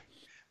book,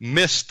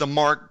 Miss the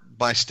Mark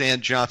by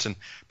Stan Johnson.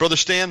 Brother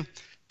Stan,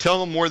 tell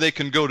them where they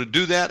can go to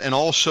do that, and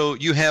also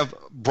you have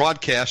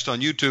broadcast on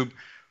YouTube.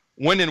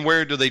 When and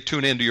where do they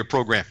tune into your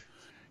program?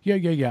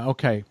 Yeah.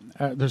 Okay.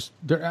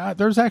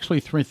 There's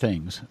actually three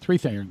things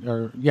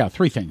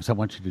I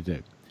want you to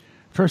do.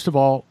 First of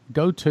all,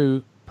 go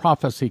to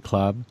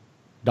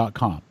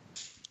prophecyclub.com.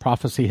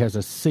 Prophecy has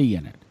a C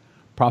in it.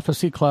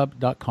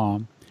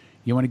 prophecyclub.com.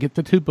 You want to get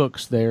the two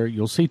books there.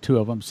 You'll see two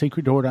of them,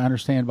 Secret Door to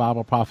Understand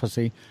Bible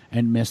Prophecy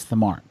and Miss the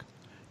Mark.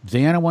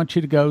 Then I want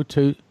you to go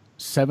to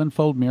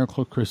Sevenfold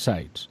Miracle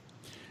Crusades.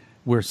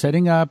 We're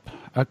setting up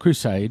a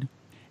crusade,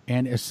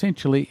 and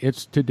essentially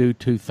it's to do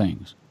two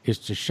things. It's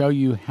to show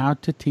you how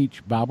to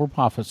teach Bible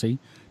prophecy,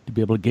 to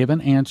be able to give an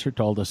answer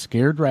to all the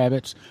scared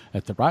rabbits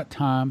at the right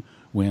time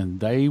when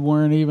they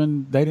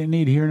didn't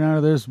need to hear none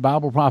of this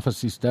Bible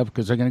prophecy stuff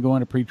because they're going to go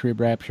into pre-trib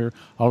rapture.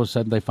 All of a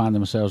sudden they find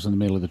themselves in the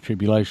middle of the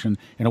tribulation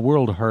in a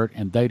world of hurt,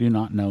 and they do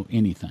not know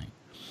anything.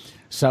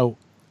 So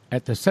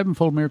at the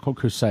Sevenfold Miracle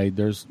Crusade,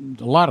 there's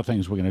a lot of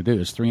things we're going to do.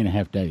 It's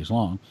 3.5 days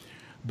long.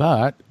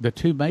 But the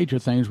two major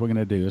things we're going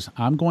to do is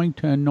I'm going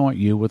to anoint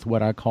you with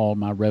what I call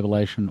my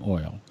revelation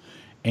oil.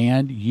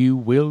 And you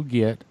will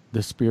get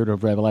the spirit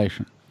of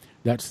revelation.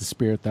 That's the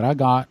spirit that I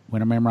got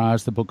when I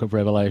memorized the book of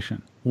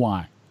Revelation.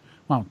 Why?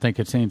 Well, I don't think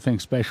it's anything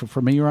special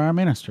for me or our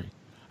ministry.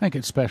 I think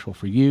it's special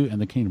for you and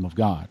the kingdom of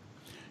God.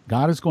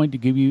 God is going to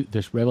give you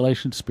this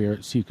revelation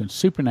spirit so you can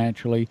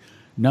supernaturally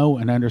know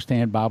and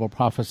understand Bible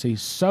prophecy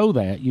so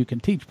that you can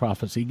teach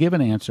prophecy, give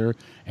an answer,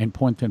 and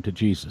point them to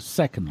Jesus.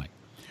 Secondly,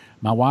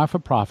 my wife, a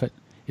prophet,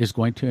 is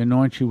going to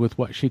anoint you with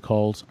what she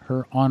calls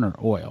her honor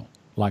oil.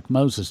 Like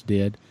Moses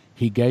did,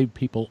 he gave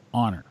people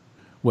honor.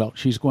 Well,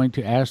 she's going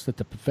to ask that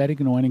the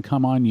prophetic anointing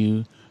come on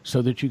you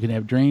so that you can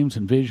have dreams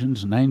and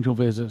visions and angel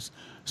visits,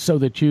 so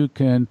that you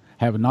can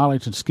have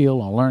knowledge and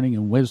skill, all learning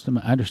and wisdom,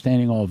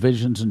 understanding all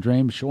visions and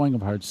dreams, showing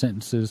of hard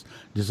sentences,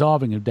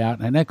 dissolving of doubt,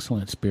 and an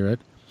excellent spirit,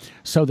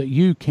 so that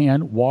you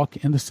can walk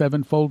in the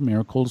sevenfold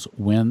miracles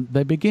when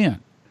they begin.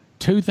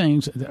 Two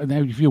things.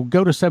 If you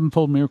go to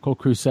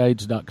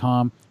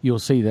sevenfoldmiraclecrusades.com, you'll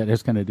see that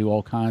it's going to do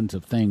all kinds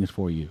of things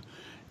for you.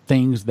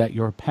 Things that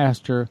your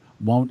pastor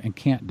won't and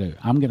can't do.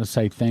 I'm going to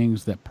say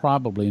things that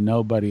probably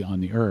nobody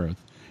on the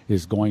earth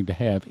is going to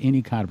have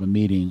any kind of a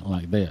meeting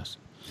like this.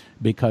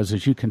 Because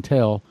as you can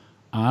tell,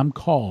 I'm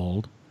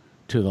called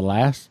to the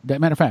last.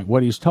 Matter of fact,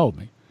 what he's told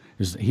me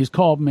is he's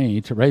called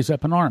me to raise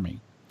up an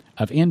army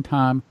of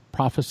end-time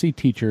prophecy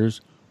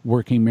teachers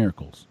working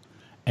miracles.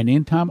 An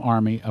end-time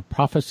army of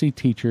prophecy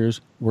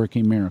teachers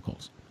working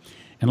miracles.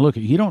 And look,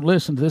 you don't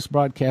listen to this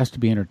broadcast to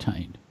be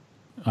entertained.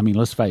 I mean,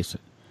 let's face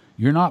it.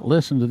 You're not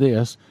listening to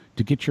this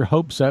to get your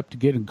hopes up, to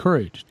get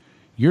encouraged.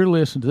 You're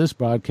listening to this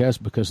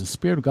broadcast because the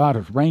Spirit of God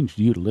has arranged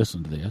you to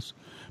listen to this,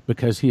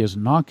 because he is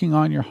knocking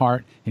on your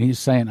heart and he's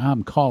saying,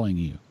 I'm calling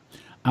you.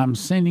 I'm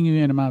sending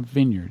you into my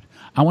vineyard.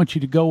 I want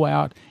you to go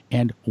out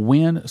and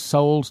win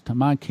souls to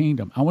my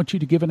kingdom. I want you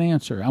to give an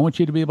answer. I want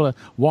you to be able to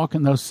walk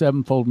in those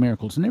sevenfold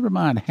miracles. Never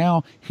mind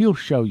how, he'll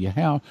show you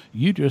how.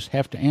 You just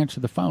have to answer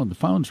the phone. The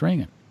phone's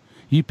ringing.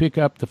 You pick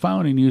up the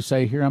phone and you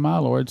say, here am I,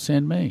 Lord,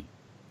 send me.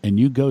 And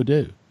you go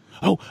do.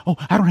 Oh,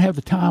 I don't have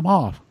the time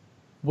off.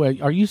 Well,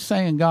 are you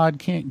saying God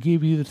can't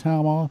give you the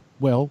time off?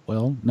 Well,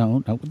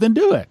 no. Then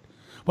do it.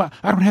 Well,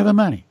 I don't have the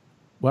money.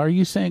 Well, are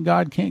you saying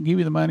God can't give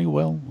you the money?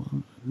 Well,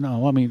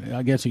 no. I mean,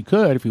 I guess he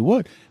could if he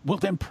would. Well,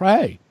 then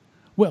pray.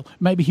 Well,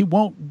 maybe he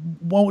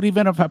won't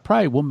even if I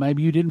pray. Well,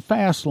 maybe you didn't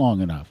fast long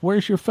enough.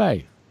 Where's your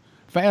faith?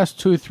 Fast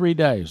 2 or 3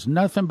 days.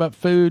 Nothing but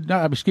food.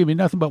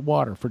 Nothing but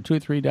water for 2 or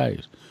 3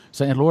 days.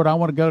 Saying, Lord, I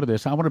want to go to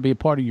this. I want to be a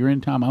part of your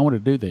end time. I want to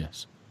do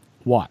this.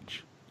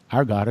 Watch.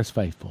 Our God is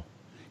faithful.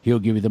 He'll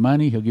give you the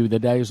money. He'll give you the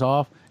days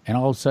off. And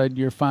all of a sudden,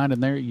 you're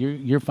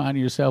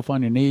finding yourself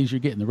on your knees. You're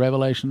getting the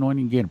revelation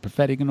anointing. You're getting a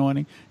prophetic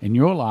anointing. And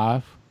your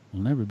life will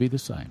never be the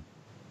same.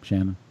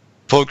 Shannon.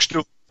 Folks,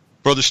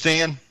 Brother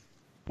Stan,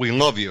 we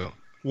love you.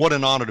 What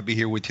an honor to be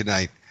here with you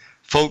tonight.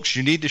 Folks,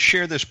 you need to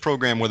share this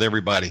program with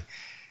everybody.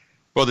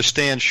 Brother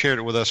Stan shared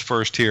it with us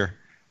first here.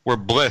 We're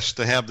blessed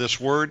to have this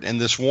word and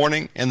this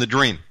warning and the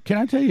dream. Can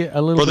I tell you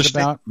a little bit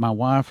about my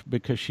wife?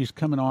 Because she's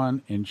coming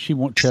on, and she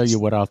won't tell you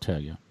what I'll tell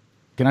you.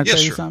 Can I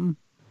tell you something?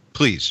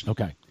 Please.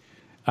 Okay.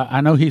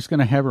 I know he's going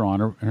to have her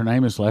on. Her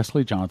name is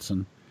Leslie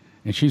Johnson,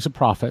 and she's a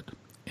prophet,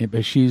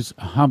 but she's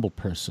a humble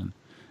person.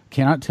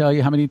 Cannot tell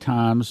you how many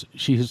times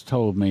she has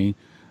told me,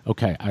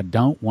 okay, I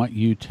don't want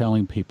you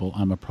telling people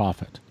I'm a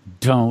prophet.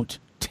 Don't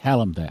tell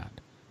them that.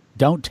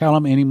 Don't tell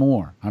them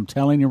anymore. I'm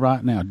telling you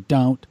right now,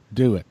 don't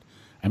do it.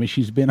 I mean,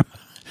 she's been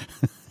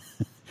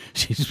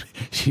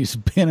she's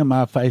been in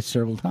my face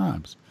several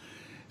times.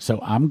 So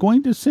I'm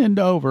going to send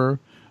over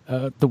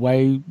the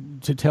way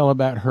to tell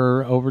about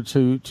her over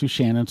to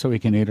Shannon so he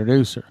can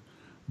introduce her.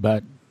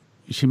 But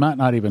she might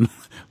not even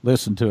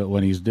listen to it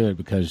when he's doing it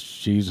because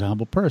she's a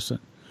humble person.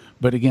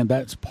 But again,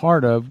 that's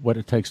part of what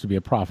it takes to be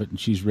a prophet, and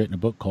she's written a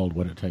book called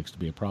What It Takes to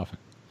Be a Prophet.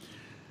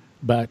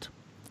 But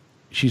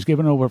she's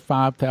given over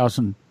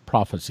 5,000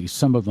 prophecies,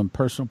 some of them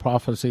personal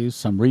prophecies,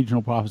 some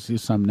regional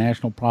prophecies, some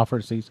national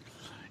prophecies,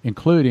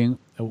 including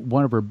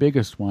one of her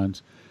biggest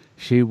ones.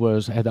 She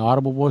had the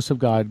audible voice of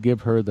God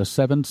give her the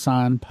 7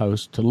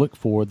 signposts to look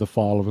for the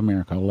fall of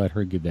America. I'll let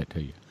her give that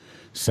to you.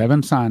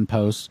 7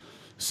 signposts,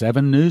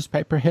 7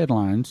 newspaper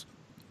headlines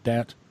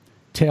that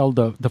tell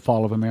the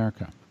fall of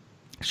America.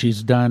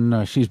 She's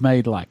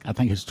made I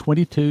think it's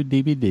 22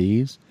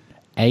 DVDs,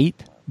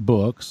 8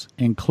 books,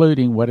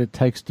 including What It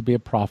Takes to Be a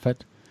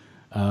Prophet.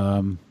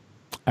 And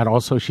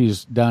also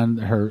she's done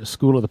her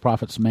School of the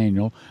Prophets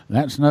manual. And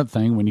that's another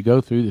thing. When you go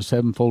through the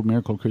Sevenfold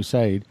Miracle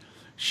Crusade,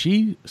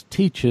 she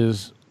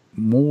teaches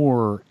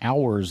more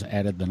hours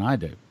at it than I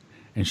do.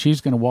 And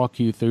she's going to walk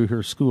you through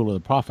her School of the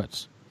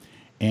Prophets.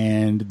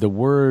 And the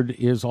word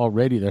is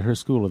already that her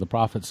School of the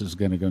Prophets is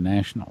going to go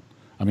national.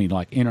 I mean,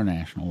 like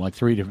international, like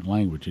 3 different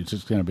languages.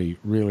 It's going to be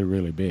really,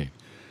 really big.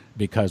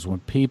 Because when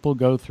people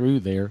go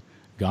through there,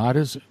 God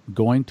is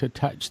going to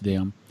touch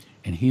them,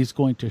 and he's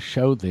going to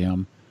show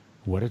them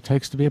what it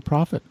takes to be a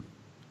prophet.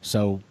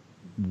 So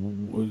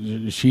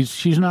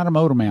she's not a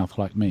motor mouth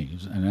like me.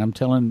 And I'm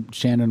telling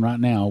Shannon right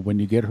now, when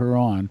you get her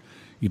on,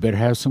 you better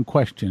have some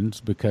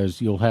questions because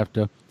you'll have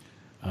to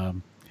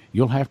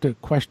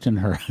question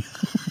her.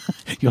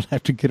 You'll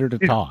have to get her to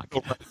talk.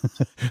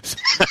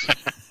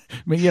 I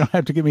mean, you don't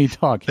have to get me to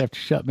talk. You have to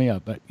shut me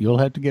up, but you'll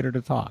have to get her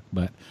to talk.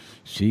 But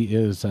she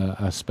is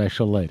a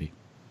special lady.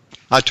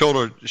 I told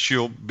her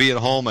she'll be at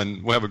home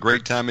and we'll have a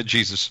great time at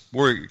Jesus.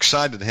 We're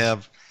excited to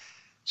have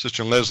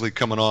Sister Leslie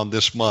coming on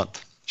this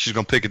month. She's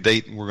going to pick a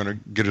date, and we're going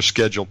to get her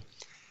scheduled.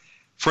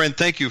 Friend,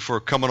 thank you for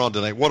coming on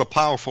tonight. What a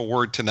powerful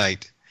word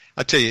tonight.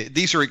 I tell you,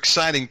 these are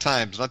exciting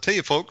times. And I tell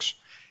you, folks,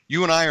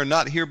 you and I are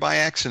not here by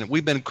accident.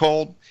 We've been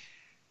called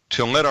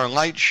to let our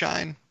light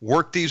shine,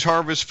 work these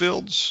harvest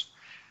fields,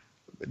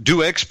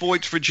 do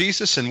exploits for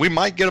Jesus, and we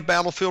might get a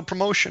battlefield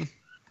promotion.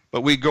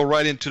 But we go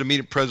right into the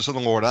immediate presence of the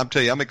Lord. I'm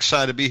telling you, I'm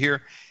excited to be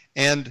here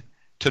and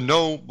to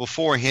know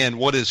beforehand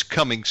what is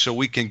coming so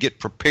we can get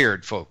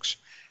prepared, folks.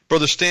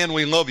 Brother Stan,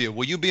 we love you.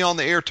 Will you be on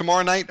the air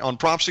tomorrow night on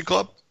Prophecy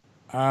Club?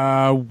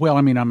 Well,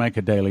 I mean, I make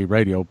a daily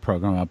radio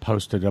program. I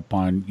post it up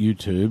on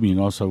YouTube. You can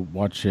also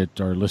watch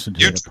it or listen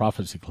to it at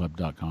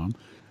prophecyclub.com.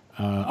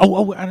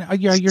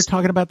 Yeah, you're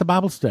talking about the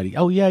Bible study.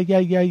 Oh,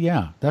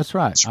 yeah. That's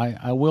right.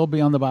 I will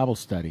be on the Bible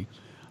study.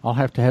 I'll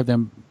have to have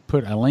them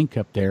put a link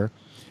up there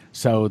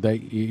so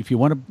that if you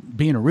want to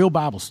be in a real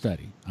Bible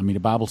study, I mean, a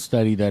Bible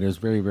study that is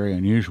very, very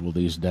unusual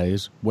these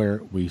days,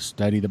 where we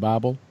study the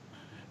Bible,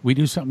 we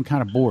do something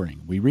kind of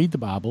boring. We read the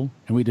Bible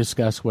and we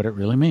discuss what it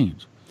really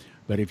means.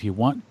 But if you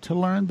want to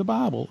learn the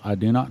Bible, I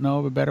do not know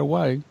of a better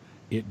way.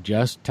 It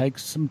just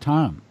takes some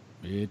time.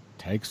 It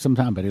takes some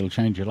time, but it'll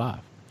change your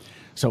life.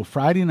 So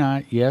Friday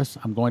night, yes,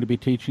 I'm going to be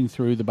teaching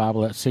through the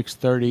Bible at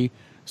 6:30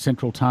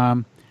 Central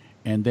Time.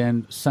 And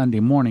then Sunday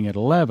morning at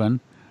 11,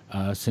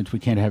 since we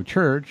can't have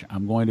church,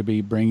 I'm going to be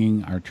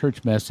bringing our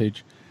church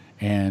message,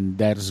 and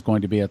that is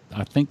going to be,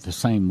 I think, the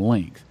same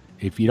length.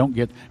 If you don't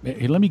get,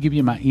 let me give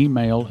you my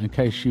email in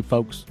case you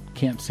folks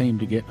can't seem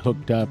to get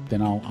hooked up,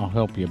 then I'll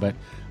help you. But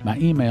my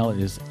email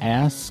is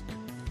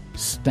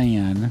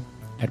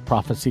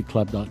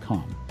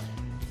askstan@prophecyclub.com.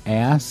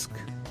 Ask,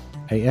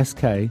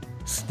 A-S-K,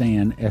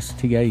 Stan,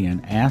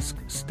 S-T-A-N,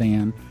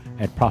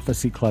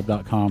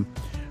 askstan@prophecyclub.com.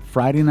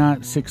 Friday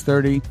night,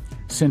 6:30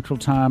 Central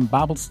Time,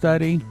 Bible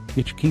study.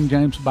 Get your King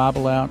James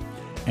Bible out.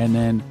 And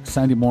then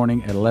Sunday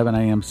morning at 11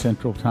 a.m.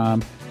 Central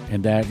Time,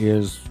 and that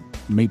is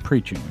me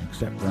preaching,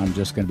 except for I'm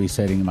just going to be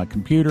sitting in my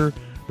computer,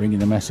 bringing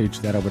the message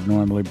that I would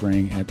normally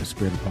bring at the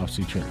Spirit of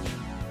Prophecy Church.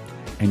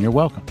 And you're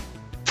welcome.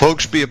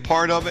 Folks, be a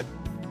part of it.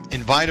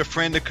 Invite a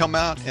friend to come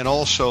out and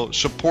also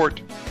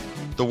support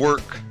the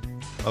work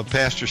of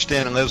Pastor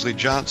Stan and Leslie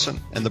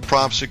Johnson and the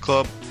Prophecy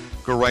Club.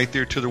 Go right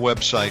there to their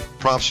website,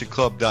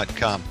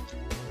 prophecyclub.com.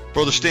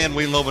 Brother Stan,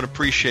 we love and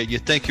appreciate you.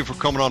 Thank you for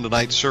coming on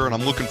tonight, sir, and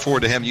I'm looking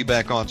forward to having you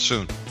back on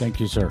soon.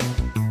 Thank you, sir.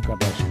 God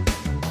bless you.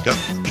 Yep.